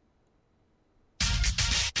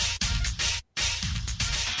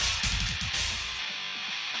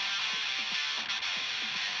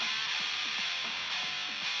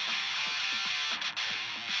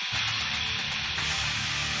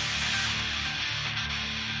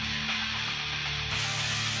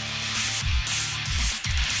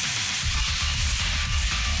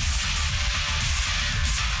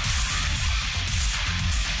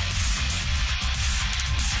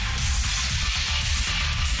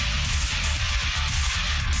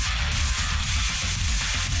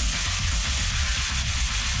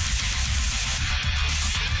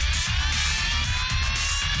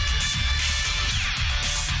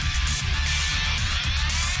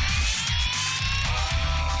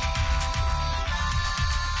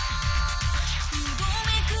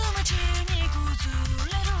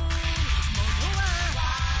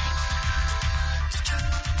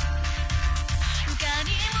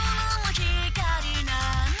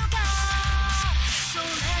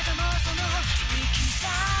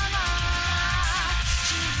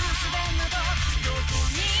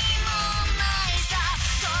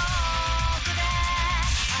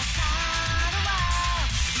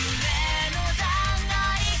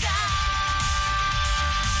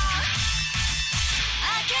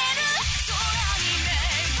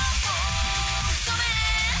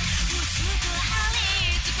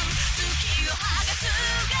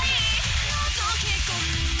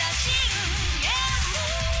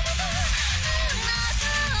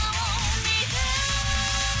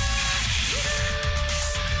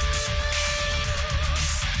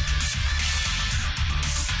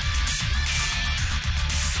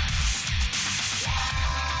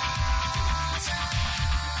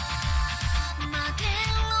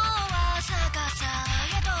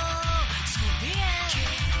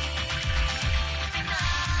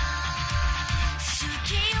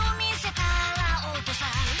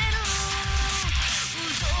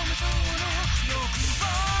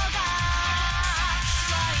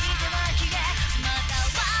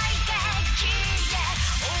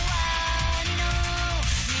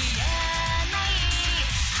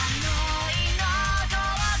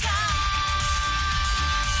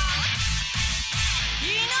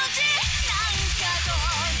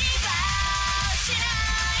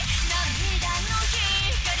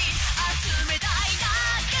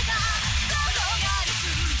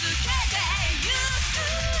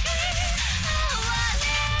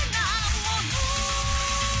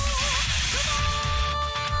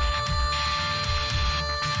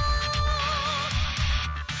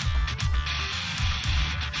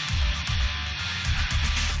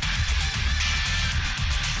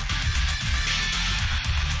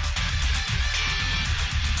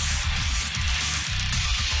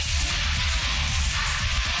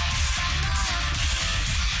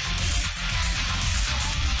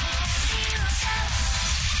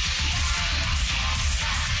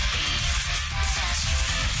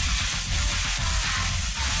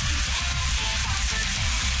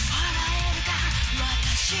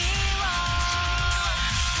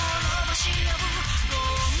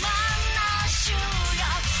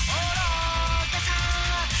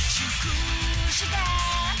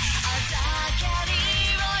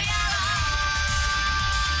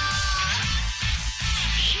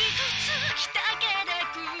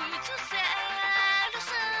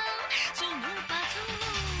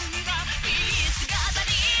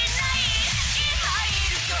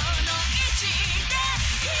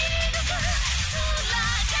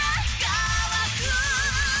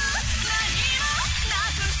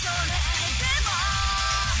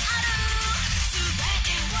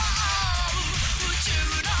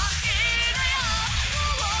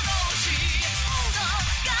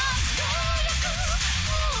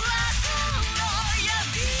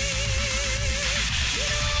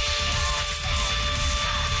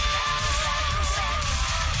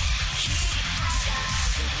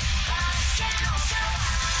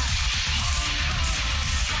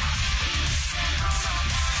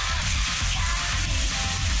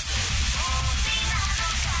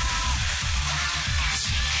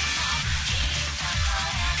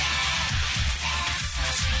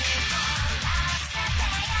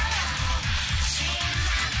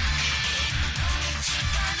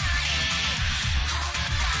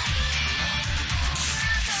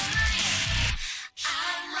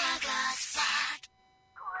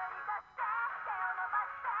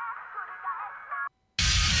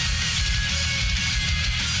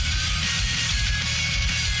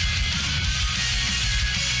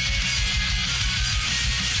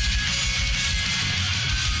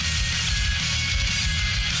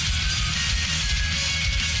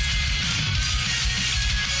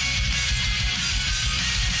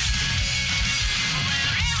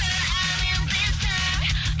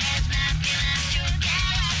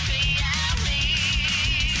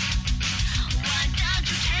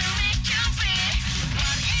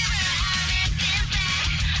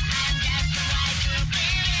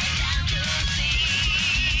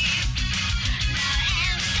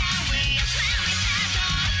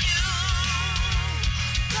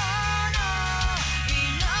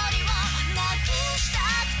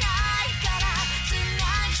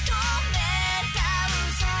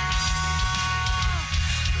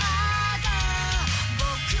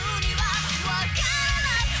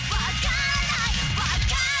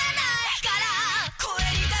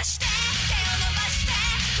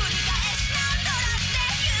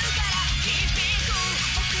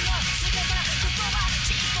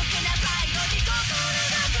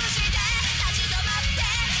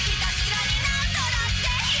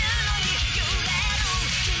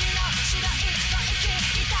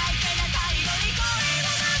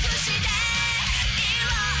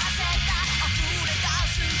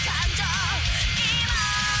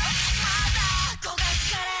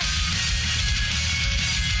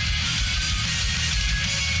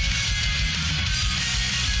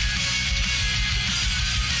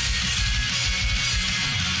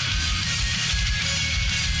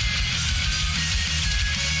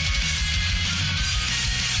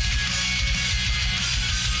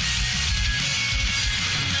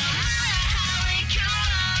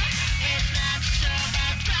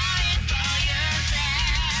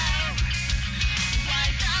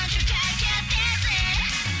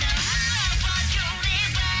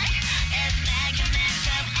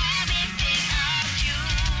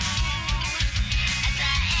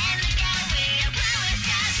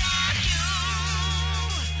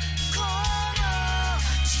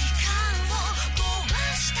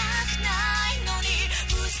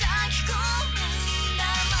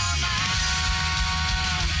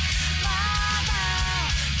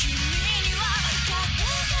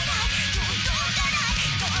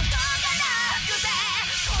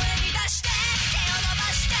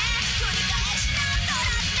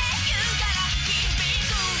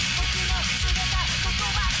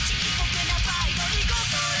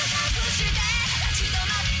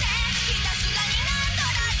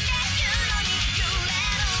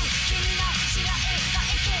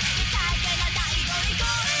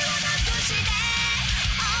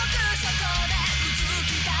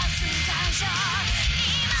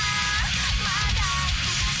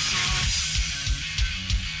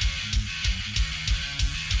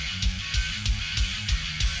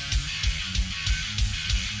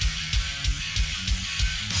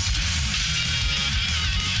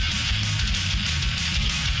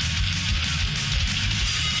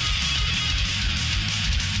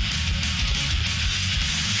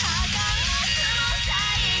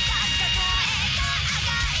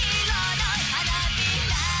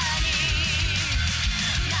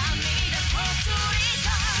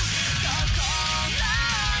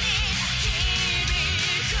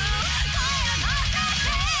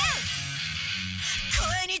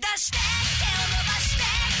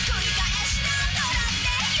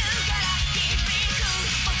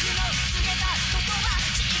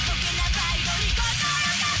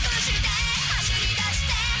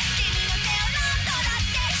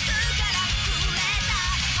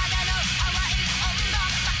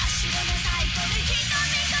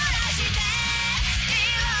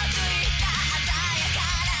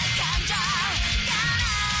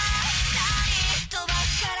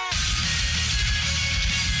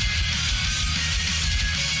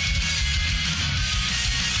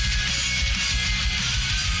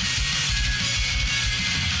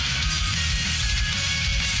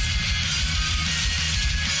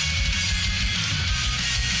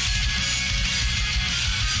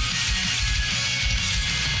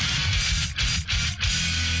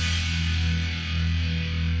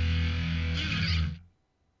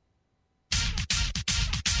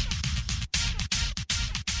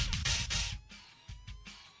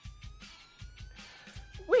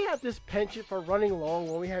 got this penchant for running long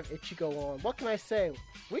when we have Ichigo on. What can I say?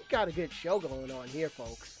 We got a good show going on here,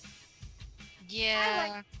 folks.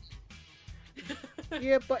 Yeah.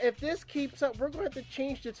 Yeah, but if this keeps up, we're going to have to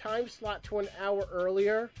change the time slot to an hour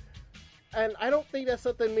earlier. And I don't think that's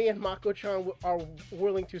something me and Mako-chan are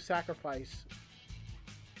willing to sacrifice.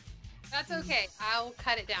 That's okay. I'll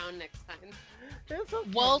cut it down next time. It's okay.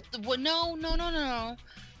 Well, no.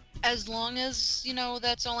 As long as,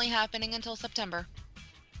 that's only happening until September.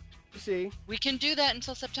 See? We can do that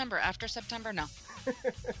until September. After September, no.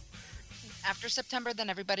 After September, then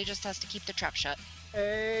everybody just has to keep their trap shut.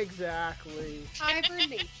 Exactly.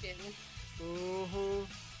 Hibernation. Mm-hmm.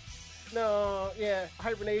 No, yeah,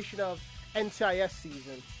 hibernation of NCIS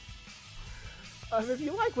season. If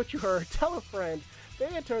you like what you heard, tell a friend.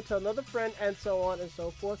 Then in turn, tell another friend, and so on and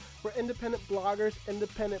so forth. We're independent bloggers,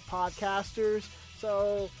 independent podcasters.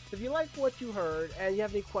 So if you like what you heard and you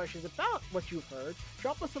have any questions about what you've heard,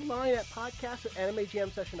 drop us a line at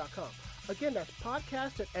podcast@animejamsession.com. Again, that's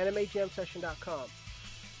podcast@animejamsession.com.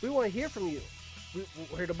 We want to hear from you.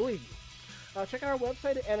 We're here to believe you. Check out our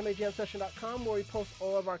website at animejamsession.com where we post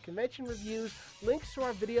all of our convention reviews, links to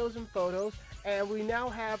our videos and photos, and we now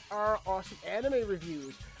have our awesome anime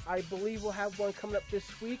reviews. I believe we'll have one coming up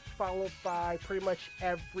this week, followed by pretty much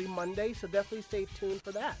every Monday, so definitely stay tuned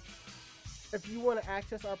for that. If you want to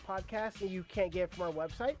access our podcast and you can't get it from our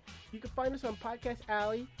website, you can find us on Podcast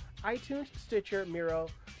Alley, iTunes, Stitcher, Miro,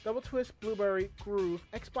 Double Twist, Blueberry, Groove,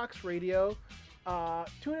 Xbox Radio,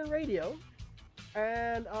 TuneIn Radio,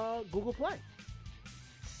 and Google Play.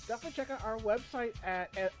 Definitely check out our website at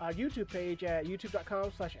our YouTube page at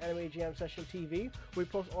youtube.com/animejamsessiontv. We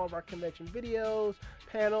post all of our convention videos,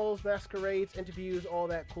 panels, masquerades, interviews, all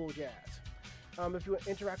that cool jazz. If you want to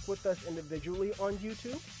interact with us individually on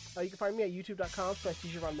YouTube, you can find me at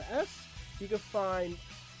youtube.com/DJRonmaS. You can find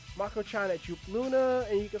Mako-chan at Juke Luna,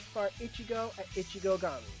 and you can find Ichigo at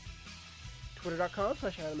Ichigogami.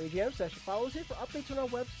 Twitter.com/AnimeJamSession. Follow us here for updates on our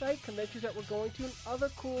website, conventions that we're going to, and other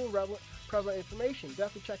cool, prevalent information.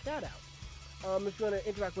 Definitely check that out. If you want to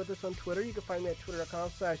interact with us on Twitter, you can find me at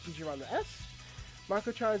twitter.com/DJRonmaS.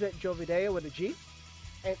 Mako-chan's at Jovidea with a G,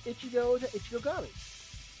 and Ichigo's at Ichigogami.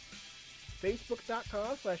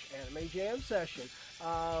 Facebook.com/AnimeJamSession.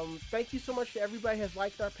 Thank you so much to everybody who has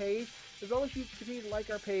liked our page. As long as you continue to like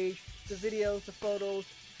our page, the videos, the photos,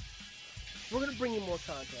 we're going to bring you more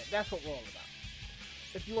content. That's what we're all about.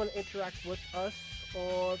 If you want to interact with us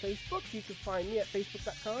on Facebook, you can find me at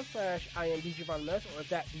facebook.com/IamDJRonMess or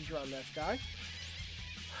that DJRonMess guy.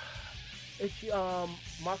 It's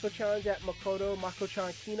Mako-chan's at Makoto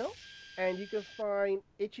Mako-chan Kino, and you can find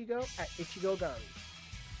Ichigo at Ichigogami.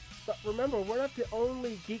 But remember, we're not the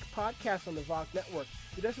only geek podcast on the Vox Network.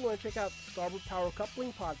 You definitely want to check out the Starboard Power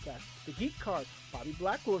Coupling Podcast, The Geek Card, Bobby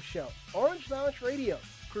Blackwolf Show, Orange Lounge Radio,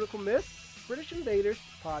 Critical Myth, British Invaders,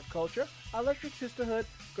 Pod Culture, Electric Sisterhood,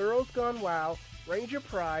 Girls Gone Wow, Ranger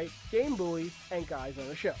Pride, Game Buoy, and Guys on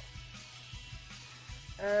the Show.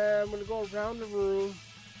 And I'm going to go around the room.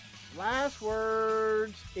 Last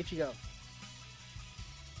words, Ichigo.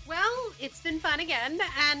 Well, it's been fun again,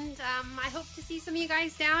 and I hope to see some of you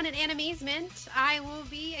guys down at Animazement. I will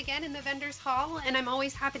be again in the vendors hall, and I'm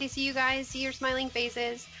always happy to see you guys, see your smiling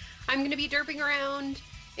faces. I'm going to be derping around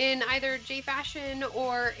in either J Fashion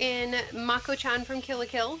or in Mako-chan from Kill la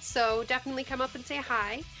Kill, so definitely come up and say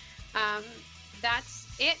hi. That's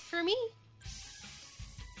it for me.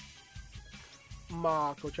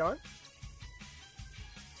 Mako-chan.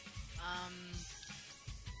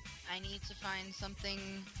 I need to find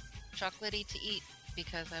something chocolatey to eat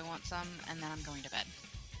because I want some, and then I'm going to bed.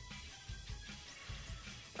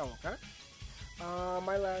 Oh, okay.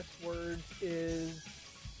 My last words is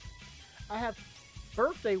I have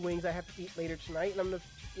birthday wings I have to eat later tonight, and I'm going to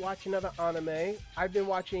watch another anime. I've been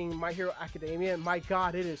watching My Hero Academia, and my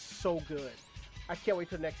god, it is so good. I can't wait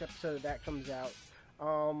till the next episode of that comes out.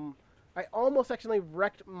 I almost accidentally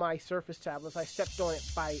wrecked my Surface tablets. I stepped on it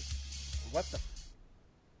by... What the...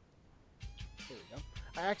 There we go.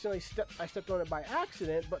 I stepped on it by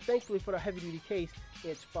accident, but thankfully for the heavy-duty case,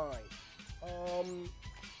 it's fine.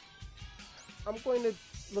 I'm going to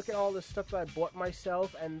look at all the stuff that I bought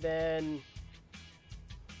myself, and then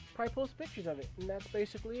probably post pictures of it, and that's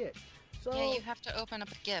basically it. So Yeah, you have to open up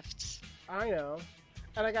gifts. I know,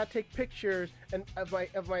 and I gotta take pictures of my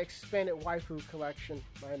expanded waifu collection.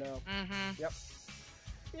 I know. Mm-hmm. Yep.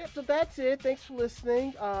 So that's it. Thanks for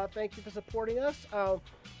listening. Thank you for supporting us.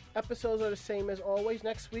 Episodes are the same as always.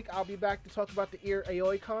 Next week, I'll be back to talk about the Ear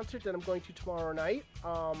Aoi concert that I'm going to tomorrow night.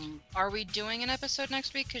 Are we doing an episode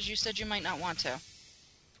next week? Because you said you might not want to.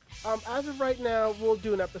 As of right now, we'll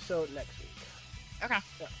do an episode next week. Okay.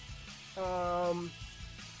 Yeah.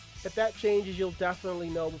 If that changes, you'll definitely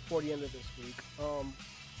know before the end of this week.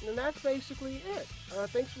 And that's basically it.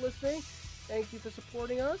 Thanks for listening. Thank you for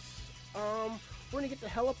supporting us. We're going to get the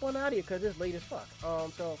hell up on out of here because it's late as fuck.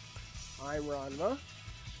 So, I'm Ranma.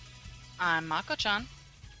 I'm Mako-chan.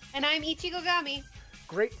 And I'm Ichigo Gami.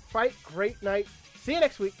 Great fight, great night. See you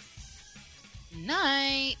next week.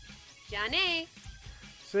 Night. Jane.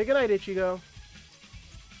 Say goodnight, Ichigo.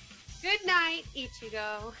 Good night,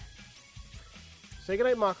 Ichigo. Say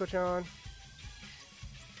goodnight, Mako-chan.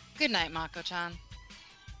 Good night, Mako-chan.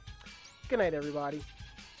 Good night, everybody.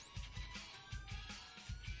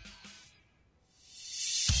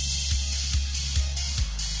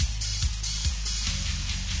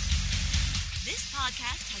 This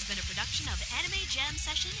podcast has been a production of Anime Jam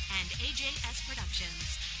Session and AJS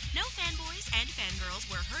Productions. No fanboys and fangirls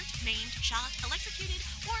were hurt, maimed, shot, electrocuted,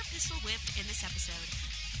 or pistol whipped in this episode.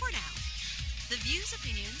 For now. The views,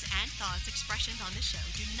 opinions, and thoughts expressions on this show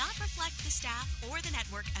do not reflect the staff or the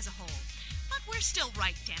network as a whole. But we're still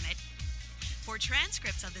right, damn it. For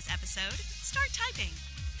transcripts of this episode, start typing.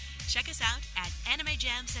 Check us out at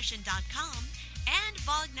animejamsession.com and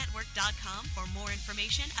vognetwork.com for more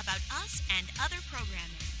information about us and other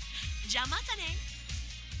programming. Jamatane!